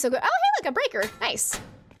 That would be so good. Oh, hey, look, a breaker. Nice.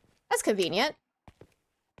 That's convenient.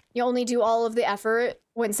 You only do all of the effort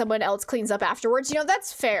when someone else cleans up afterwards. You know,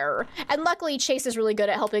 that's fair. And luckily, Chase is really good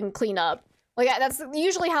at helping clean up. Like, that's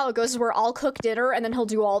usually how it goes, is where I'll cook dinner and then he'll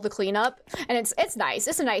do all the cleanup. And it's nice.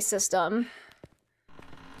 It's a nice system.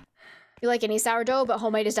 You like any sourdough, but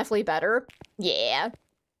homemade is definitely better. Yeah.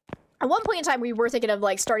 At one point in time, we were thinking of,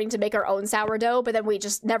 like, starting to make our own sourdough, but then we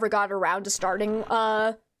just never got around to starting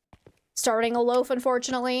a loaf,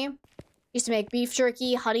 unfortunately. Used to make beef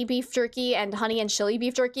jerky, honey beef jerky, and honey and chili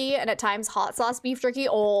beef jerky, and at times hot sauce beef jerky.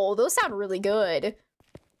 Oh, those sound really good.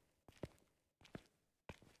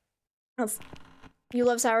 You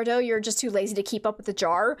love sourdough, you're just too lazy to keep up with the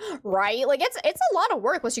jar, right? Like, it's a lot of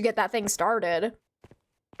work once you get that thing started.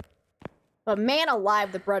 But man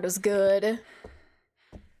alive, the bread was good.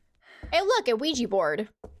 Hey, look, a Ouija board.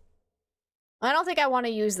 I don't think I want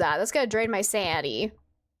to use that. That's gonna drain my sanity.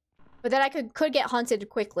 But then I could get hunted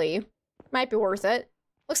quickly. Might be worth it.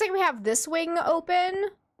 Looks like we have this wing open.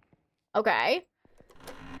 Okay.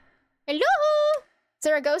 Hello? Is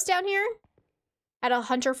there a ghost down here? Had a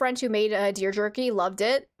hunter friend who made deer jerky, loved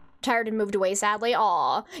it. Tired and moved away, sadly.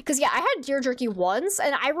 Aw. Because, yeah, I had deer jerky once,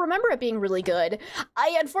 and I remember it being really good.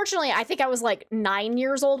 Unfortunately, I think I was, like, 9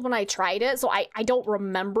 years old when I tried it, so I don't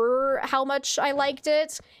remember how much I liked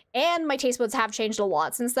it. And my taste buds have changed a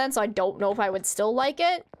lot since then, so I don't know if I would still like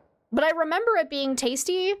it. But I remember it being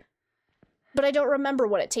tasty, but I don't remember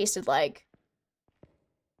what it tasted like.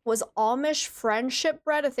 Was Amish friendship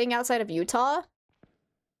bread a thing outside of Utah?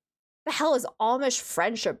 The hell is Amish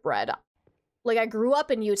friendship bread? Like, I grew up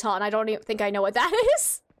in Utah and I don't even think I know what that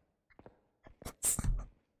is.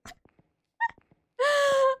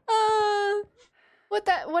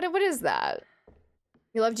 What is that?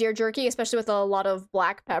 You love deer jerky, especially with a lot of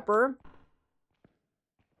black pepper.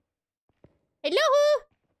 Hello,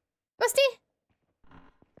 Ghosty.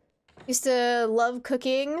 Used to love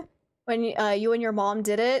cooking when you and your mom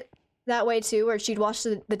did it that way too, where she'd wash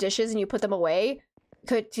the dishes and you put them away.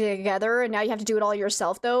 put together, and now you have to do it all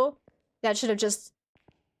yourself, though. Dad should have just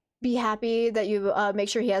be happy that you make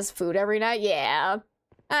sure he has food every night. Yeah.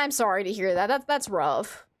 I'm sorry to hear that. That's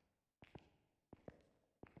rough.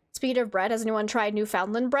 Speaking of bread, has anyone tried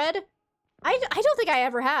Newfoundland bread? I don't think I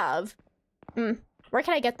ever have. Where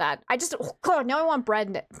can I get that? Oh god, now I want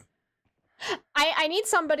bread. I need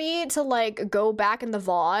somebody to, like, go back in the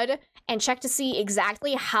VOD and check to see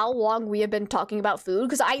exactly how long we have been talking about food,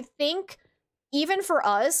 because I think, even for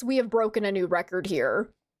us, we have broken a new record here.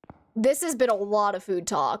 This has been a lot of food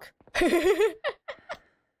talk.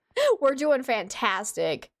 We're doing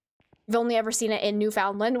fantastic. You've only ever seen it in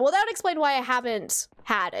Newfoundland? Well, that would explain why I haven't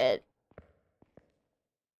had it.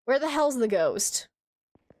 Where the hell's the ghost?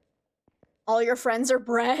 All your friends are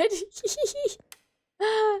bread?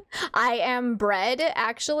 I am bread,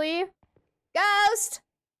 actually. Ghost!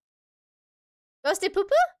 Ghosty poo poo?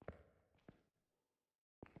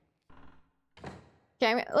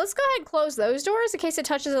 Okay, let's go ahead and close those doors in case it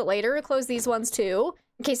touches it later. Close these ones too,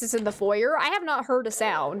 in case it's in the foyer. I have not heard a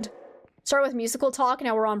sound. Start with musical talk,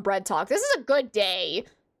 now we're on bread talk. This is a good day.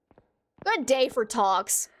 Good day for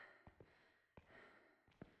talks.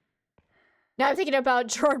 Now I'm thinking about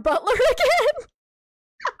Gerard Butler again.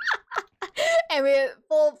 And we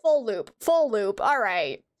full loop. All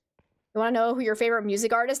right. You want to know who your favorite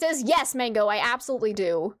music artist is? Yes, Mango, I absolutely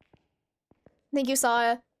do. I think you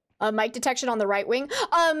saw a mic detection on the right wing.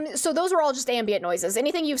 So those were all just ambient noises.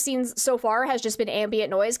 Anything you've seen so far has just been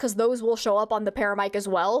ambient noise, because those will show up on the paramic as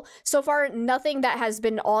well. So far, nothing that has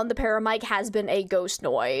been on the paramic has been a ghost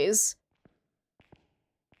noise.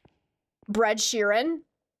 Bread Sheeran.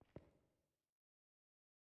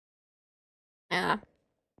 Yeah.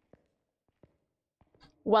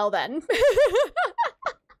 Well then.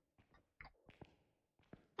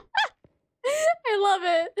 I love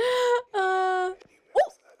it. Oh!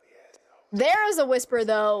 There is a whisper,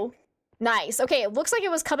 though. Nice. Okay, it looks like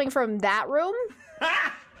it was coming from that room.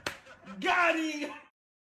 Got him!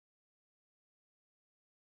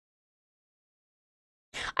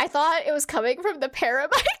 I thought it was coming from the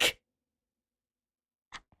paramic.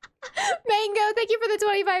 Mango, thank you for the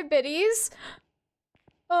 25 biddies.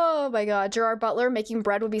 Oh my god, Gerard Butler making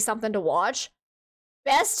bread would be something to watch.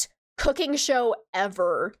 Best cooking show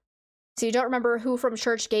ever. So you don't remember who from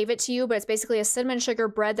church gave it to you, but it's basically a cinnamon sugar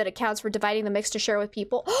bread that accounts for dividing the mix to share with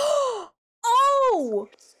people. Oh!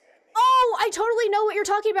 Oh, I totally know what you're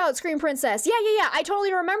talking about, Scream Princess. Yeah. I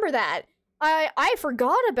totally remember that. I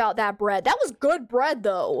forgot about that bread. That was good bread,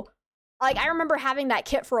 though. Like, I remember having that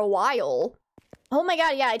kit for a while. Oh my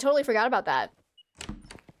god, yeah, I totally forgot about that.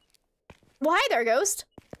 Well, hi there, Ghost.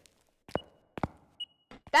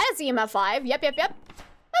 That is EMF 5. Yep.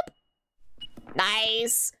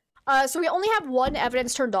 Nice. So we only have one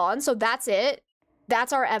evidence turned on, so that's it.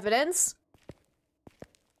 That's our evidence.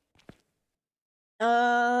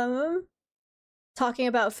 Talking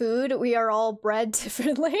about food, we are all bred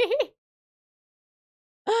differently.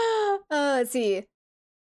 Let's see.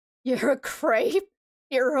 You're a crepe?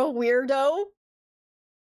 You're a weirdo?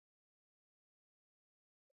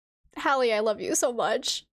 Hallie, I love you so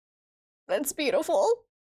much. That's beautiful.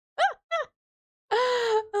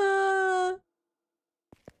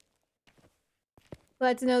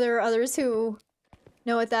 Glad to know there are others who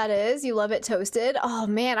know what that is. You love it toasted. Oh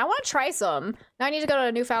man, I want to try some. Now I need to go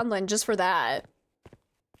to Newfoundland just for that.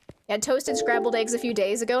 I had toasted scrambled eggs a few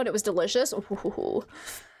days ago and it was delicious. Ooh.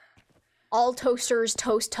 All toasters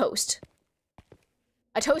toast.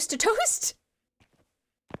 A toast to toast?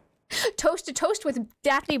 Toast to toast with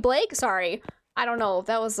Daphne Blake? Sorry. I don't know.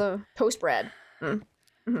 That was a toast bread. This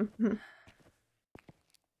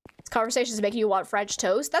conversation is making you want French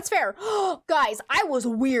toast? That's fair. Guys, I was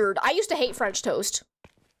weird. I used to hate French toast.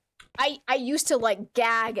 I used to, like,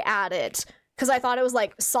 gag at it because I thought it was,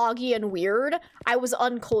 like, soggy and weird. I was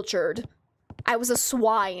uncultured. I was a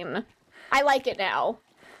swine. I like it now.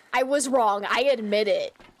 I was wrong. I admit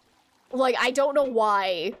it. Like, I don't know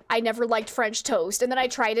why I never liked French toast. And then I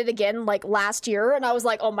tried it again, like, last year, and I was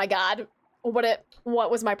like, oh my god. What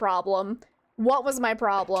was my problem? What was my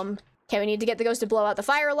problem? Okay, we need to get the ghost to blow out the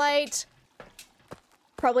firelight.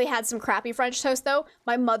 Probably had some crappy French toast, though.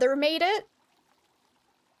 My mother made it.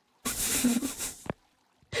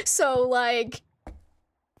 So, like...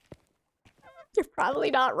 You're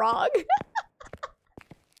probably not wrong.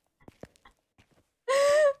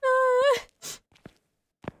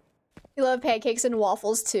 You love pancakes and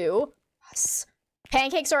waffles, too. Yes.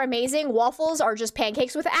 Pancakes are amazing. Waffles are just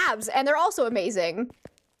pancakes with abs, and they're also amazing.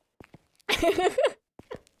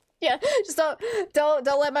 Yeah, just don't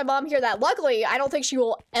let my mom hear that. Luckily, I don't think she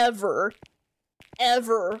will ever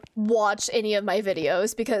ever watch any of my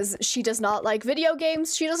videos because she does not like video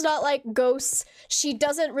games. She does not like ghosts. She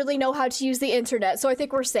doesn't really know how to use the internet. So I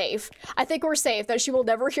think we're safe. I think we're safe that she will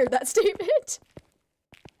never hear that statement.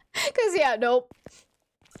 Cause yeah, nope.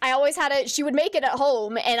 I always had it, she would make it at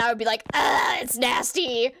home and I would be like, it's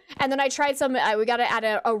nasty. And then I tried some, we got it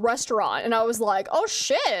at a restaurant and I was like, oh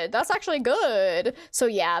shit, that's actually good. So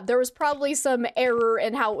yeah, there was probably some error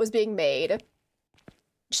in how it was being made.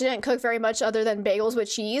 She didn't cook very much other than bagels with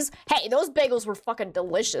cheese. Hey, those bagels were fucking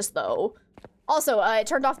delicious though. Also, it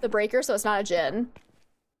turned off the breaker, so it's not a gin.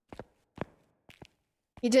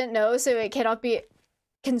 You didn't know, so it cannot be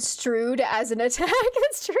construed as an attack.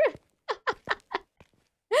 It's true.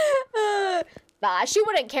 Nah, she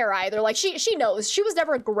wouldn't care either. Like, she knows. She was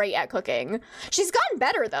never great at cooking. She's gotten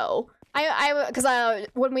better, though. Because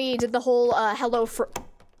when we did the whole,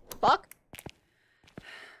 fuck?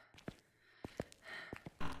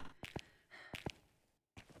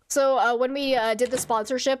 So, when we did the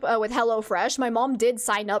sponsorship with HelloFresh, my mom did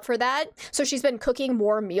sign up for that. So she's been cooking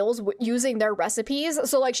more meals using their recipes.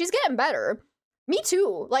 So, like, she's getting better. Me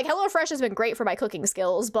too. Like, HelloFresh has been great for my cooking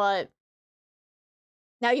skills, but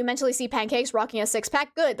now you mentally see pancakes rocking a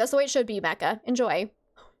six-pack. Good. That's the way it should be, Mecca. Enjoy.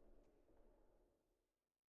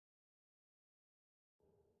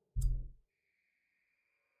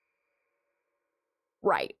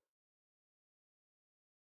 Right.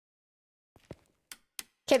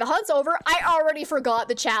 Okay, the hunt's over. I already forgot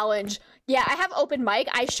the challenge. Yeah, I have open mic.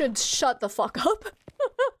 I should shut the fuck up.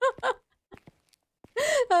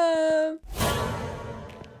 Oh,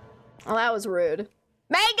 that was rude.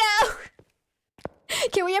 Mango!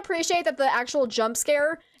 Can we appreciate that the actual jump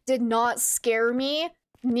scare did not scare me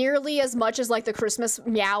nearly as much as, like, the Christmas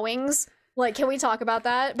meowings? Like, can we talk about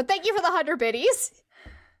that? But thank you for the 100 biddies.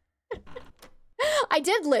 I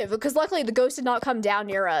did live, because luckily the ghost did not come down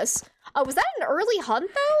near us. Was that an early hunt,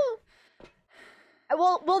 though?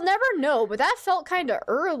 Well, we'll never know, but that felt kind of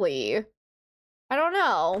early. I don't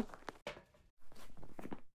know.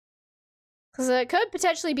 Because it could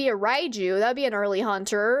potentially be a Raiju. That'd be an early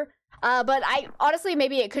hunter. But honestly,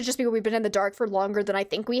 maybe it could just be we've been in the dark for longer than I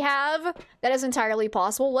think we have. That is entirely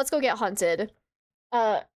possible. Let's go get hunted.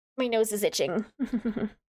 My nose is itching.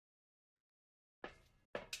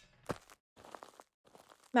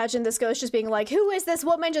 Imagine this ghost just being like, who is this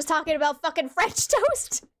woman just talking about fucking French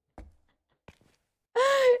toast?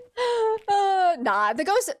 Nah, the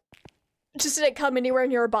ghost just didn't come anywhere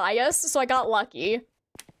nearby us, so I got lucky.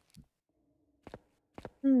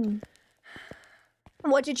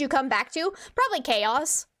 What did you come back to? Probably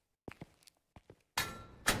chaos.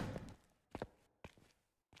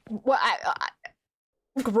 What,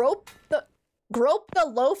 grope the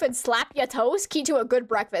loaf and slap ya toast? Key to a good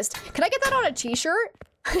breakfast. Can I get that on a t-shirt?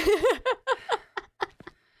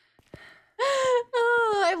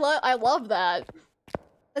 Oh, I love that.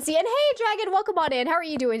 Let's see, and hey, Dragon, welcome on in. How are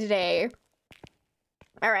you doing today?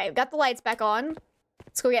 All right, got the lights back on.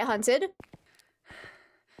 Let's go get hunted.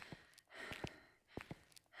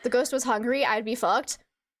 The ghost was hungry, I'd be fucked.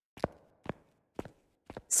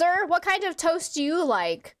 Sir, what kind of toast do you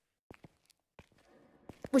like?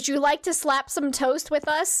 Would you like to slap some toast with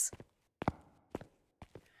us?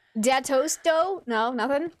 Dad toast dough? No,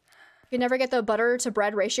 nothing? You never get the butter to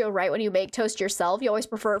bread ratio right when you make toast yourself. You always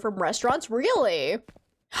prefer it from restaurants? Really?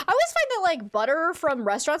 I always find that, like, butter from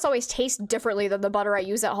restaurants always tastes differently than the butter I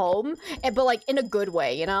use at home. But, like, in a good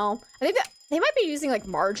way, you know? I think that they might be using, like,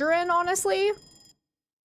 margarine, honestly.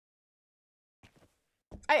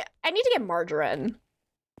 I need to get margarine.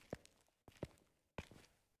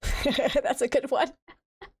 That's a good one.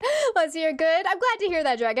 Let's hear good. I'm glad to hear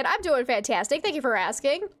that, Dragon. I'm doing fantastic. Thank you for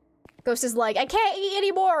asking. Ghost is like, I can't eat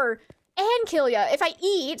anymore and kill ya. If I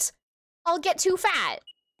eat, I'll get too fat.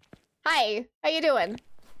 Hi, how you doing?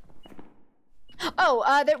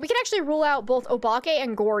 Oh, we can actually rule out both Obake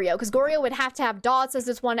and Goryo, because Goryo would have to have dots as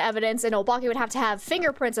its one evidence, and Obake would have to have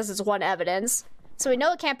fingerprints as its one evidence. So we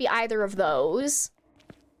know it can't be either of those.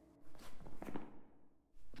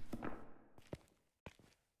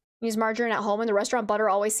 Use margarine at home, and the restaurant butter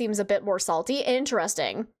always seems a bit more salty.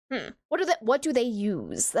 Interesting. What do they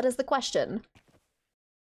use? That is the question.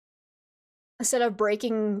 Instead of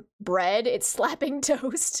breaking bread, it's slapping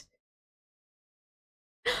toast.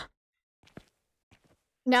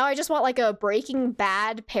 Now I just want like a Breaking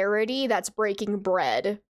Bad parody that's breaking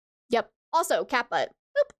bread. Yep. Also, cat butt.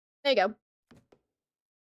 Boop. There you go.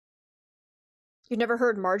 You've never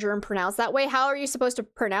heard margarine pronounced that way? How are you supposed to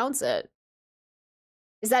pronounce it?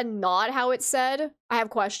 Is that not how it's said? I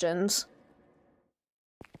have questions.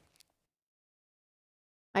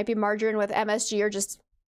 Might be margarine with MSG or just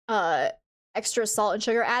extra salt and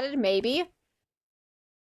sugar added, maybe.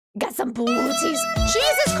 Got some booties.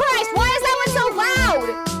 Jesus Christ, why is that one so loud?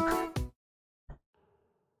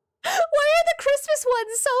 Why are the Christmas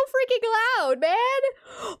ones so freaking loud, man?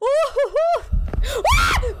 Ooh,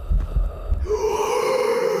 ah!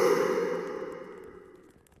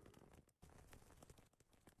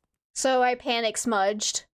 So I panic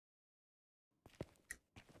smudged.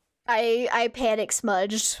 I panic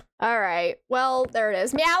smudged. Alright, well, there it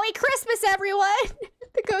is. Meowie Christmas, everyone!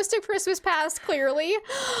 The ghost of Christmas past, clearly.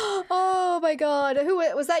 Oh my god. Who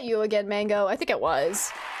was that, you again, Mango? I think it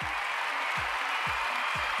was.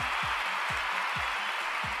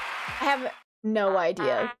 I have no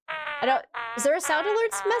idea. I don't... Is there a sound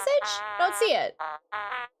alerts message? I don't see it.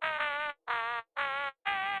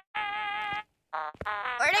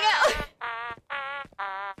 Where'd it go?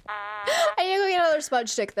 I need to go get another smudge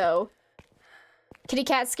stick, though. Kitty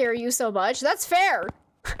cats scare you so much? That's fair.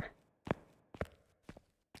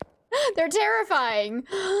 They're terrifying.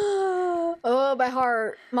 Oh, my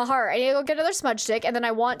heart. My heart. I need to go get another smudge stick, and then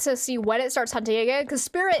I want to see when it starts hunting again, because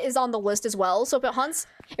Spirit is on the list as well. So if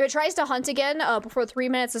it tries to hunt again before 3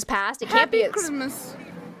 minutes has passed, it can't be. Happy Christmas.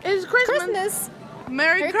 It's Christmas.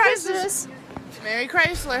 Merry Christmas. Merry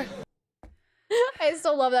Chrysler. I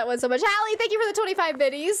still love that one so much. Hallie, thank you for the 25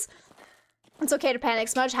 biddies. It's okay to panic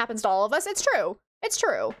smudge. Happens to all of us. It's true. It's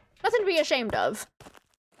true. Nothing to be ashamed of.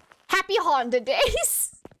 Happy Honda days.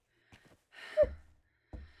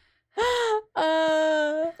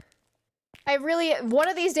 One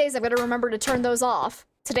of these days I'm gonna remember to turn those off.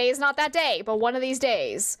 Today is not that day, but one of these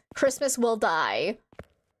days, Christmas will die.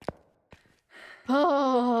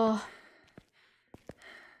 Oh.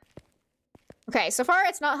 Okay, so far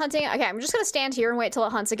it's not hunting. Okay, I'm just gonna stand here and wait till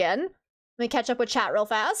it hunts again. Let me catch up with chat real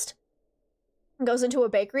fast. Goes into a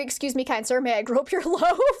bakery. Excuse me, kind sir, may I grope your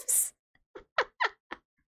loaves?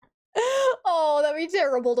 Oh, that'd be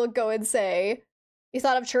terrible to go and say. You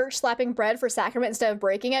thought of church slapping bread for sacrament instead of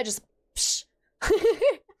breaking it? Just psh.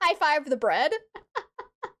 High five the bread.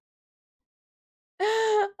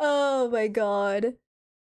 Oh my god.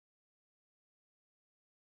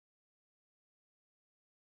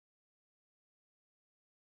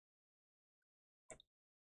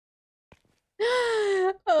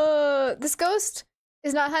 This ghost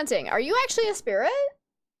is not hunting. Are you actually a spirit?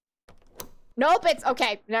 Nope, it's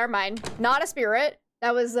okay. Never mind. Not a spirit.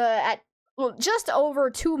 That was at just over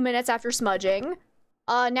 2 minutes after smudging.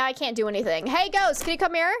 Now I can't do anything. Hey, ghost, can you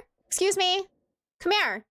come here? Excuse me. Come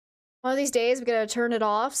here. One of these days, we're gonna turn it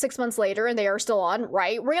off 6 months later and they are still on,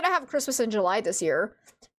 right? We're gonna have Christmas in July this year.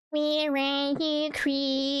 We're ready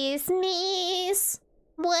Christmas.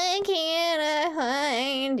 What can I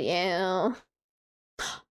find you?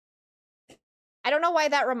 I don't know why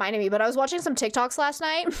that reminded me, but I was watching some TikToks last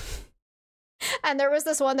night. And there was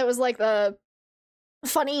this one that was like the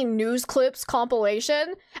funny news clips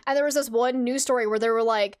compilation. And there was this one news story where they were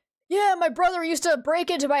like, yeah, my brother used to break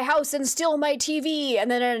into my house and steal my TV. And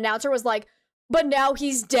then an announcer was like, but now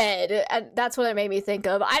he's dead. And that's what it made me think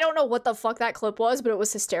of. I don't know what the fuck that clip was, but it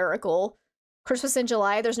was hysterical. Christmas in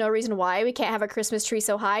July, there's no reason why we can't have a Christmas tree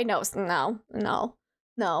so high. No.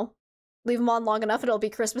 Leave them on long enough, it'll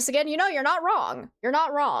be Christmas again. You know, you're not wrong. You're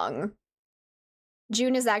not wrong.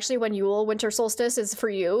 June is actually when Yule, winter solstice is for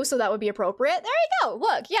you, so that would be appropriate. There you go.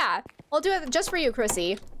 Look, yeah. I'll do it just for you,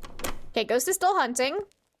 Chrissy. Okay, ghost is still hunting.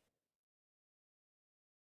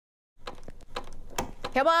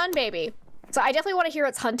 Come on, baby. So I definitely want to hear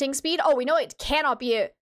its hunting speed. Oh, we know it cannot be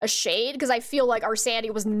a shade, because I feel like our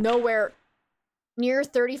sanity was nowhere near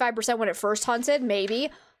 35% when it first hunted,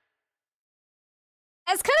 maybe.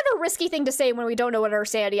 It's kind of a risky thing to say when we don't know what our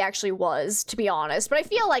sanity actually was, to be honest, but I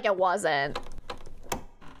feel like it wasn't.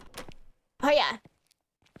 Oh, yeah.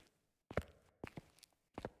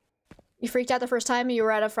 You freaked out the first time you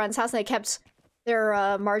were at a friend's house and they kept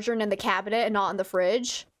their margarine in the cabinet and not in the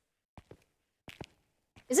fridge?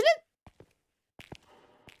 Isn't it?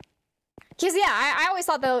 Because, yeah, I always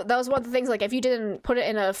thought that was one of the things, like, if you didn't put it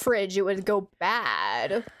in a fridge, it would go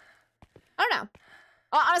bad. I don't know.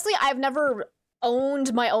 Honestly, I've never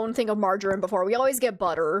owned my own thing of margarine before. We always get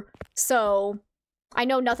butter, so I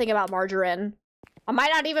know nothing about margarine. I might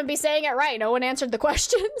not even be saying it right. No one answered the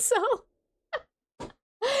question, so.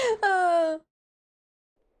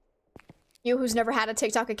 You who's never had a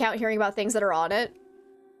TikTok account hearing about things that are on it.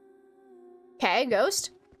 Okay, ghost.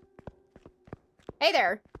 Hey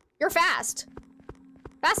there. You're fast.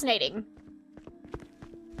 Fascinating.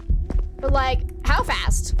 But like, how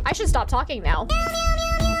fast? I should stop talking now.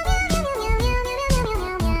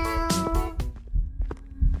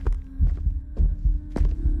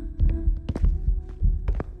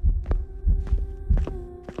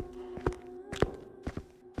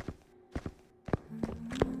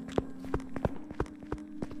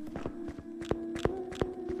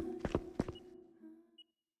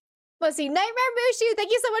 Let's see. Nightmare Mushu,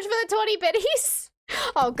 thank you so much for the 20 biddies.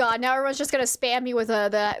 Oh god, now everyone's just gonna spam me with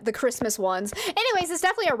the Christmas ones. Anyways, it's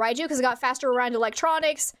definitely a Raiju because it got faster around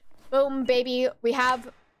electronics. Boom, baby. We have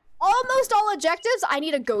almost all objectives. I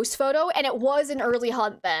need a ghost photo, and it was an early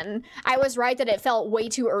hunt then. I was right that it felt way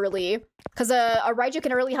too early because a Raiju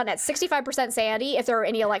can early hunt at 65% sanity if there are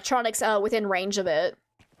any electronics within range of it.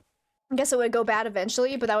 I guess it would go bad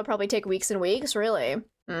eventually, but that would probably take weeks and weeks, really.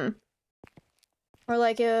 We're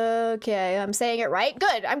like, okay, I'm saying it right.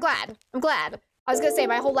 Good, I'm glad. I'm glad. I was gonna say,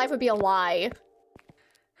 my whole life would be a lie.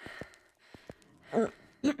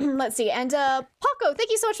 Let's see, and Paco,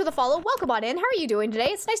 thank you so much for the follow. Welcome on in. How are you doing today?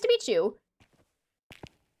 It's nice to meet you.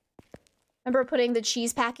 Remember putting the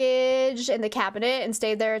cheese package in the cabinet and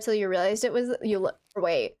stayed there until you realized it was,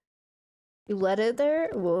 wait. You let it there?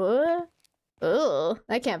 What? Ugh,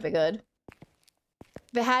 that can't be good.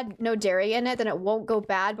 If it had no dairy in it, then it won't go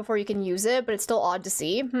bad before you can use it, but it's still odd to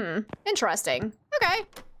see. Interesting. Okay.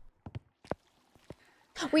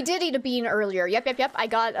 We did eat a bean earlier. Yep. I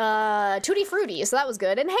got, Tutti Frutti, so that was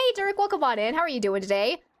good. And hey, Derek, welcome on in. How are you doing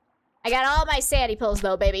today? I got all my sanity pills,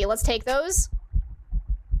 though, baby. Let's take those.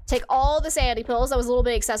 Take all the sanity pills. That was a little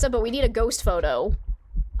bit excessive, but we need a ghost photo.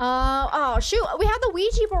 Oh, shoot. We have the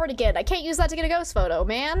Ouija board again. I can't use that to get a ghost photo,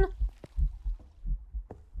 man.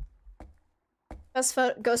 Best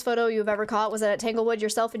ghost photo you've ever caught was at Tanglewood.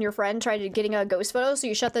 Yourself and your friend tried getting a ghost photo, so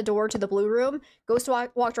you shut the door to the blue room. Ghost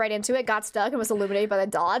walked right into it, got stuck, and was illuminated by the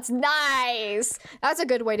dots. Nice! That's a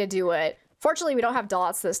good way to do it. Fortunately, we don't have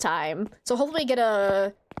dots this time, so hopefully get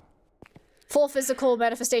a full physical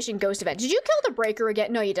manifestation ghost event. Did you kill the breaker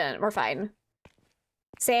again? No, you didn't. We're fine.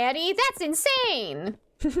 Sandy? That's insane!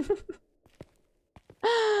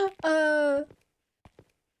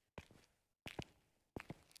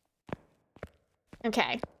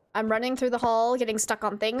 Okay, I'm running through the hall, getting stuck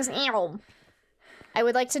on things. Ew. I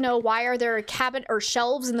would like to know, why are there cabinet or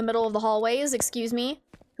shelves in the middle of the hallways? Excuse me?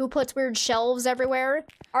 Who puts weird shelves everywhere?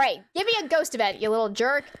 Alright, give me a ghost event, you little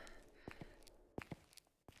jerk.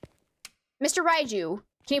 Mr. Raiju,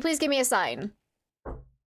 can you please give me a sign?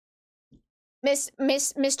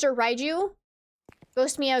 Mr. Raiju?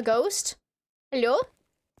 Ghost me a ghost? Hello?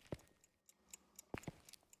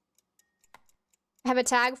 I have a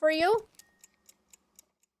tag for you?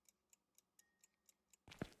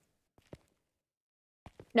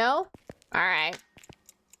 No? Alright.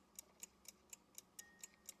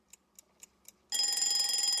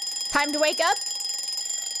 Time to wake up?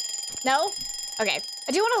 No? Okay.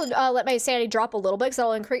 I do want to let my sanity drop a little bit because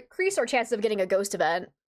that'll increase our chances of getting a ghost event.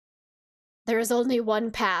 There is only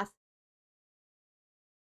one path.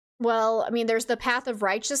 Well, I mean, there's the path of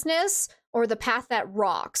righteousness or the path that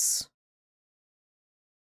rocks.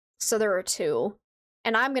 So there are two.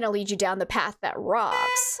 And I'm gonna lead you down the path that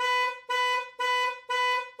rocks.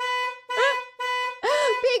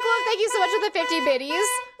 Big Love, thank you so much for the 50 biddies.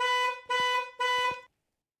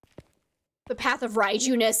 The path of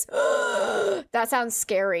Raiju-ness. That sounds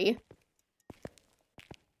scary.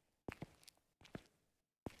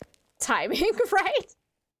 Timing, right?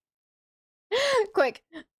 Quick.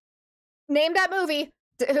 Name that movie.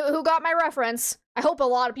 Who got my reference? I hope a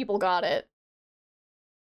lot of people got it.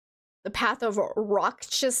 The path of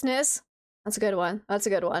righteousness. That's a good one. That's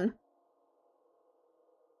a good one.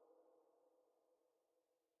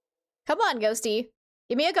 Come on, Ghosty.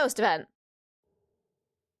 Give me a ghost event.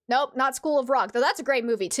 Nope, not School of Rock, though that's a great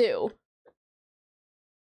movie, too.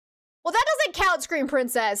 Well, that doesn't count, Scream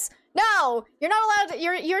Princess. No, you're not allowed to,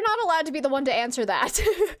 you're not allowed to be the one to answer that.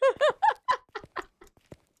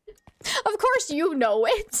 Of course you know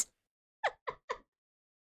it.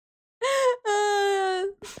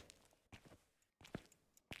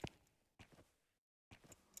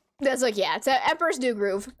 That's like, yeah, it's Emperor's New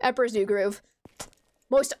Groove. Emperor's New Groove.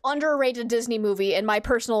 Most underrated Disney movie, in my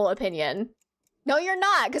personal opinion. No, you're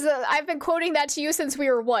not, because I've been quoting that to you since we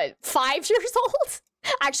were, what, 5 years old?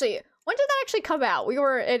 Actually, when did that actually come out? We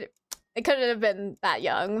were, it couldn't have been that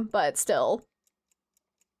young, but still.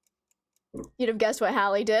 You'd have guessed what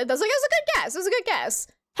Hallie did. That's like, it was a good guess. It was a good guess.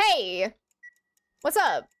 Hey! What's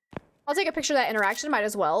up? I'll take a picture of that interaction, might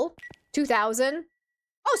as well. 2000.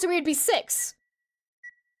 Oh, so we'd be 6.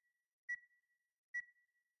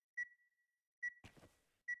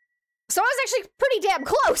 So I was actually pretty damn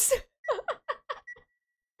close.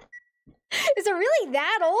 Is it really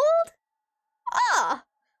that old? Ah,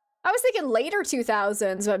 I was thinking later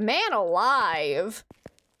 2000s, but man alive.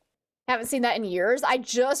 Haven't seen that in years. I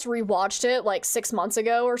just rewatched it like 6 months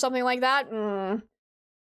ago or something like that.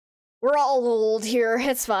 We're all old here.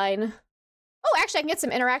 It's fine. Oh, actually, I can get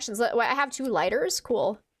some interactions. I have 2 lighters.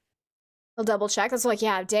 Cool. I'll double check. That's like,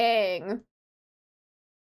 yeah, dang.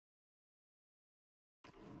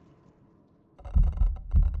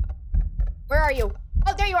 Where are you?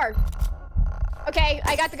 Oh, there you are. Okay,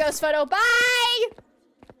 I got the ghost photo. Bye!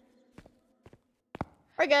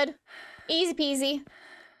 We're good. Easy peasy.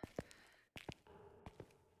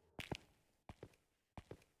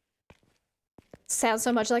 Sounds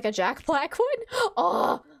so much like a Jack Black one.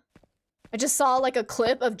 Oh, I just saw like a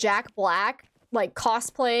clip of Jack Black like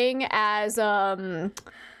cosplaying as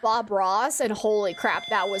Bob Ross, and holy crap,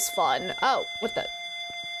 that was fun. Oh, what the?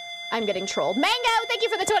 I'm getting trolled. Mango, thank you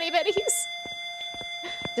for the 20 bitties.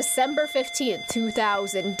 December 15th,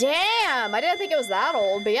 2000. Damn, I didn't think it was that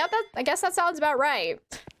old, but yeah, I guess that sounds about right.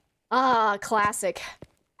 Ah, classic.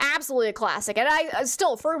 Absolutely a classic. And I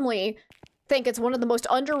still firmly think it's one of the most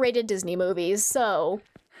underrated Disney movies. So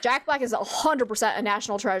Jack Black is 100% a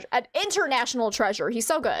national treasure, an international treasure. He's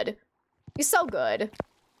so good. He's so good.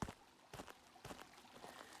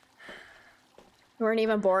 You weren't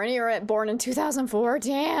even born. You were born in 2004.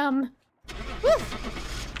 Damn. Woo. All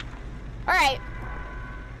right.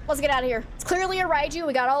 Let's get out of here. It's clearly a Raiju.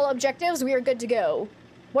 We got all objectives. We are good to go.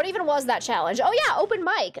 What even was that challenge? Oh yeah, open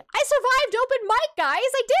mic. I survived open mic, guys.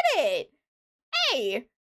 I did it. Hey.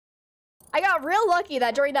 I got real lucky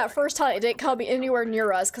that during that first hunt, it didn't come anywhere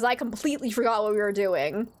near us because I completely forgot what we were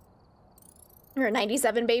doing. You're a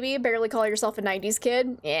 97 baby? Barely call yourself a 90s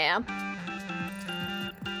kid? Yeah.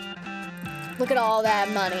 Look at all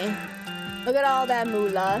that money. Look at all that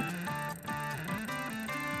moolah.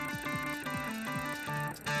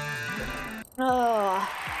 Oh.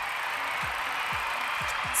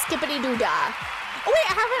 Skippity-doo-dah. Oh wait,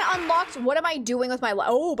 I haven't unlocked. What am I doing with my life?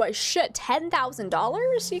 Oh, but shit,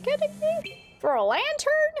 $10,000? You kidding me? For a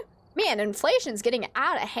lantern? Man, inflation's getting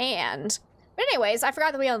out of hand. But anyways, I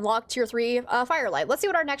forgot that we unlocked tier 3 firelight. Let's see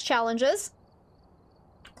what our next challenge is.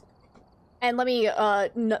 And let me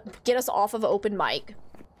get us off of open mic.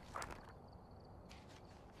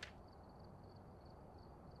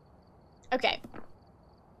 Okay.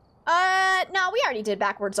 No, we already did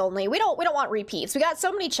backwards only. We don't want repeats. We got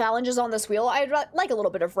so many challenges on this wheel. I'd like a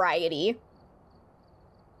little bit of variety.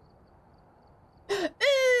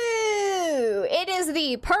 Ooh, it is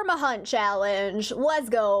the perma-hunt challenge. Let's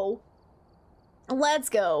go. Let's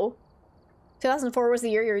go. 2004 was the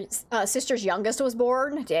year your sister's youngest was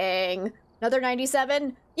born. Dang. Another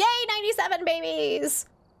 97. Yay, 97 babies.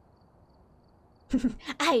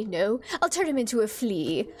 I know. I'll turn him into a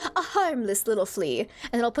flea. A harmless little flea. And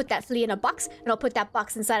then I'll put that flea in a box, and I'll put that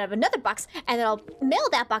box inside of another box, and then I'll mail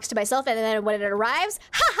that box to myself, and then when it arrives,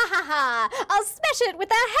 ha ha ha ha! I'll smash it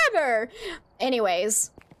with a hammer!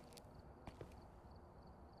 Anyways.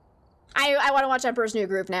 I want to watch Emperor's New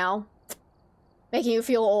Groove now. Making you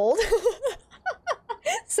feel old.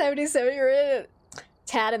 77, you're in it.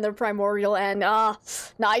 Tad in the primordial end. Nah,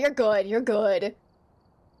 you're good. You're good.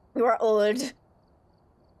 You are old.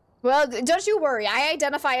 Well, don't you worry. I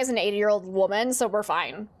identify as an 80-year-old woman, so we're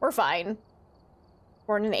fine. We're fine.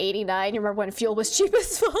 Born in 89. You remember when fuel was cheap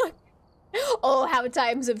as fuck? Oh, how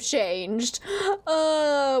times have changed.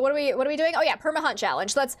 What are we doing? Oh yeah, perma-hunt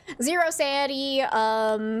challenge. So that's 0 sanity,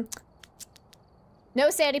 no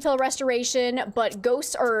sanity pill restoration, but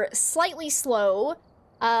ghosts are slightly slow.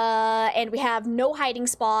 And we have no hiding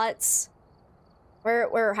spots. Where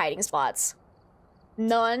are hiding spots?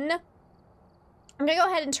 None. I'm gonna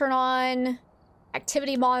go ahead and turn on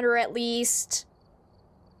activity monitor at least.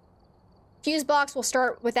 Fuse box, we'll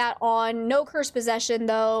start with that on. No cursed possession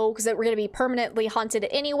though, because we're gonna be permanently hunted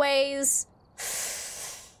anyways.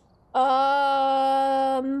 Do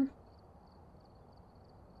I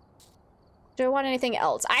want anything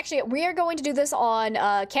else? Actually, we are going to do this on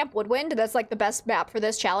Camp Woodwind. That's like the best map for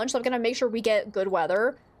this challenge, so I'm gonna make sure we get good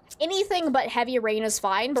weather. Anything but heavy rain is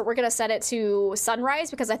fine, but we're gonna set it to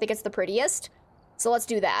sunrise because I think it's the prettiest. So let's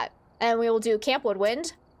do that. And we will do Camp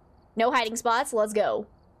Woodwind. No hiding spots, let's go.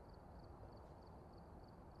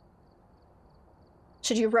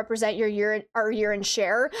 Should you represent our year and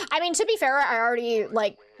share? I mean, to be fair, I already,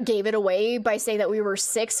 like, gave it away by saying that we were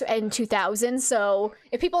 6 and 2000, so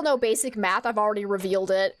if people know basic math, I've already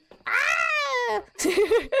revealed it. Ah!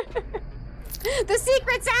 The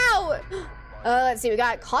secret's out! Let's see, we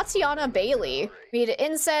got Katiana Bailey. We need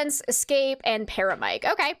incense, escape, and paramic.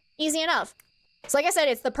 Okay, easy enough. So like I said,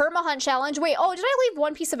 it's the perma-hunt challenge. Wait, oh, did I leave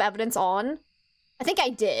one piece of evidence on? I think I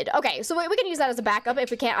did. Okay, so we can use that as a backup if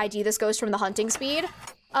we can't ID this ghost from the hunting speed.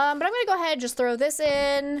 But I'm gonna go ahead and just throw this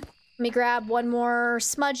in. Let me grab one more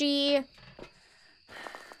smudgy.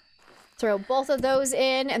 Throw both of those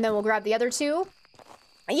in, and then we'll grab the other two.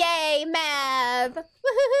 Yay, math!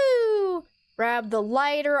 Woohoo! Grab the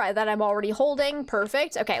lighter that I'm already holding.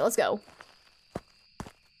 Perfect. Okay, let's go.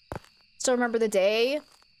 Still remember the day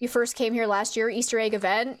you first came here last year, Easter egg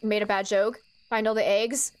event, made a bad joke, find all the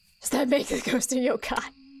eggs. Does that make the ghost in yokai?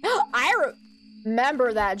 I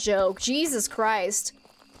remember that joke. Jesus Christ.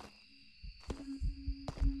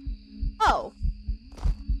 Oh.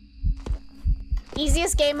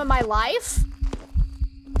 Easiest game of my life?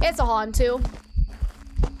 It's a Hantu.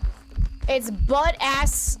 It's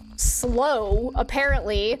butt-ass slow,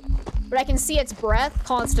 apparently. But I can see its breath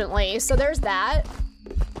constantly, so there's that.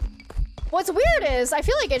 What's weird is, I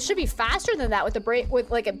feel like it should be faster than that with the break,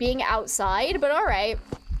 with like it being outside, but alright.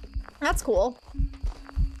 That's cool.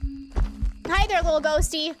 Hi there, little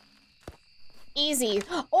ghosty. Easy.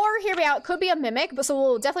 Or, hear me out, could be a mimic, but so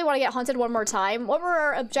we'll definitely want to get hunted one more time. What were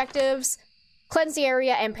our objectives? Cleanse the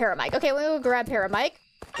area and Paramike. Okay, we'll grab Paramike.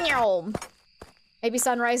 Maybe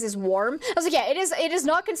sunrise is warm. I was like, yeah, it is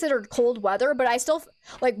not considered cold weather, but I still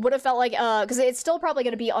like would have felt like because it's still probably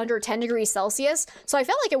going to be under 10 degrees Celsius. So I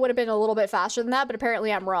felt like it would have been a little bit faster than that, but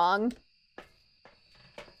apparently I'm wrong.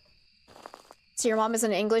 So your mom is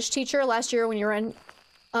an English teacher. Last year when you were in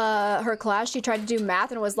her class, she tried to do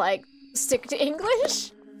math and was like, stick to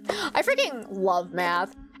English. I freaking love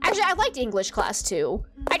math. Actually, I liked English class too.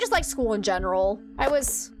 I just like school in general.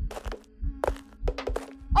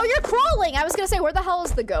 Oh, you're crawling! I was gonna say, where the hell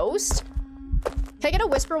is the ghost? Can I get a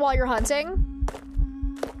whisper while you're hunting?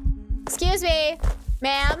 Excuse me,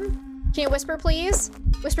 ma'am. Can you whisper, please?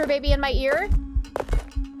 Whisper baby in my ear.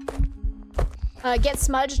 Get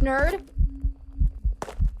smudged, nerd.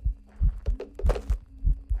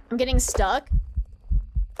 I'm getting stuck.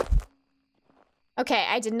 Okay,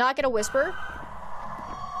 I did not get a whisper.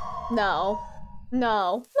 No.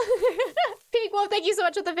 No. Pink Wolf, thank you so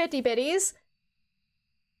much for the 50 biddies.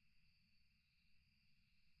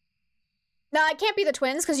 No, it can't be the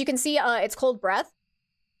twins, because you can see it's cold breath.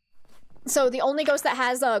 So the only ghost that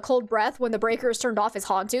has cold breath when the breaker is turned off is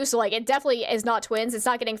Hantu. So, like, it definitely is not twins. It's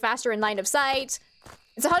not getting faster in line of sight.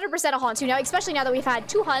 It's 100% a Hantu now, especially now that we've had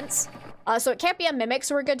 2 hunts. So it can't be a mimic,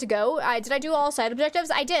 so we're good to go. Did I do all side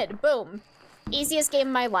objectives? I did. Boom. Easiest game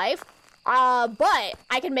of my life. But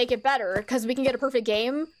I can make it better, because we can get a perfect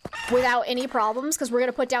game without any problems, because we're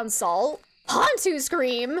going to put down salt. Hantu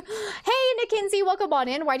scream! Hey, Nikinsey, welcome on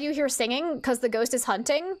in. Why do you hear singing? Because the ghost is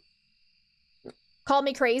hunting? Call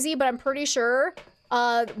me crazy, but I'm pretty sure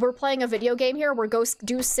we're playing a video game here where ghosts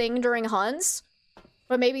do sing during hunts.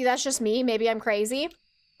 But maybe that's just me. Maybe I'm crazy.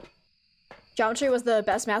 Geometry was the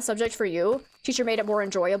best math subject for you. Teacher made it more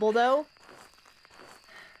enjoyable, though.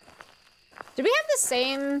 Did we have the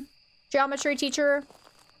same geometry teacher?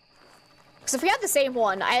 Because if we had the same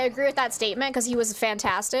one, I agree with that statement because he was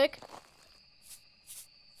fantastic.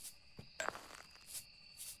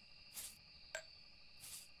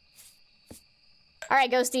 All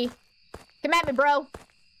right, Ghosty. Come at me, bro.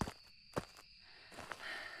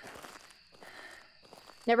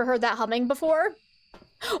 Never heard that humming before?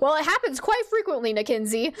 Well, it happens quite frequently,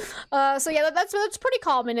 Nikinsey. So yeah, that's pretty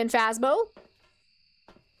common in Phasmo.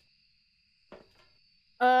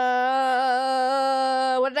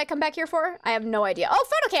 What did I come back here for? I have no idea. Oh,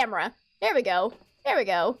 photo camera. There we go. There we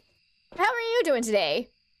go. How are you doing today?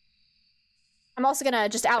 I'm also gonna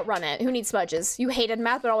just outrun it. Who needs smudges? You hated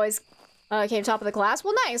math, but always came top of the class.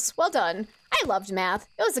 Well, nice. Well done. I loved math.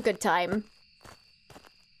 It was a good time.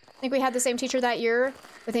 I think we had the same teacher that year.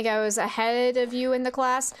 I think I was ahead of you in the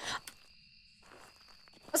class.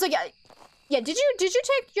 So yeah, did you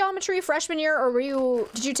take geometry freshman year, or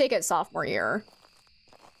did you take it sophomore year?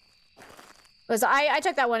 Because I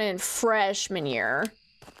took that one in freshman year.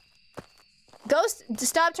 Ghost,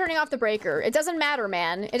 stop turning off the breaker. It doesn't matter,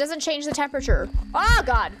 man. It doesn't change the temperature. Oh,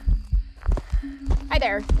 God. Hi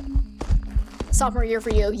there. Sophomore year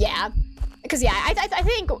for you, yeah. Because, yeah, I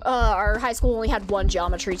think our high school only had one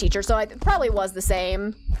geometry teacher, so it probably was the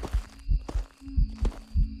same.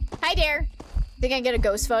 Hi there. Think I can get a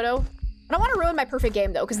ghost photo? I don't want to ruin my perfect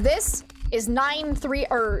game, though, because this is 9-3,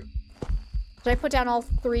 or... Did I put down all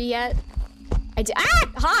 3 yet? I did.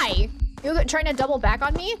 Ah! Hi! You trying to double back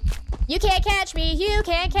on me? You can't catch me, you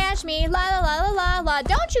can't catch me, la la la la la la.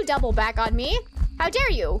 Don't you double back on me. How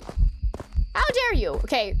dare you? How dare you?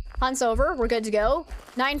 Okay, hunt's over, we're good to go.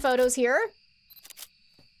 9 photos here.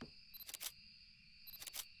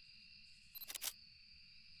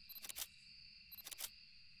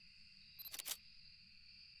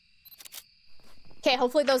 Okay,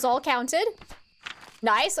 hopefully those all counted.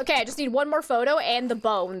 Nice, okay, I just need 1 more photo and the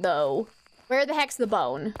bone, though. Where the heck's the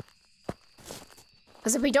bone?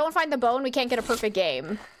 Because if we don't find the bone, we can't get a perfect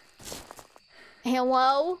game.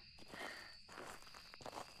 Hello?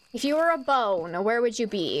 If you were a bone, where would you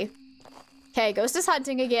be? Okay, Ghost is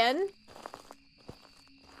hunting again.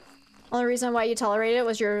 Only reason why you tolerated it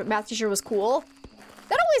was your math teacher was cool.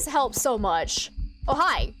 That always helps so much. Oh,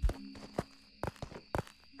 hi.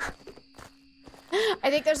 I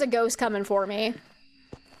think there's a ghost coming for me.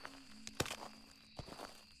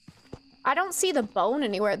 I don't see the bone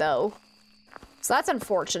anywhere, though. So that's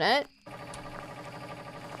unfortunate.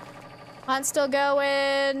 Hunt's still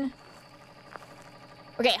going.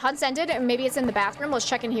 Okay, hunt's ended, and maybe it's in the bathroom. Let's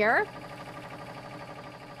check in here.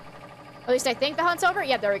 At least I think the hunt's over.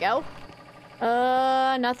 Yep, there we go.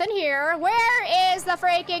 Nothing here. Where is the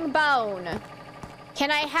freaking bone?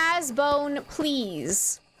 Can I has bone,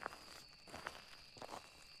 please?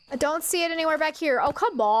 I don't see it anywhere back here. Oh,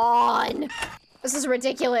 come on. This is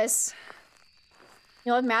ridiculous.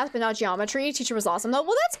 You love math, but not geometry. Teacher was awesome, though.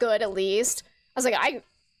 Well, that's good, at least. I was like,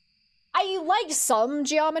 I liked some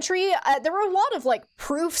geometry. There were a lot of, like,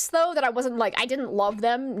 proofs, though, that I wasn't, like, I didn't love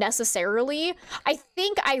them necessarily. I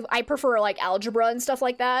think I prefer, like, algebra and stuff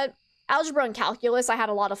like that. Algebra and calculus I had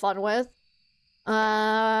a lot of fun with. What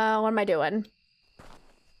am I doing?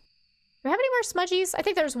 Do I have any more smudgies? I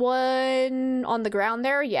think there's one on the ground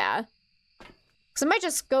there. Yeah. So I might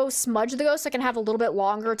just go smudge the ghost so I can have a little bit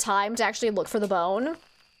longer time to actually look for the bone.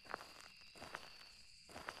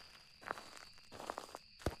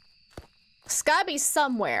 It's gotta be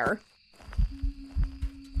somewhere.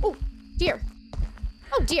 Oh, dear.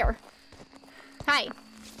 Oh, dear. Hi.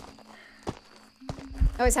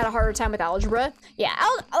 I always had a harder time with algebra. Yeah,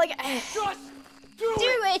 Just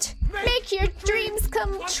do it! Make your dreams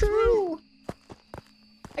come true!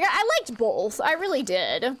 I liked both. I really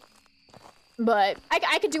did. But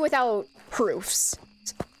I could do without proofs.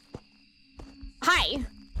 Hi.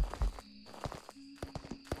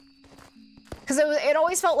 Because it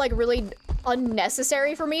always felt like really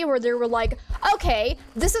unnecessary for me, where they were like, okay,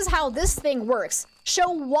 this is how this thing works.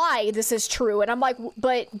 Show why this is true. And I'm like,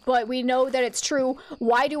 but we know that it's true.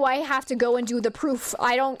 Why do I have to go and do the proof?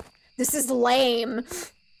 This is lame.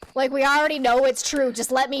 Like, we already know it's true.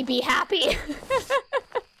 Just let me be happy.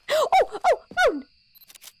 Oh!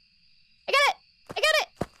 I got it! I got it!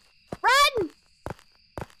 Run!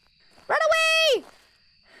 Run away!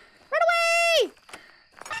 Run away!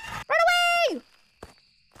 Run away!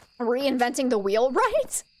 Reinventing the wheel,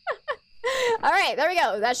 right? All right, there we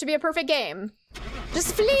go. That should be a perfect game.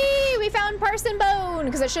 Just flee! We found Parson Bone!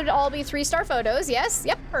 Because it should all be 3-star photos. Yes?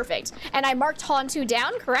 Yep, perfect. And I marked Hantu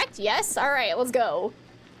down, correct? Yes? All right, let's go.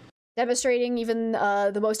 Demonstrating even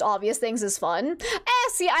the most obvious things is fun.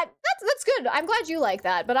 See, that's good. I'm glad you like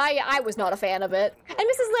that, but I was not a fan of it. And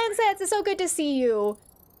Mrs. Lansets, it's so good to see you.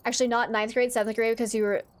 Actually, not 9th grade, 7th grade, because you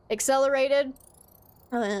were accelerated.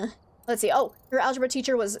 Let's see. Oh, your algebra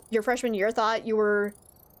teacher was your freshman year, thought you were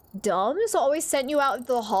dumb, so always sent you out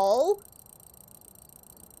into the hall.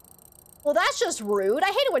 Well, that's just rude. I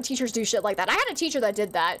hate it when teachers do shit like that. I had a teacher that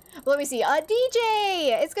did that. But let me see.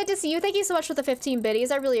 DJ! It's good to see you. Thank you so much for the 15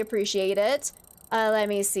 biddies. I really appreciate it. Let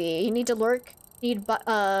me see. You need to lurk. Need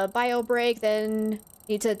bio break. Then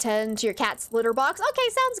need to attend to your cat's litter box. Okay,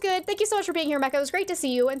 sounds good. Thank you so much for being here, Mecca. It was great to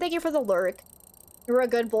see you. And thank you for the lurk. You were a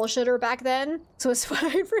good bullshitter back then, so it's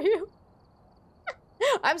fine for you.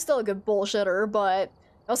 I'm still a good bullshitter, but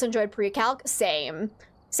I also enjoyed pre-calc. Same.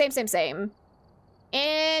 Same.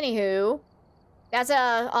 Anywho, that's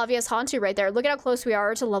a obvious Hantu right there. Look at how close we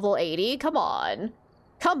are to level 80. Come on.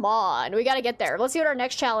 Come on. We gotta get there. Let's see what our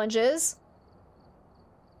next challenge is.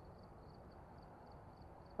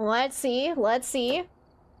 Let's see.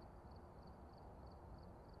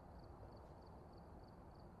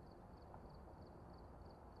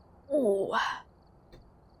 Ooh.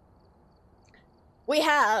 We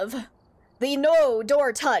have the no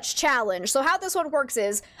door touch challenge. So how this one works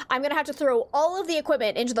is I'm gonna have to throw all of the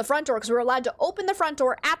equipment into the front door because we're allowed to open the front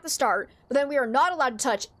door at the start, but then we are not allowed to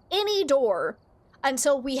touch any door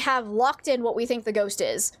until we have locked in what we think the ghost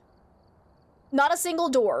is. Not a single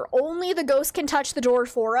door. Only the ghost can touch the door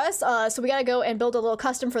for us. So we gotta go and build a little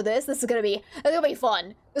custom for this. This is gonna be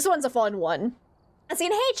fun. This one's a fun one. I'm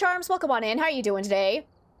seeing, hey Charms, welcome on in. How are you doing today?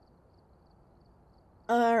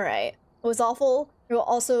 All right. It was awful. You were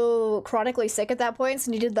also chronically sick at that point,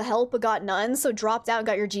 so needed the help but got none, so dropped out and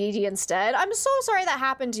got your GED instead. I'm so sorry that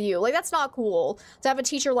happened to you. Like, that's not cool. To have a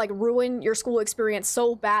teacher, like, ruin your school experience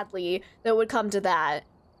so badly that it would come to that.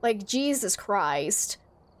 Like, Jesus Christ.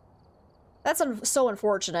 That's so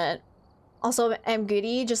unfortunate. Also, I'm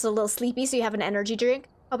goody, just a little sleepy, so you have an energy drink.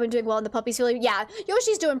 Hope I'm doing well and the puppy's feeling. Yeah,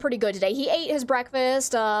 Yoshi's doing pretty good today. He ate his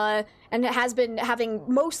breakfast, and has been having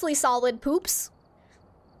mostly solid poops.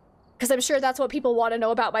 Because I'm sure that's what people want to know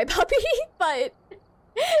about my puppy, but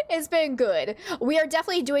it's been good. We are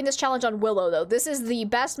definitely doing this challenge on Willow, though. This is the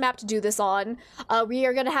best map to do this on. We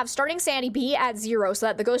are going to have starting sanity be at 0 so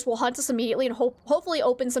that the ghost will hunt us immediately and hopefully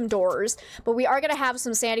open some doors. But we are going to have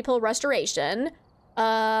some sanity pill restoration.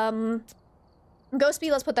 Ghost speed,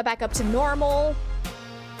 let's put that back up to normal.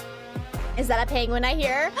 Is that a penguin I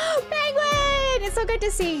hear? Penguin! It's so good to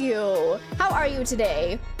see you. How are you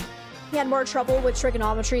today? He had more trouble with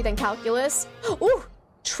trigonometry than calculus. Ooh,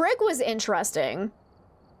 trig was interesting.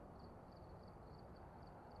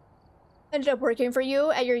 Ended up working for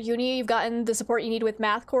you at your uni. You've gotten the support you need with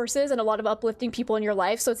math courses and a lot of uplifting people in your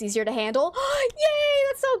life, so it's easier to handle. Yay,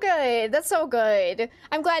 that's so good. That's so good.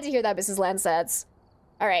 I'm glad to hear that, Mrs. Lansets.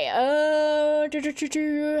 All right,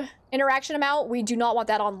 interaction amount, we do not want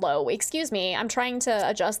that on low. Excuse me, I'm trying to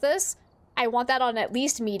adjust this. I want that on at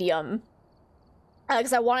least medium.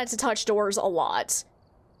 Because I want it to touch doors a lot.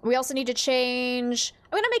 We also need to change...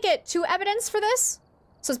 I'm gonna make it 2 evidence for this.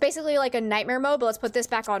 So it's basically like a nightmare mode, but let's put this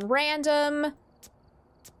back on random.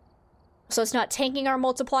 So it's not tanking our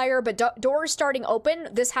multiplier, but doors starting open,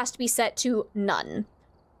 this has to be set to none.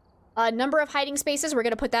 Number of hiding spaces, we're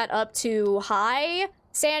gonna put that up to high.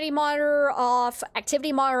 Sanity monitor off,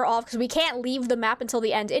 activity monitor off, because we can't leave the map until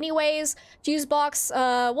the end anyways. Fuse box,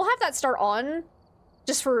 we'll have that start on,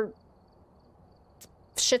 just for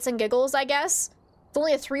shits and giggles, I guess. It's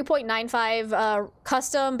only a 3.95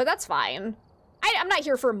 custom, but that's fine. I'm not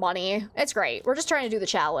here for money. It's great. We're just trying to do the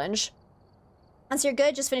challenge. Once you're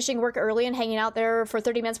good, just finishing work early and hanging out there for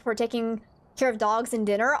 30 minutes before taking care of dogs and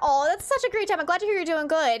dinner. Oh, that's such a great time. I'm glad to hear you're doing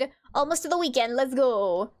good. Almost to the weekend. Let's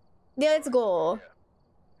go. Yeah, let's go.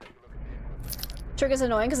 Trig is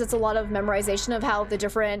annoying because it's a lot of memorization of how the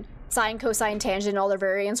different sine, cosine, tangent, and all their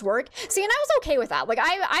variants work. See, and I was okay with that. Like,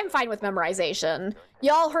 I'm fine with memorization.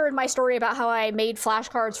 Y'all heard my story about how I made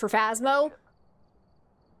flashcards for Phasmo?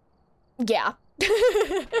 Yeah.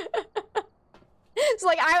 So,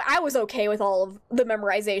 like, I was okay with all of the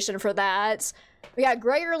memorization for that. We got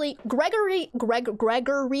Gregory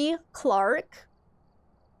Clark.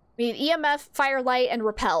 We need EMF, Firelight, and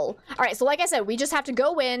Repel. All right, so like I said, we just have to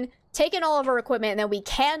go in, take in all of our equipment, and then we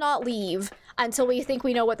cannot leave until we think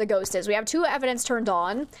we know what the ghost is. We have 2 evidence turned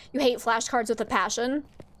on. You hate flashcards with a passion.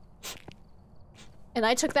 And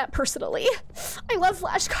I took that personally. I love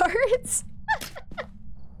flashcards.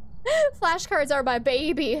 Flashcards are my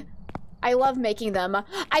baby. I love making them.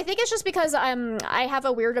 I think it's just because I have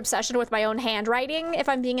a weird obsession with my own handwriting, if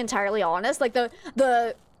I'm being entirely honest. Like,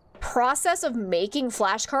 the process of making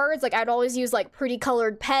flashcards, like, I'd always use, like, pretty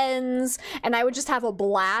colored pens, and I would just have a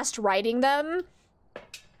blast writing them.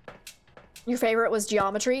 Your favorite was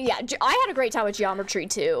geometry? Yeah, I had a great time with geometry,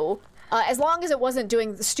 too. As long as it wasn't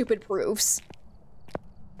doing the stupid proofs.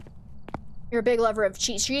 You're a big lover of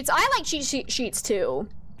cheat sheets. I like cheat sheets, too.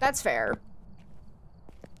 That's fair.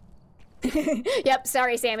 Yep,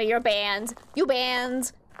 sorry, Sammy, you're banned. You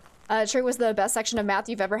banned. Trig was the best section of math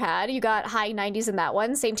you've ever had. You got high 90s in that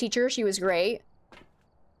one. Same teacher, she was great.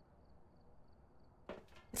 I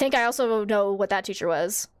think I also know what that teacher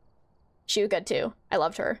was. She was good too. I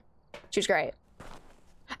loved her. She was great.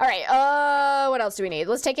 All right, what else do we need?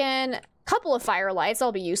 Let's take in a couple of firelights.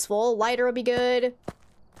 That'll be useful. Lighter will be good.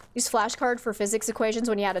 Use flashcard for physics equations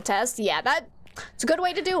when you had a test. Yeah, it's a good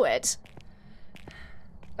way to do it.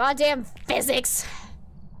 Goddamn physics.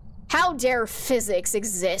 How dare physics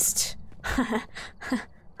exist? Your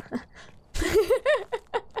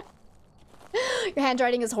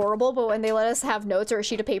handwriting is horrible, but when they let us have notes or a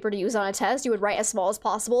sheet of paper to use on a test, you would write as small as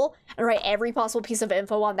possible and write every possible piece of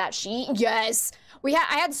info on that sheet. Yes.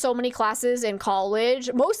 I had so many classes in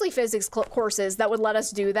college, mostly physics courses, that would let us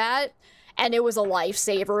do that. And it was a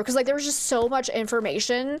lifesaver because, like, there was just so much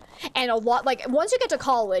information, and a lot, like, once you get to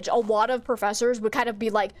college, a lot of professors would kind of be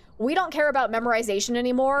like, we don't care about memorization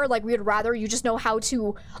anymore. Like, we'd rather you just know how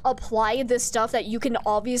to apply this stuff that you can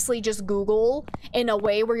obviously just Google in a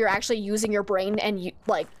way where you're actually using your brain and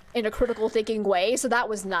like in a critical thinking way. So that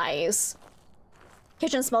was nice.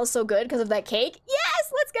 Kitchen smells so good because of that cake.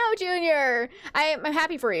 Yes, let's go, Junior. I'm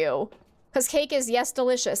happy for you because cake is, yes,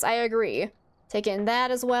 delicious. I agree. Take in that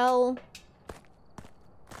as well.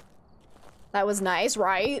 That was nice,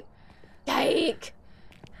 right? Cake!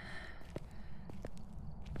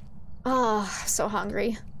 Oh, so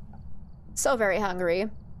hungry. So very hungry.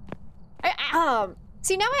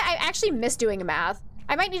 See, now I actually miss doing math.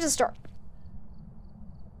 I might need to start...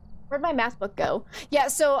 Where'd my math book go? Yeah,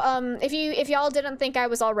 so, if y'all didn't think I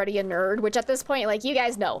was already a nerd, which at this point, like, you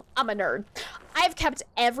guys know, I'm a nerd. I've kept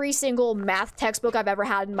every single math textbook I've ever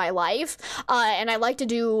had in my life, and I like to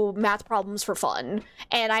do math problems for fun.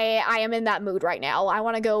 And I am in that mood right now. I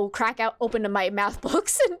want to go crack open my math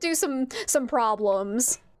books and do some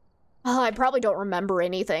problems. Oh, I probably don't remember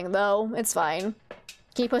anything, though. It's fine.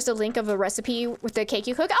 Can you post a link of a recipe with the cake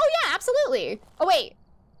you cook? Oh, yeah, absolutely. Oh, wait.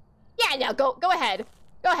 Yeah, no, go ahead.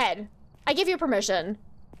 Go ahead. I give you permission.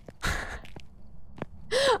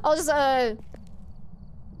 I'll just,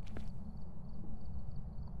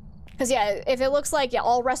 Because, yeah, if it looks like, yeah,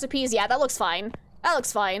 all recipes, yeah, that looks fine. That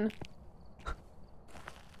looks fine.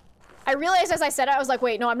 I realized as I said it, I was like,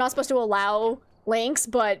 wait, no, I'm not supposed to allow links,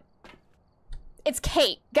 but it's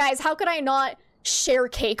cake. Guys, how could I not share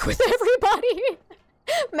cake with everybody?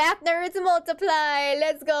 Math nerds multiply,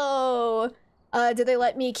 let's go. Did they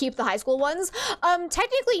let me keep the high school ones?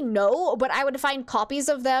 Technically no, but I would find copies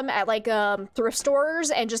of them at like thrift stores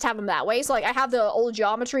and just have them that way. So like I have the old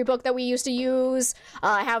geometry book that we used to use.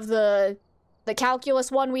 I have the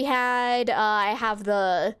calculus one we had. I have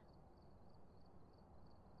the...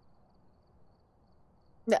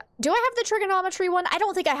 Do I have the trigonometry one? I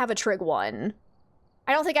don't think I have a trig one.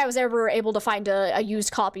 I don't think I was ever able to find a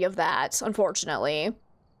used copy of that, unfortunately.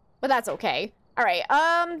 But that's okay. All right,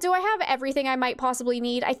 do I have everything I might possibly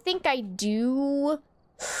need? I think I do.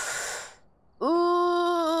 Ooh.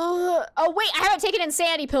 Oh, wait, I haven't taken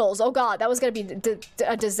insanity pills. Oh, God, that was gonna be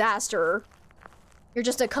a disaster. You're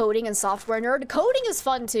just a coding and software nerd. Coding is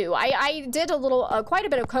fun, too. I did quite a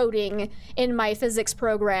bit of coding in my physics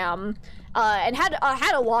program, and had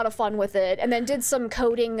a lot of fun with it, and then did some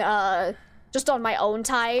coding, just on my own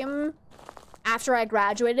time after I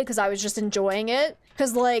graduated because I was just enjoying it.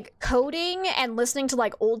 Because, like, coding and listening to,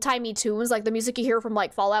 like, old-timey tunes, like the music you hear from,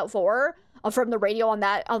 like, Fallout 4, from the radio on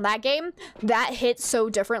that game, that hits so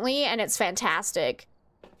differently, and it's fantastic.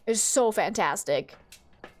 It's so fantastic.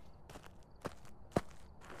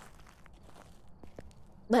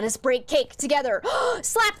 Let us break cake together.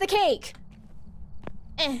 Slap the cake!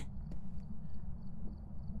 Eh.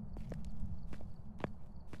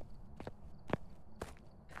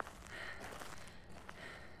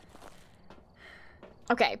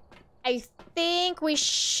 Okay, I think we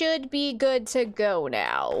should be good to go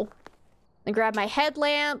now. And grab my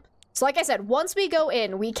headlamp. So like I said, once we go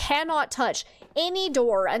in, we cannot touch any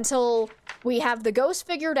door until we have the ghost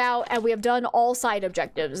figured out and we have done all side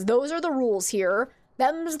objectives. Those are the rules here.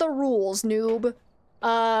 Them's the rules, noob.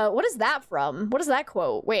 What is that from? What is that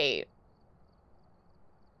quote? Wait.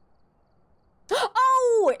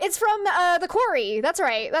 Oh, it's from The Quarry. That's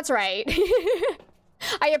right, that's right.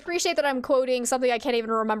 I appreciate that I'm quoting something I can't even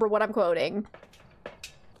remember what I'm quoting.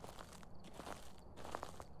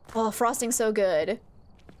 Oh, frosting's so good.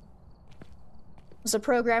 Was a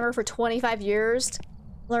programmer for 25 years.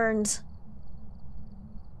 Learned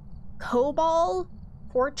COBOL,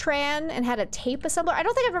 Fortran, and had a tape assembler. I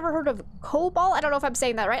don't think I've ever heard of COBOL. I don't know if I'm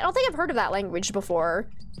saying that right. I don't think I've heard of that language before.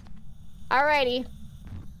 Alrighty.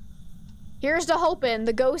 Here's to hoping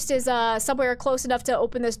the ghost is somewhere close enough to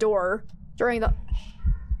open this door during the...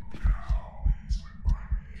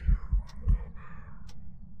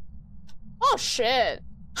 Oh, shit.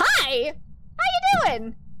 Hi! How you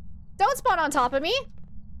doing? Don't spawn on top of me.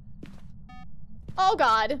 Oh,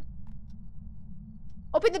 God.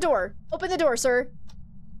 Open the door. Open the door, sir.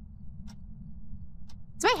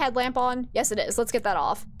 Is my headlamp on? Yes, it is. Let's get that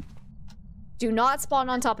off. Do not spawn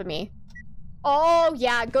on top of me. Oh,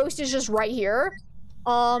 yeah. Ghost is just right here.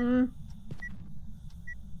 Well...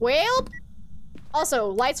 Also,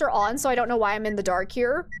 lights are on, so I don't know why I'm in the dark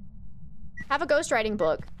here. Have a ghostwriting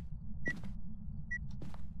book.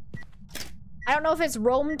 I don't know if it's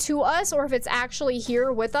roamed to us or if it's actually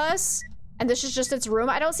here with us. And this is just its room.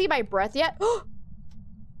 I don't see my breath yet.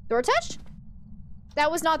 Door touched?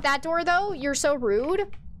 That was not that door, though. You're so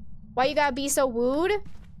rude. Why you gotta be so wooed?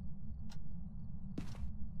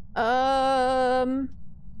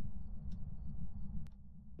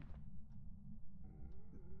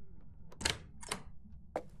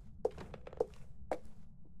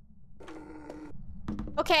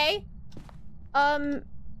 Okay.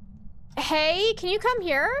 Hey, can you come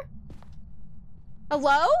here?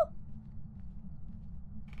 Hello?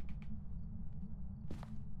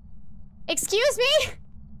 Excuse me?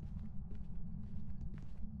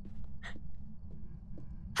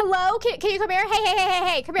 Hello? Can you come here?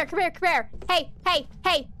 Hey, come here.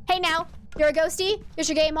 Hey now. You're a ghosty? Is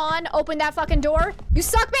your game on? Open that fucking door. You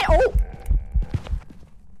suck, man. Oh!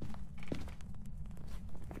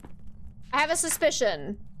 I have a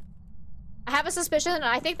suspicion. And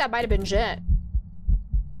I think that might have been Jen.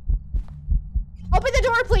 Open the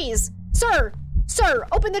door, please! Sir! Sir,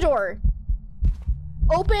 open the door!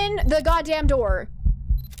 Open the goddamn door.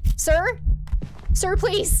 Sir? Sir,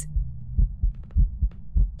 please!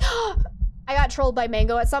 I got trolled by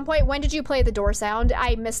Mango at some point. When did you play the door sound?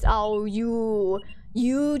 I missed- oh, you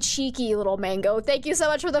cheeky little Mango. Thank you so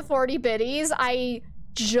much for the 40 biddies. I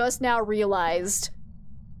just now realized.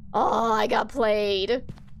 Oh, I got played.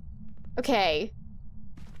 Okay.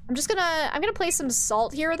 I'm gonna place some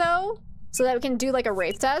salt here, though, so that we can do, like, a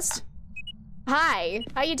wraith test. Hi,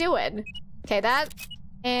 how you doing? Okay, that,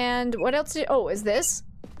 and what else oh, is this?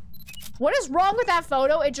 What is wrong with that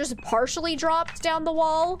photo? It just partially dropped down the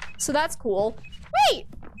wall. So that's cool. Wait!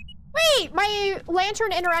 Wait! My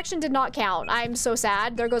lantern interaction did not count. I'm so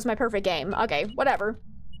sad. There goes my perfect game. Okay, whatever.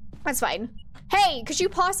 That's fine. Hey, could you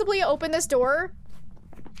possibly open this door?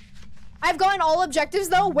 I've gotten all objectives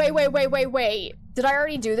though. Wait. Did I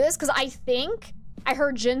already do this? Because I think I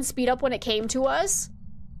heard Jin speed up when it came to us.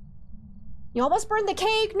 You almost burned the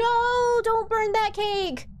cake. No, don't burn that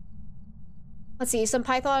cake. Let's see, some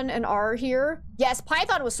Python and R here. Yes,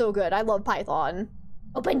 Python was so good. I love Python.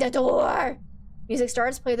 Open the door. Music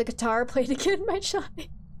starts, play the guitar, play it again, my shine.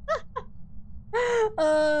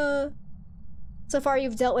 So far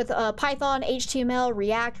you've dealt with Python, HTML,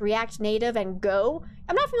 React Native, and Go.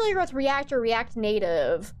 I'm not familiar with React or React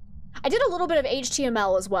Native. I did a little bit of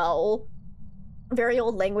HTML as well. Very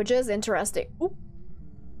old languages, interesting. Ooh.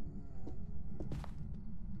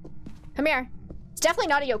 Come here. It's definitely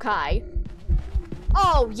not a yokai.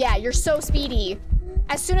 Oh yeah, you're so speedy.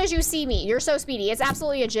 As soon as you see me, you're so speedy. It's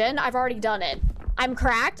absolutely a Jin. I've already done it. I'm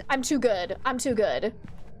cracked. I'm too good. I'm too good.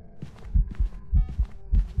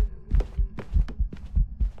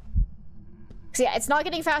 So yeah, it's not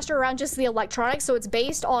getting faster around just the electronics, so it's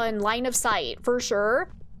based on line of sight, for sure.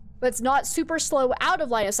 But it's not super slow out of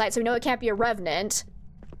line of sight, so we know it can't be a Revenant.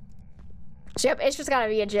 So yep, it's just gotta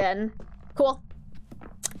be a Jin. Cool.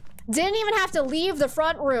 Didn't even have to leave the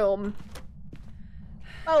front room.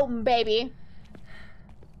 Boom, baby.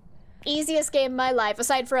 Easiest game of my life,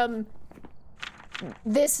 aside from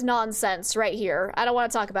this nonsense right here. I don't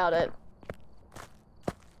want to talk about it.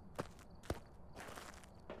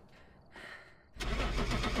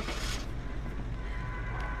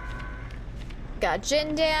 Got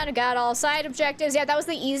Jin down, got all side objectives. Yeah, that was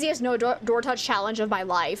the easiest no door touch challenge of my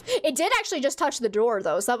life. It did actually just touch the door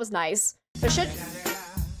though, so that was nice. It should...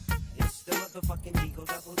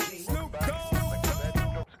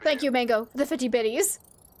 Thank you, Mango, for the 50 biddies.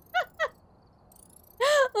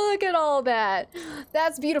 Look at all that.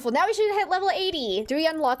 That's beautiful. Now we should hit level 80. Do we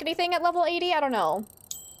unlock anything at level 80? I don't know.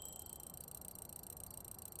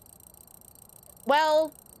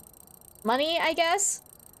 Well, money, I guess?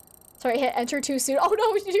 Sorry, hit enter too soon. Oh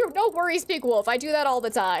no, no worries, Big Wolf. I do that all the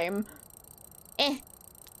time.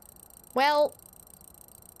 Well,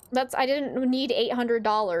 I didn't need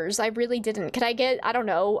 $800. I really didn't. Could I get, I don't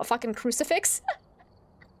know, a fucking crucifix?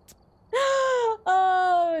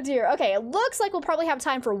 Oh dear. Okay, it looks like we'll probably have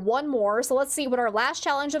time for one more. So let's see what our last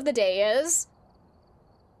challenge of the day is.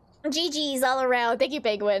 GG's all around. Thank you,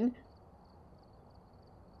 Penguin.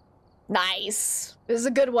 Nice. This is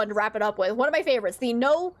a good one to wrap it up with. One of my favorites, the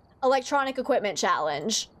no electronic equipment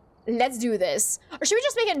challenge. Let's do this. Or should we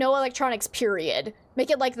just make it no electronics, period? Make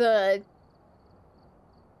it like the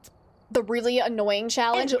really annoying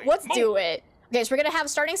challenge. Let's do it. Okay, so we're gonna have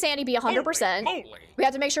starting sanity be 100%. We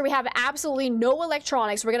have to make sure we have absolutely no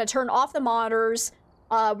electronics. We're gonna turn off the monitors.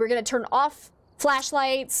 We're gonna turn off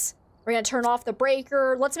flashlights. We're gonna turn off the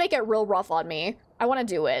breaker. Let's make it real rough on me. I wanna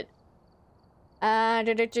do it.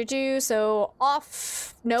 So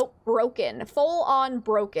off, nope, broken. Full on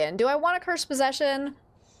broken. Do I want a cursed possession?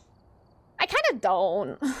 I kind of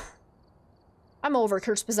don't. I'm over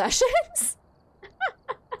cursed possessions.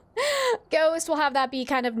 Ghost, we'll have that be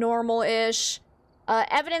kind of normal-ish.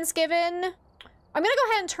 Evidence given. I'm gonna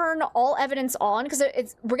go ahead and turn all evidence on because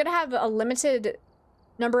we're gonna have a limited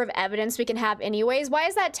number of evidence we can have anyways. Why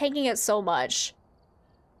is that taking it so much?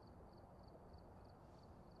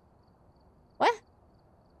 What?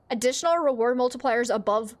 Additional reward multipliers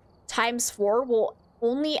above ×4 will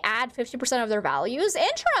only add 50% of their values?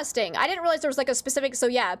 Interesting. I didn't realize there was like a specific, so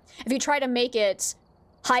yeah, if you try to make it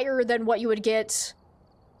higher than what you would get.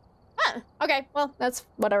 Huh, okay, well, that's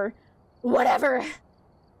whatever. Whatever.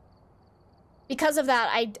 Because of that,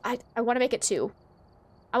 I want to make it 2.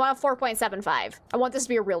 I want a 4.75. I want this to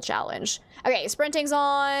be a real challenge. Okay, sprinting's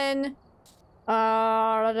on.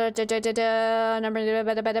 Okay,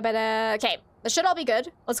 this should all be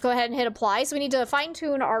good. Let's go ahead and hit apply. So we need to fine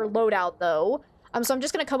tune our loadout though. So I'm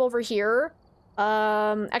just gonna come over here.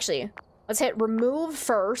 Actually, let's hit remove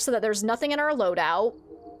first so that there's nothing in our loadout.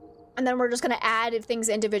 And then we're just gonna add things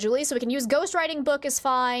individually. So we can use ghostwriting book is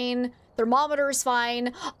fine. Thermometer is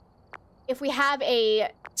fine. If we have a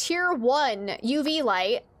tier 1 UV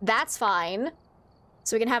light, that's fine.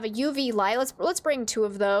 So we can have a UV light. Let's bring 2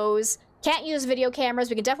 of those. Can't use video cameras.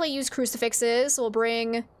 We can definitely use crucifixes. So we'll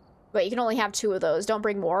bring... Wait, you can only have 2 of those. Don't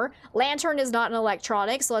bring more. Lantern is not an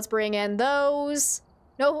electronic, so let's bring in those.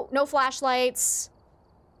 No flashlights.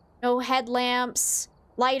 No headlamps.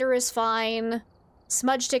 Lighter is fine.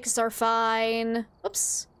 Smudge sticks are fine.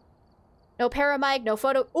 Oops. No paramic, no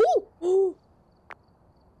photo. Ooh!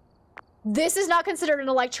 This is not considered an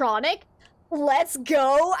electronic. Let's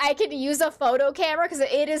go. I can use a photo camera because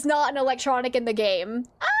it is not an electronic in the game.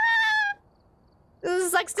 Ah!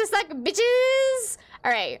 Sucks to suck, bitches.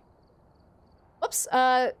 All right. Whoops.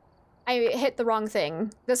 I hit the wrong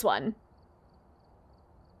thing. This one.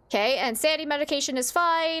 Okay, and sanity medication is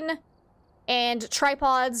fine. And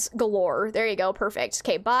tripods galore. There you go. Perfect.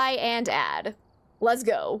 Okay, buy and add. Let's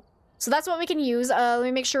go. So that's what we can use. Let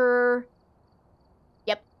me make sure.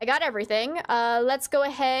 Yep, I got everything. Let's go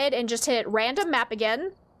ahead and just hit random map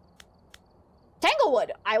again.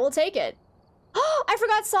 Tanglewood. I will take it. Oh, I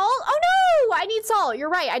forgot salt. Oh no, I need salt. You're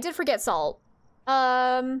right. I did forget salt.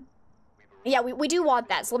 Yeah, we do want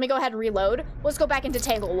that. So let me go ahead and reload. Let's go back into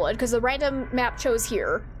Tanglewood because the random map chose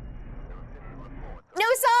here. No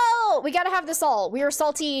salt! We gotta have the salt. We are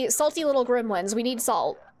salty little gremlins. We need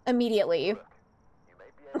salt immediately.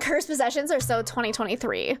 Cursed possessions are so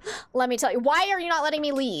 2023. Let me tell you. Why are you not letting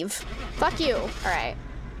me leave? Fuck you. All right.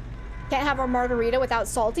 Can't have a margarita without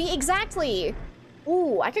salty. Exactly.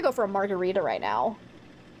 Ooh, I could go for a margarita right now.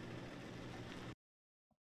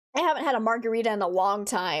 I haven't had a margarita in a long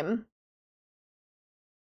time.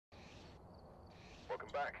 Welcome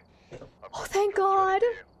back. Oh, thank God.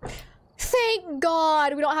 Thank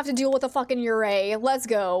God we don't have to deal with a fucking Ure. Let's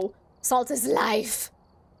go. Salt is life.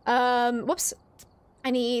 Whoops.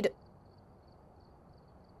 I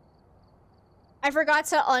forgot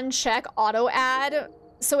to uncheck auto add,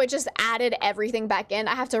 so it just added everything back in.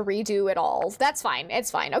 I have to redo it all. That's fine. It's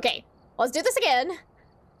fine. Okay, let's do this again.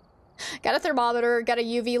 Got a thermometer, got a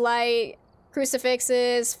UV light,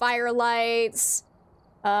 crucifixes, firelights,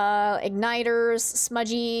 igniters,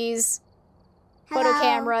 smudgies, photo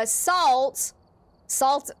camera, salt.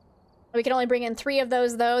 Salt, we can only bring in 3 of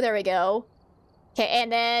those though. There we go. Okay,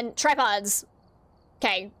 and then tripods.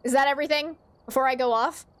 Okay, is that everything before I go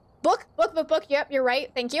off? Book. Yep, you're right.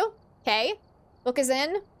 Thank you. Okay, book is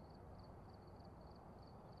in.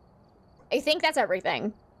 I think that's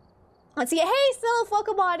everything. Let's see. Hey, Sylph,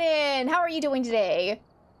 welcome on in. How are you doing today?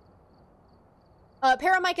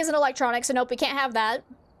 Paramic is an electronic, so nope, we can't have that.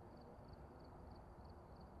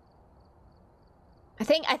 I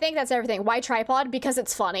think that's everything. Why tripod? Because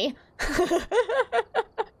it's funny.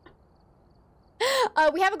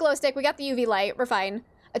 We have a glow stick. We got the UV light. We're fine.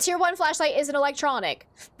 A tier 1 flashlight is an electronic.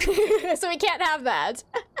 So we can't have that.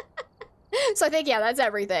 So I think, yeah, that's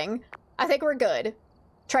everything. I think we're good.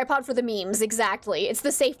 Tripod for the memes. Exactly. It's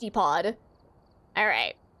the safety pod. All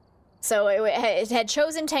right. So it had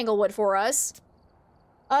chosen Tanglewood for us.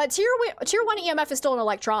 Tier 1 EMF is still an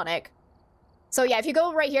electronic. So yeah, if you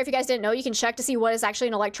go right here, if you guys didn't know, you can check to see what is actually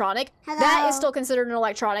an electronic. Hello. That is still considered an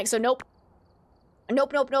electronic, so nope.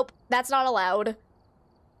 Nope. That's not allowed.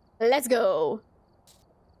 Let's go.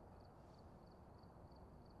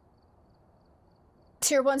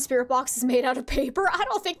 Tier 1 spirit box is made out of paper? I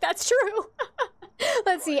don't think that's true.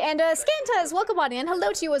 Let's see, and Scantas, welcome on in.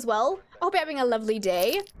 Hello to you as well. I hope you're having a lovely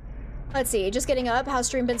day. Let's see, just getting up. How's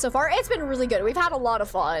stream been so far? It's been really good. We've had a lot of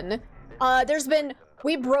fun.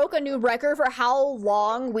 We broke a new record for how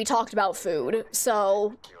long we talked about food.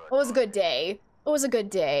 So, it was a good day.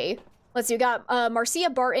 Let's see, we got Marcia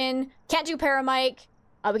Barton. Can't do Paramic.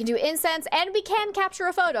 We can do incense, and we can capture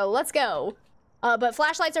a photo. Let's go. But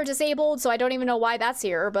flashlights are disabled, so I don't even know why that's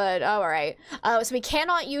here, but all right. So we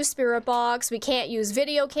cannot use spirit box. We can't use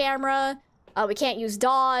video camera. We can't use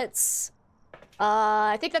dots.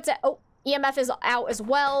 I think that's it. Oh, EMF is out as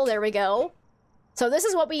well. There we go. So this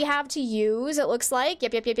is what we have to use, it looks like.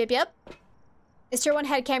 Yep. Is tier 1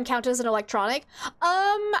 headcam count as an electronic?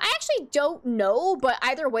 I actually don't know, but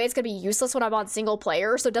either way, it's gonna be useless when I'm on single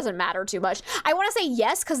player, so it doesn't matter too much. I want to say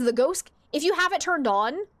yes, because the ghost, if you have it turned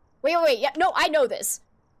on, wait, yeah, no, I know this.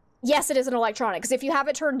 Yes, it is an electronic, because if you have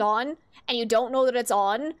it turned on, and you don't know that it's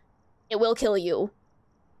on, it will kill you.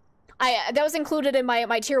 That was included in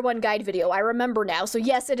my tier 1 guide video, I remember now, so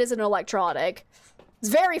yes, it is an electronic. It's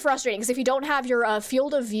very frustrating, because if you don't have your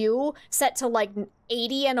field of view set to, like,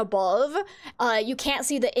 80 and above, you can't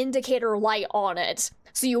see the indicator light on it.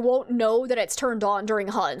 So you won't know that it's turned on during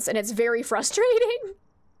hunts, and it's very frustrating.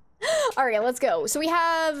 Alright, let's go. So we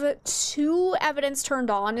have 2 evidence turned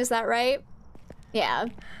on, is that right? Yeah.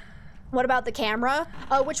 What about the camera?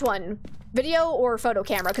 Which one? Video or photo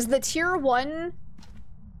camera? Because the tier 1...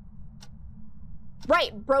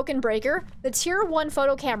 Right, broken breaker. The tier 1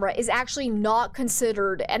 photo camera is actually not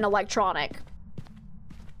considered an electronic.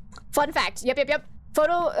 Fun fact. Yep.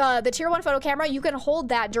 The tier 1 photo camera, you can hold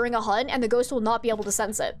that during a hunt and the ghost will not be able to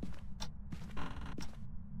sense it.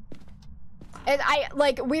 And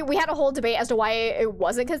we had a whole debate as to why it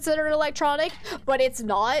wasn't considered electronic, but it's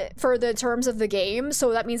not for the terms of the game,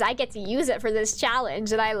 so that means I get to use it for this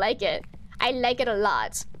challenge, and I like it. I like it a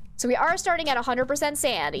lot. So we are starting at 100%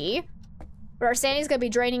 sanity. But our sanity's gonna be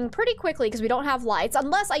draining pretty quickly because we don't have lights.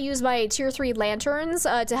 Unless I use my tier 3 lanterns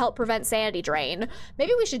to help prevent sanity drain.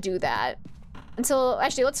 Maybe we should do that.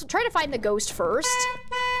 Actually, let's try to find the ghost first.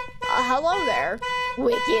 Hello there.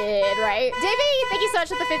 Wicked, right? Davey, thank you so much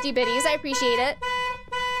for the 50 biddies. I appreciate it.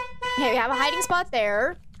 Okay, we have a hiding spot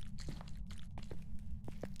there.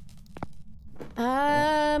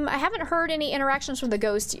 I haven't heard any interactions from the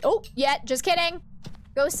ghost. Oh, yet, just kidding.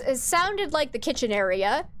 Ghost, it sounded like the kitchen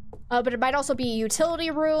area. But it might also be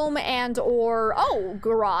utility room and or, oh,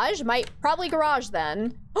 garage. Probably garage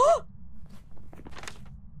then.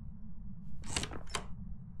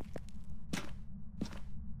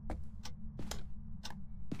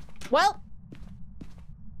 Well.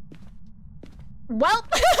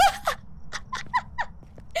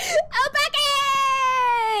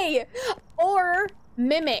 Obake! Or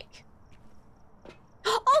mimic.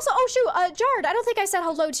 Also, oh shoot, Jard, I don't think I said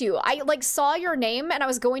hello to you. I like saw your name and I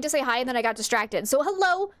was going to say hi and then I got distracted. So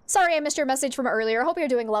hello. Sorry I missed your message from earlier. Hope you're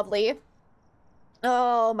doing lovely.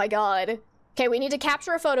 Oh my god. Okay, we need to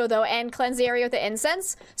capture a photo though and cleanse the area with the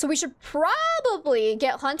incense. So we should probably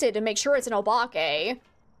get hunted to make sure it's an obake.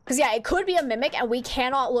 Because yeah, it could be a mimic and we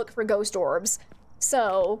cannot look for ghost orbs.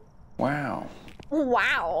 So. Wow.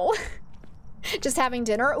 Wow. Just having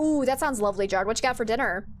dinner. Ooh, that sounds lovely, Jard. What you got for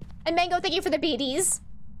dinner? And Mango, thank you for the beaties.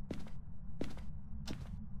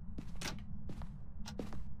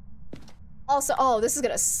 Also, oh, this is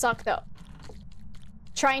gonna suck though.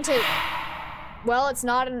 Trying to, well, it's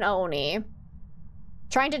not an Oni.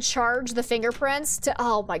 Trying to charge the fingerprints to,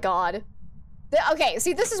 oh my god. Okay,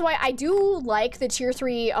 see, this is why I do like the tier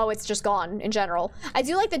 3, oh, it's just gone in general. I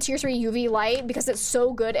do like the tier 3 UV light because it's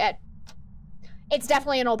so good at, it's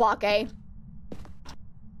definitely an obake.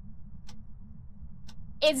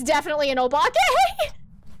 It's definitely an obake.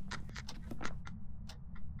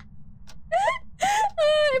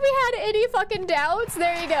 If we had any fucking doubts,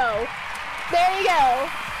 there you go. There you go.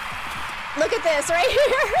 Look at this right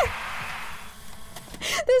here.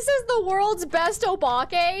 This is the world's best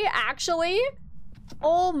obake, actually.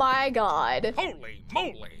 Oh my god. Holy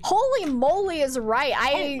moly. Holy moly is right.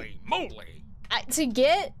 Holy moly. To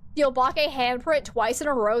get the obake handprint twice in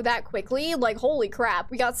a row that quickly, like, holy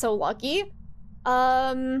crap, we got so lucky.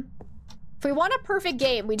 If we want a perfect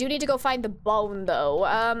game, we do need to go find the bone, though.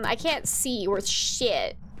 I can't see worth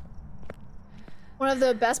shit. One of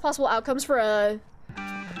the best possible outcomes for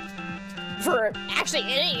actually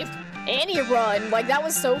any run. Like, that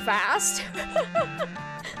was so fast.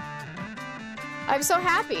 I'm so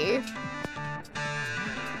happy.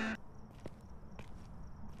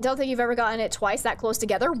 Don't think you've ever gotten it twice that close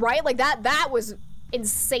together, right? Like, that was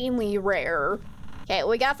insanely rare. Okay,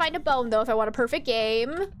 we gotta find a bone though if I want a perfect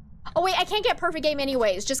game. Oh wait, I can't get perfect game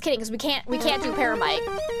anyways. Just kidding, because we can't do paramite.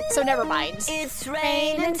 So never mind. It's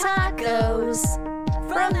raining tacos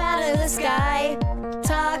from out of the sky.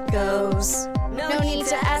 Tacos. No need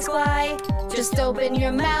to ask why. Just open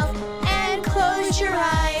your mouth and close your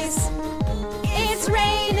eyes. It's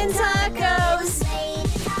raining tacos.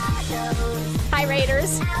 Hi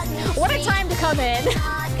Raiders. What a time to come in.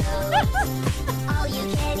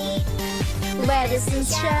 Lettuce and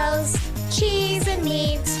shells, cheese and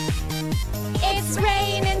meat. It's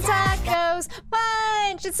raining tacos.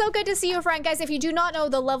 Punch! It's so good to see you, friend. Guys, if you do not know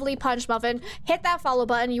the lovely Punch Muffin, hit that follow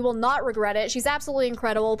button. You will not regret it. She's absolutely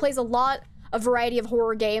incredible. Plays a lot of variety of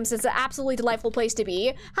horror games. It's an absolutely delightful place to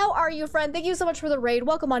be. How are you, friend? Thank you so much for the raid.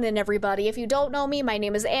 Welcome on in, everybody. If you don't know me, my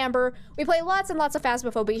name is Amber. We play lots and lots of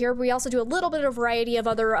Phasmophobia here. We also do a little bit of variety of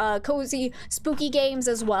other cozy, spooky games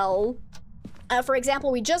as well. For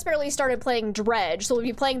example, we just barely started playing Dredge, so we'll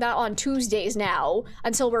be playing that on Tuesdays now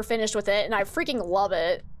until we're finished with it, and I freaking love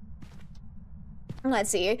it. Let's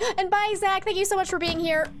see. And bye, Zach. Thank you so much for being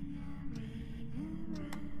here.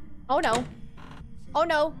 Oh, no. Oh,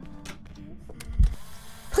 no.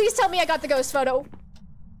 Please tell me I got the ghost photo.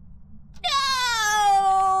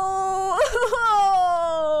 No!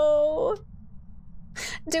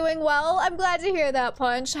 Doing well. I'm glad to hear that,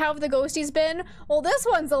 Punch. How have the ghosties been? Well, this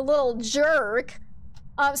one's a little jerk.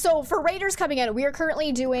 So for Raiders coming in, we are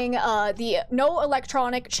currently doing the no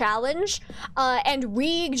electronic challenge, and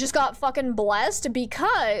we just got fucking blessed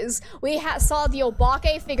because we saw the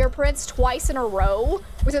obake fingerprints twice in a row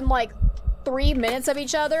within like 3 minutes of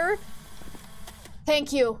each other.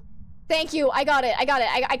 Thank you. Thank you. I got it.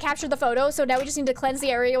 I captured the photo, so now we just need to cleanse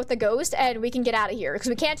the area with the ghost and we can get out of here because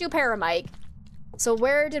we can't do paramite. So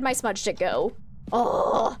where did my smudge stick go?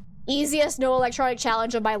 Oh, easiest no electronic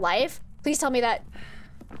challenge of my life. Please tell me that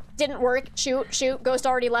didn't work. Shoot. Ghost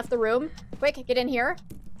already left the room. Quick, get in here.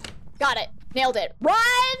 Got it. Nailed it.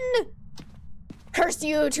 Run! Curse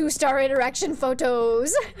you, 2-star interaction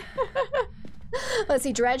photos. Let's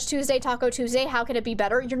see, Dredge Tuesday, Taco Tuesday. How can it be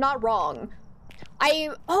better? You're not wrong. Oh no,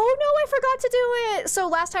 I forgot to do it. So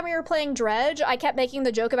last time we were playing Dredge, I kept making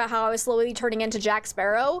the joke about how I was slowly turning into Jack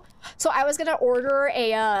Sparrow. So I was gonna order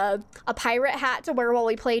a pirate hat to wear while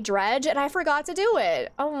we play Dredge, and I forgot to do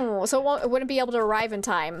it. Oh, so it wouldn't be able to arrive in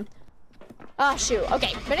time. Ah, shoot.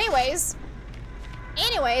 Okay, but anyways,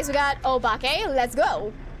 we got Obake. Let's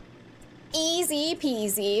go. Easy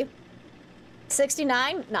peasy.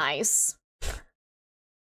 69, nice.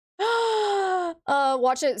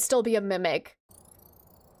 Watch it still be a mimic.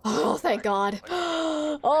 Oh, thank God.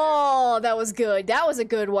 Oh, that was good. That was a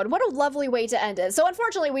good one. What a lovely way to end it. So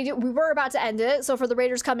unfortunately, we were about to end it. So for the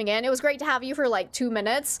raiders coming in, it was great to have you for like 2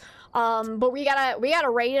 minutes. But we gotta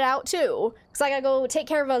raid it out too, because I gotta go take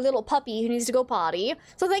care of a little puppy who needs to go potty.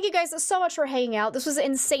 So thank you guys so much for hanging out. This was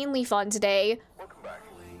insanely fun today.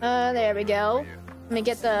 There we go. Let me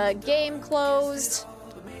get the game closed.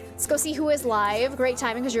 Let's go see who is live. Great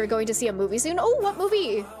timing because you're going to see a movie soon. Oh, what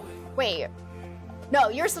movie? Wait. No,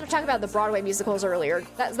 you were still talking about the Broadway musicals earlier.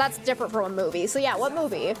 That's different from a movie. So yeah, what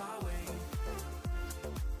movie? And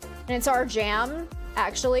it's our jam,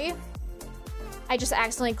 actually. I just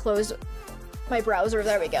accidentally closed my browser.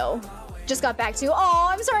 There we go. Just got back to, oh,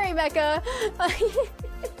 I'm sorry, Mecca.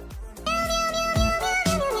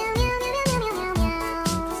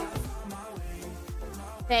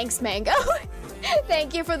 Thanks, Mango.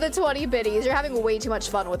 Thank you for the 20 biddies. You're having way too much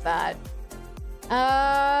fun with that.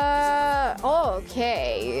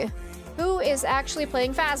 Okay. Who is actually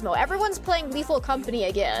playing Phasmo? Everyone's playing Lethal Company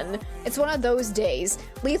again. It's one of those days.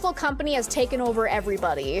 Lethal Company has taken over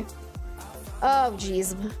everybody. Oh,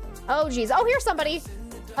 jeez. Oh, jeez. Oh, here's somebody.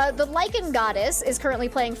 The Lycan Goddess is currently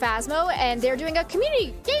playing Phasmo, and they're doing a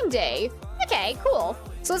community game day. Okay, cool.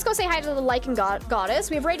 So let's go say hi to the Lycan Goddess.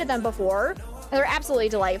 We've rated them before. They're absolutely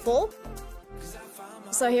delightful.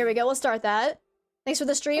 So here we go. We'll start that. Thanks for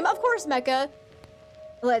the stream. Of course, Mecca.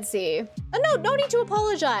 Let's see. No need to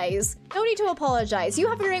apologize. No need to apologize. You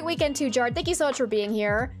have a great weekend too, Jard. Thank you so much for being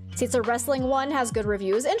here. See, it's a wrestling one, has good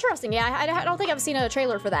reviews. Interesting. Yeah, I don't think I've seen a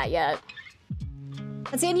trailer for that yet.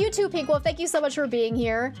 Let's see, and you too, Pink Wolf. Thank you so much for being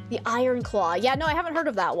here. The Iron Claw. Yeah, no, I haven't heard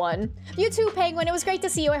of that one. You too, Penguin. It was great to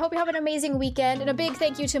see you. I hope you have an amazing weekend. And a big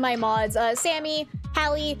thank you to my mods, Sammy,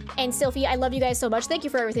 Hallie, and Sylphie. I love you guys so much. Thank you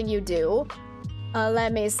for everything you do.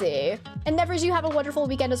 Let me see. And Nevers, you have a wonderful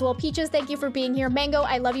weekend as well. Peaches, thank you for being here. Mango,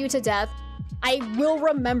 I love you to death. I will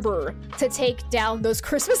remember to take down those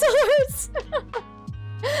Christmas alerts.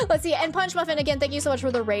 Let's see, and Punch Muffin, again, thank you so much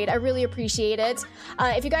for the raid. I really appreciate it.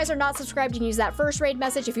 If you guys are not subscribed, you can use that first raid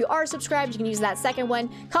message. If you are subscribed, you can use that second one.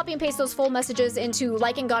 Copy and paste those full messages into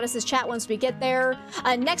Lycan Goddess's chat once we get there.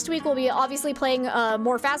 Next week, we'll be obviously playing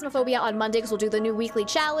more Phasmophobia on Monday, because we'll do the new weekly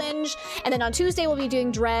challenge. And then on Tuesday, we'll be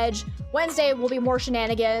doing Dredge. Wednesday, will be more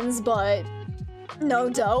shenanigans, but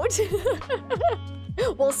no, don't.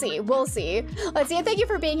 We'll see. We'll see. Let's see. And thank you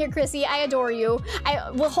for being here, Chrissy. I adore you. I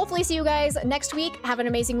will hopefully see you guys next week. Have an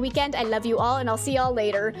amazing weekend. I love you all, and I'll see y'all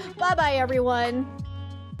later. Bye-bye, everyone.